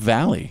glacier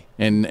valley,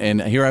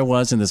 and here I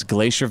was in this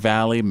glacier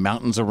valley,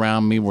 mountains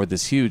around me, where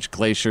this huge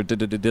glacier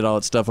did all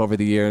its stuff over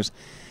the years,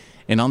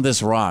 and on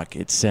this rock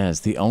it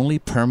says the only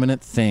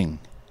permanent thing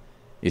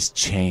is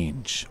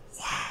change.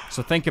 Wow.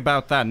 So think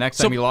about that next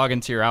time you log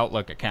into your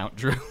Outlook account,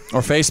 Drew,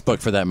 or Facebook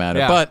for that matter.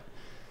 Yeah. But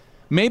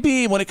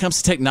maybe when it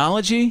comes to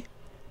technology,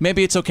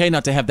 maybe it's okay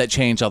not to have that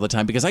change all the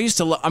time, because I used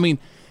to.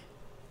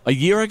 A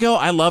year ago,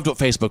 I loved what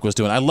Facebook was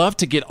doing. I loved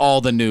to get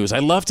all the news. I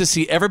loved to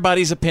see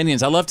everybody's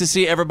opinions. I love to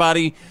see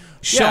everybody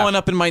showing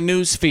up in my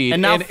news feed.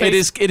 And now it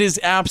is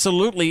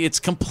absolutely, it's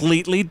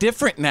completely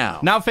different now.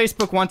 Now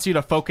Facebook wants you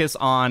to focus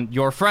on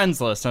your friends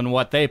list and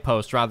what they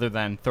post rather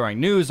than throwing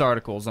news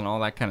articles and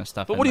all that kind of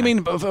stuff. But what do you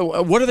mean?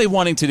 What are they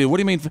wanting to do? What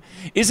do you mean?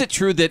 Is it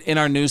true that in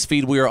our news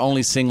feed we are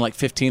only seeing like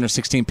 15 or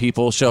 16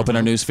 people show up in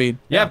our news feed?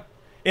 Yep.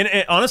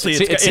 And honestly,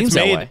 it seems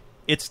that way.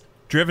 It's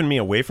driven me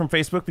away from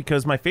Facebook,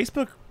 because my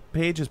Facebook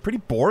page is pretty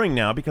boring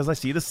now, because I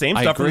see the same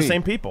stuff from the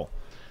same people.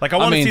 Like, I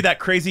want to see that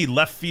crazy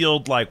left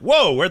field, like,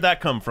 whoa, where'd that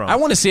come from? I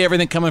want to see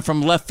everything coming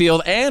from left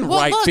field and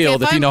right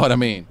field, if you know what I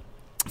mean.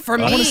 For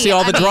me, I want to see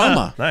all the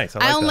drama. Nice.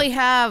 I only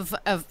have,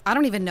 I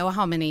don't even know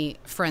how many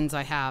friends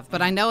I have,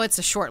 but I know it's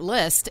a short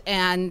list.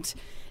 And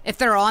if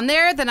they're on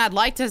there, then I'd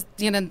like to,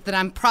 then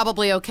I'm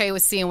probably okay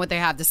with seeing what they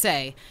have to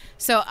say.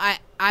 So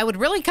I would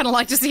really kind of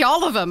like to see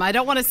all of them. I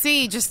don't want to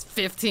see just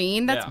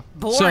 15. That's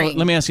boring. So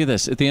let me ask you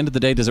this. At the end of the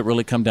day, does it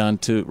really come down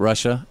to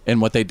Russia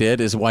and what they did?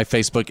 Is why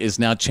Facebook is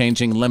now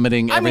changing,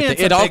 limiting everything?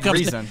 It's a big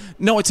reason.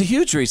 No, it's a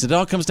huge reason. It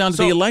all comes down to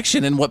the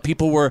election and what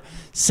people were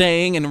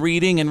saying and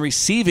reading and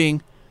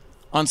receiving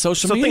on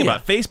social media. So think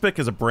about it. Facebook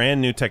is a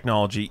brand new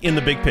technology in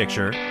the big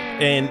picture,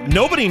 and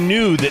nobody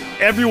knew that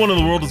everyone in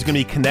the world was going to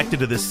be connected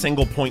to this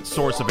single point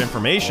source of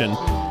information.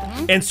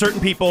 And certain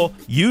people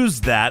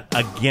use that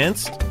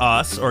against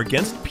us or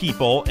against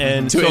people,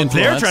 and so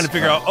they're trying to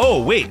figure out,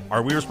 oh, wait,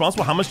 are we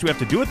responsible? How much do we have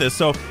to do with this?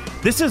 So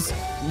this is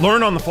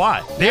learn on the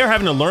fly. They are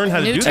having to learn how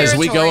to do this. As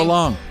we go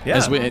along.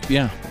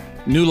 Yeah.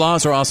 New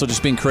laws are also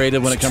just being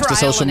created when it comes to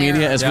social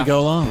media as we go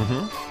along.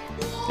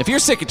 Mm-hmm. If you're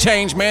sick of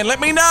change, man, let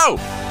me know.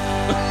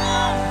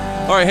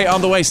 All right, hey,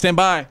 on the way, stand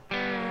by.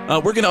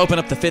 We're going to open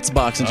up the Fitz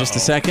box in just a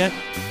second,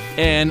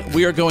 and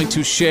we are going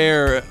to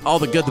share all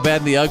the good, the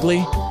bad, and the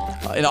ugly,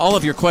 and all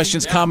of your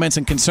questions, comments,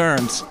 and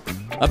concerns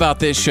about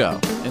this show.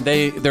 And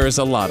there is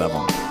a lot of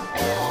them.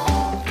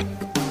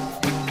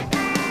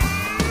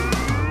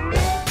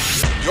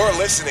 You're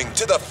listening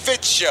to The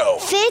Fitz Show.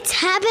 Fitz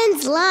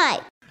happens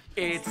live.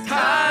 It's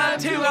time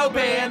to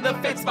open the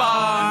Fitz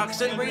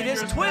box and read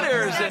his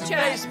Twitters and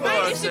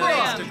Facebooks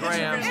and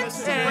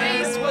Instagrams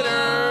and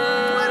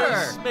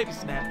Twitter. Maybe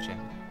Snapchat.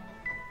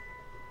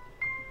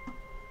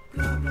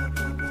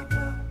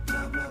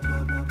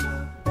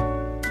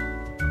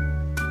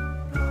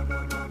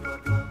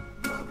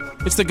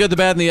 It's the good, the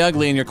bad, and the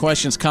ugly, and your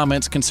questions,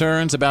 comments,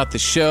 concerns about the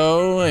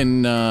show.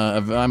 And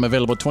I'm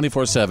available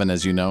 24/7,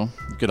 as you know.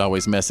 You could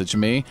always message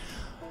me.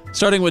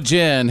 Starting with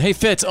Jen. Hey,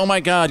 Fitz, oh my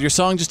God, your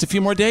song Just a Few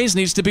More Days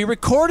needs to be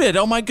recorded.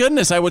 Oh my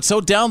goodness, I would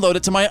so download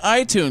it to my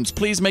iTunes.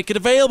 Please make it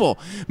available.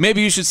 Maybe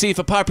you should see if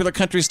a popular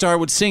country star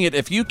would sing it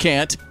if you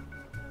can't.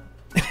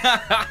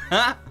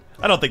 I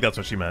don't think that's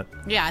what she meant.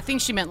 Yeah, I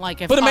think she meant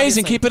like if. But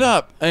amazing, keep it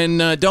up.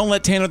 And don't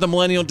let Tanner the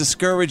Millennial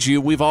discourage you.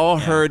 We've all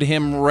heard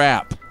him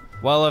rap.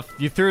 Well, if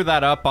you threw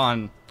that up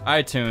on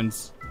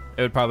iTunes,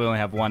 it would probably only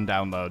have one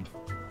download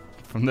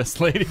from this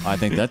lady. I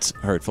think that's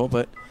hurtful,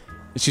 but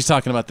she's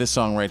talking about this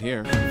song right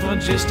here. For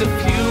just a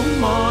few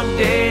more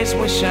days,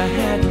 wish I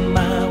had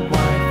my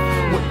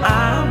wife. We're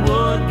I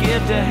would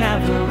give to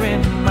have her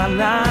in my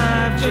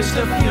life just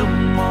a few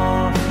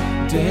more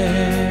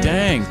days.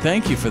 Dang,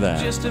 thank you for that.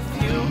 Just a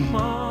few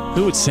more.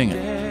 Who would sing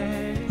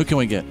it? Who can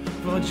we get?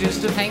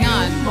 Hang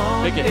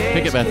on. Pick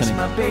it, Bethany.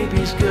 My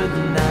baby's good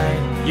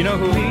night. You know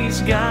who?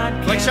 Please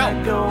God, Blake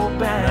Shelton. go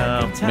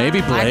back Maybe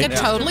Blake. I could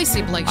totally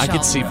see Blake I Shelton.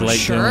 could see Blake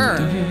Sure.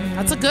 doing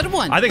That's a good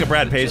one. I think of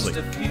Brad Paisley.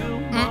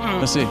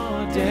 Let's see.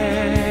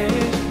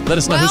 Let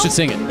us know who should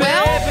sing it.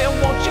 Baby,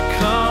 won't you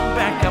come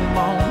back? I'm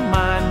on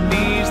my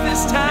knees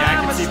this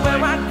time. I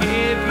swear I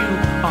give you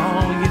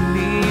all you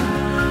need.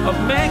 A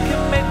man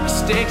can make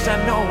mistakes. I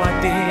know I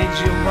did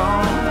you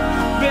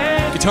wrong.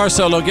 Baby, Guitar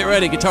solo, get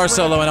ready. Guitar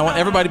solo, and I want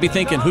everybody to be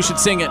thinking who should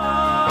sing it.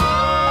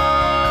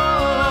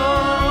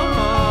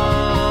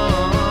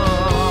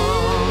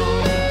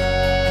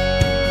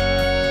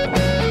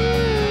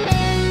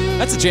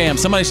 That's a jam.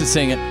 Somebody should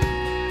sing it.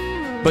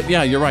 But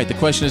yeah, you're right. The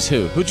question is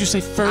who? Who'd you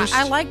say first?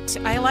 I liked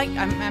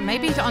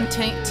maybe on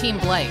Team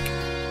Blake.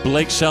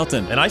 Blake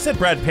Shelton. And I said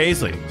Brad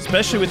Paisley,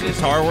 especially with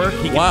guitar work.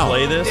 He can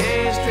play this.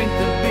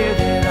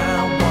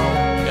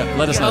 Yeah,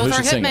 let us know who Both are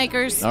should hit sing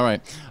makers. it. All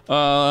right.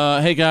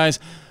 Hey, guys.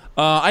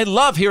 I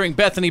love hearing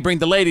Bethany bring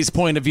the ladies'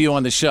 point of view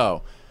on the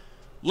show.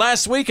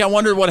 Last week, I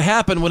wondered what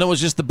happened when it was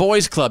just the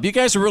boys' club. You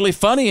guys are really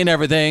funny and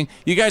everything.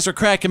 You guys are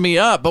cracking me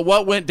up, but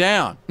what went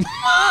down?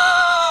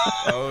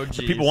 Oh,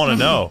 geez. People want to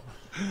know.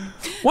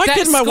 Why that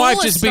couldn't my school wife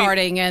is just be...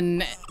 starting,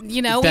 and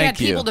we Thank had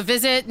you. people to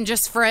visit and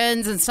just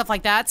friends and stuff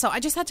like that. So I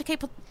just had to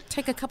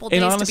take a couple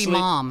days And honestly, to be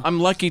mom. I'm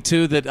lucky,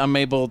 too, that I'm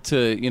able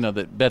to,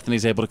 that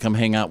Bethany's able to come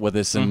hang out with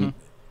us and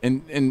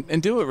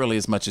do it really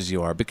as much as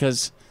you are.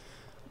 Because,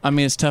 I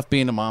mean, it's tough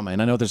being a mama.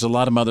 And I know there's a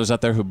lot of mothers out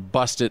there who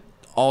bust it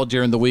all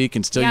during the week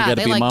and still you got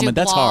to be a mom. Do And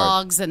that's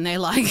hard. blogs, and they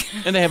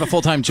And they have a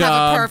full-time job.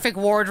 have a perfect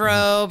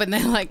wardrobe, and they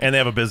And they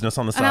have a business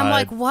on the side. And I'm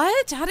like,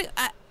 what? How do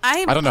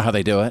I don't know how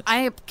they do it.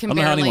 I can don't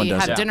know how anyone barely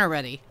does have it. dinner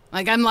ready.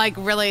 Like, I'm like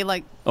really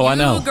like. Oh, I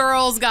know. You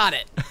girls got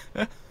it.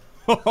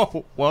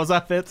 What was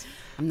that, Fitz?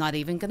 I'm not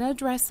even gonna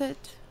address it.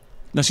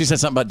 No, she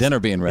said something about dinner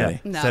being ready.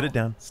 Yeah. No. Set it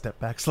down. Step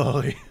back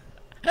slowly.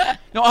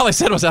 No, all I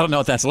said was I don't know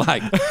what that's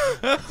like.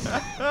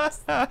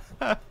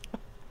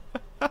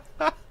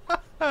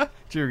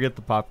 Did you get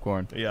the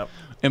popcorn? Yep.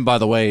 And by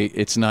the way,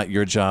 it's not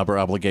your job or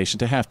obligation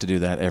to have to do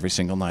that every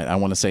single night. I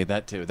want to say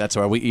that too. That's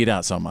why we eat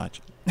out so much.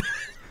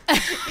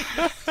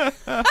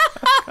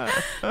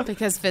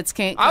 Because Fitz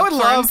can't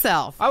cook for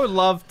himself. I would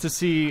love to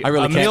see I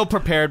really a can't. meal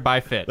prepared by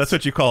Fitz. That's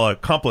what you call a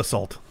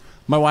complisalt.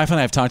 My wife and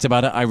I have talked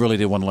about it. I really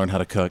do want to learn how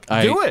to cook.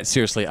 Do it.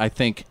 Seriously, I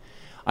think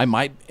I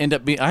might end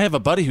up being... I have a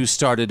buddy who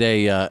started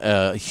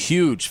a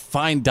huge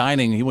fine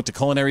dining. He went to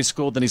culinary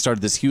school. Then he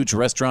started this huge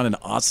restaurant in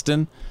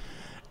Austin.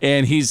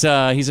 And he's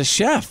a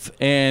chef.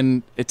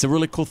 And it's a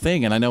really cool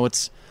thing. And I know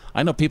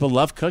people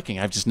love cooking.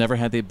 I've just never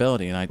had the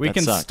ability. And we that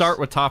can sucks. start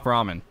with Top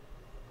Ramen.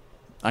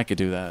 I could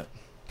do that.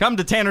 Come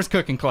to Tanner's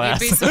cooking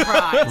class. You'd be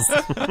surprised.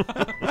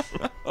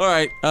 All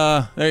right.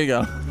 There you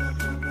go.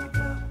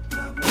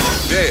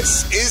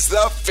 This is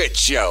the Fitz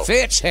Show.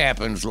 Fitz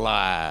happens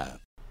live.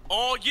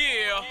 Oh,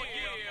 yeah.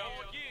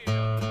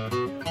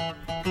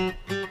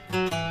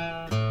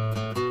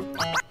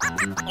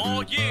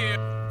 Oh, yeah.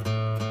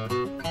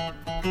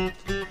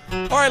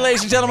 All right,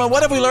 ladies and gentlemen,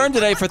 what have we learned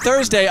today for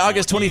Thursday,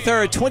 August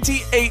 23rd,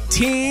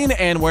 2018?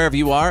 And wherever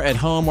you are, at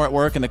home or at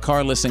work, in the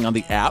car, listening on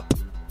the app,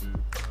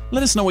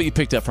 let us know what you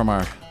picked up from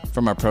our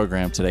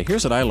program today.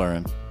 Here's what I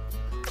learned.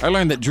 I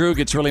learned that Drew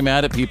gets really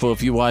mad at people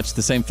if you watch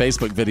the same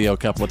Facebook video a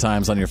couple of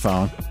times on your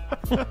phone.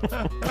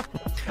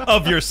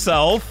 Of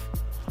yourself?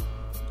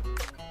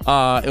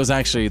 It was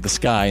actually the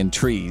sky and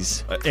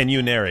trees. And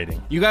you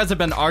narrating. You guys have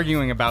been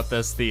arguing about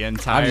this the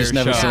entire I've just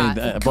never show. seen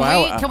that.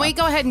 Boy, Can we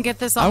go ahead and get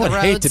this I on the would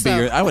road? hate to be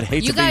your- I would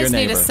hate you to be your guys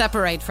need to neighbor.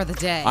 separate for the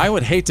day. I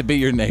would hate to be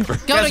your neighbor.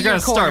 Go You guys to are your gonna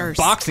start quarters.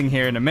 boxing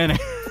here in a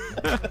minute.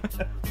 Ding,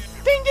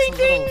 ding,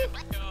 ding.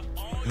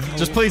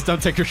 Just please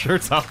don't take your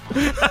shirts off.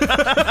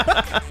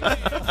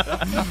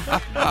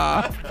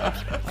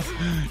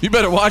 You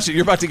better watch it.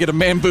 You're about to get a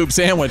man boob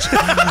sandwich.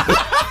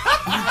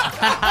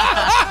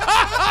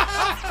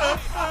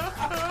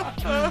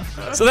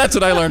 So that's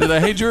what I learned today.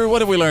 Hey, Drew,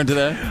 what have we learned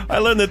today? I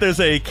learned that there's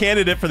a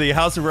candidate for the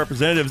House of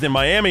Representatives in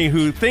Miami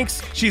who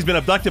thinks she's been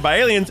abducted by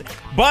aliens,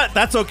 but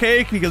that's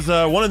okay because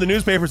one of the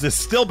newspapers is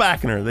still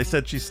backing her. They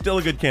said she's still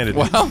a good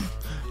candidate. Well,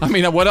 I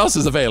mean, what else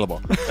is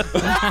available?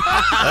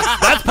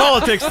 That's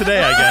politics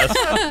today, I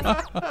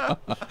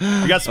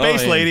guess. We got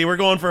Space Lady. We're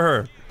going for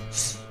her.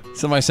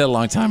 Somebody said a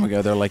long time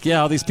ago, they're like,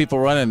 yeah, all these people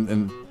running,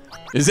 and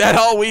is that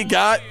all we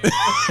got?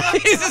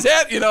 Is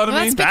that, you know what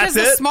I mean? That's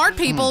because the smart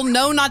people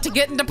know not to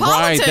get into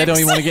politics. Right, they don't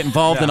even want to get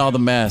involved in all the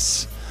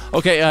mess.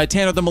 Okay,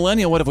 Tanner the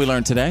Millennial, what have we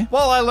learned today?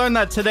 Well, I learned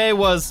that today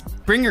was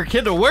Bring Your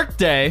Kid to Work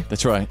Day.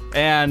 That's right.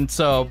 And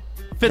so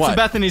Fitz and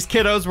Bethany's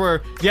kiddos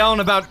were yelling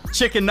about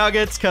chicken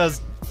nuggets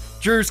because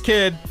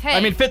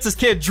Fitz's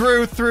kid,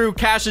 Drew, threw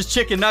Cash's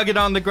chicken nugget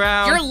on the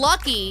ground. You're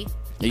lucky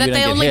You that didn't they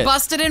get only hit.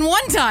 busted in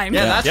one time.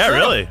 Yeah, that's true.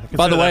 really.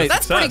 By the way,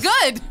 That's pretty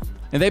good.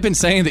 and they've been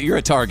saying that you're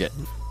a target.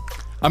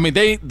 I mean,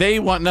 they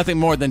want nothing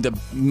more than to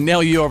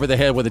nail you over the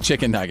head with a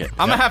chicken nugget.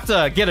 I'm going to have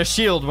to get a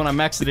shield when I'm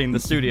exiting the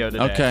studio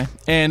today. Okay.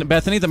 And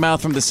Bethany, the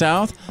mouth from the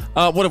South,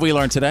 what have we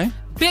learned today?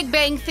 Big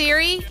Bang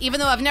Theory, even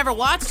though I've never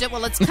watched it,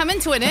 well, it's coming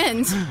to an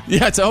end.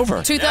 Yeah, it's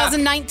over.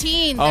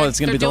 2019. Oh, it's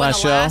going to be the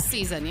last show? Last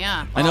season,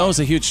 yeah. I know it was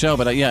a huge show,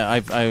 but I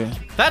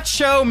That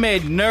show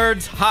made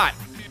nerds hot.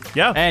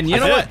 Yeah. And you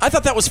know what? I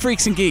thought that was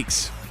Freaks and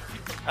Geeks.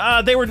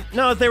 They were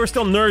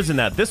still nerds in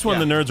that. This one,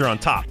 the nerds are on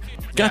top.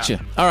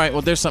 Gotcha. All right,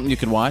 well, there's something you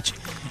can watch.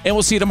 And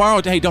we'll see you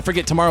tomorrow. Hey, don't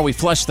forget, tomorrow we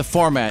flush the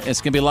format. It's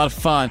going to be a lot of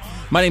fun.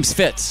 My name's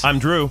Fitz. I'm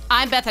Drew.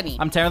 I'm Bethany.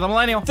 I'm Tara the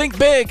Millennial. Think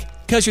big,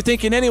 because you're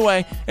thinking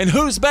anyway. And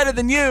who's better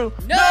than you?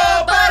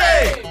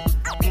 Nobody!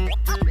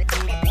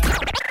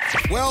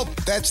 Well,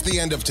 that's the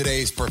end of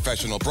today's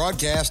professional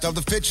broadcast of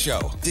The Fitz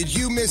Show. Did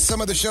you miss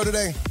some of the show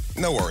today?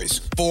 No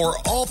worries. For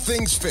all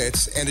things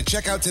Fitz and to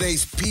check out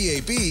today's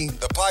PAB,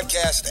 the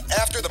podcast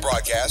after the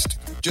broadcast,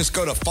 just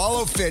go to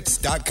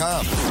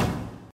followfitz.com.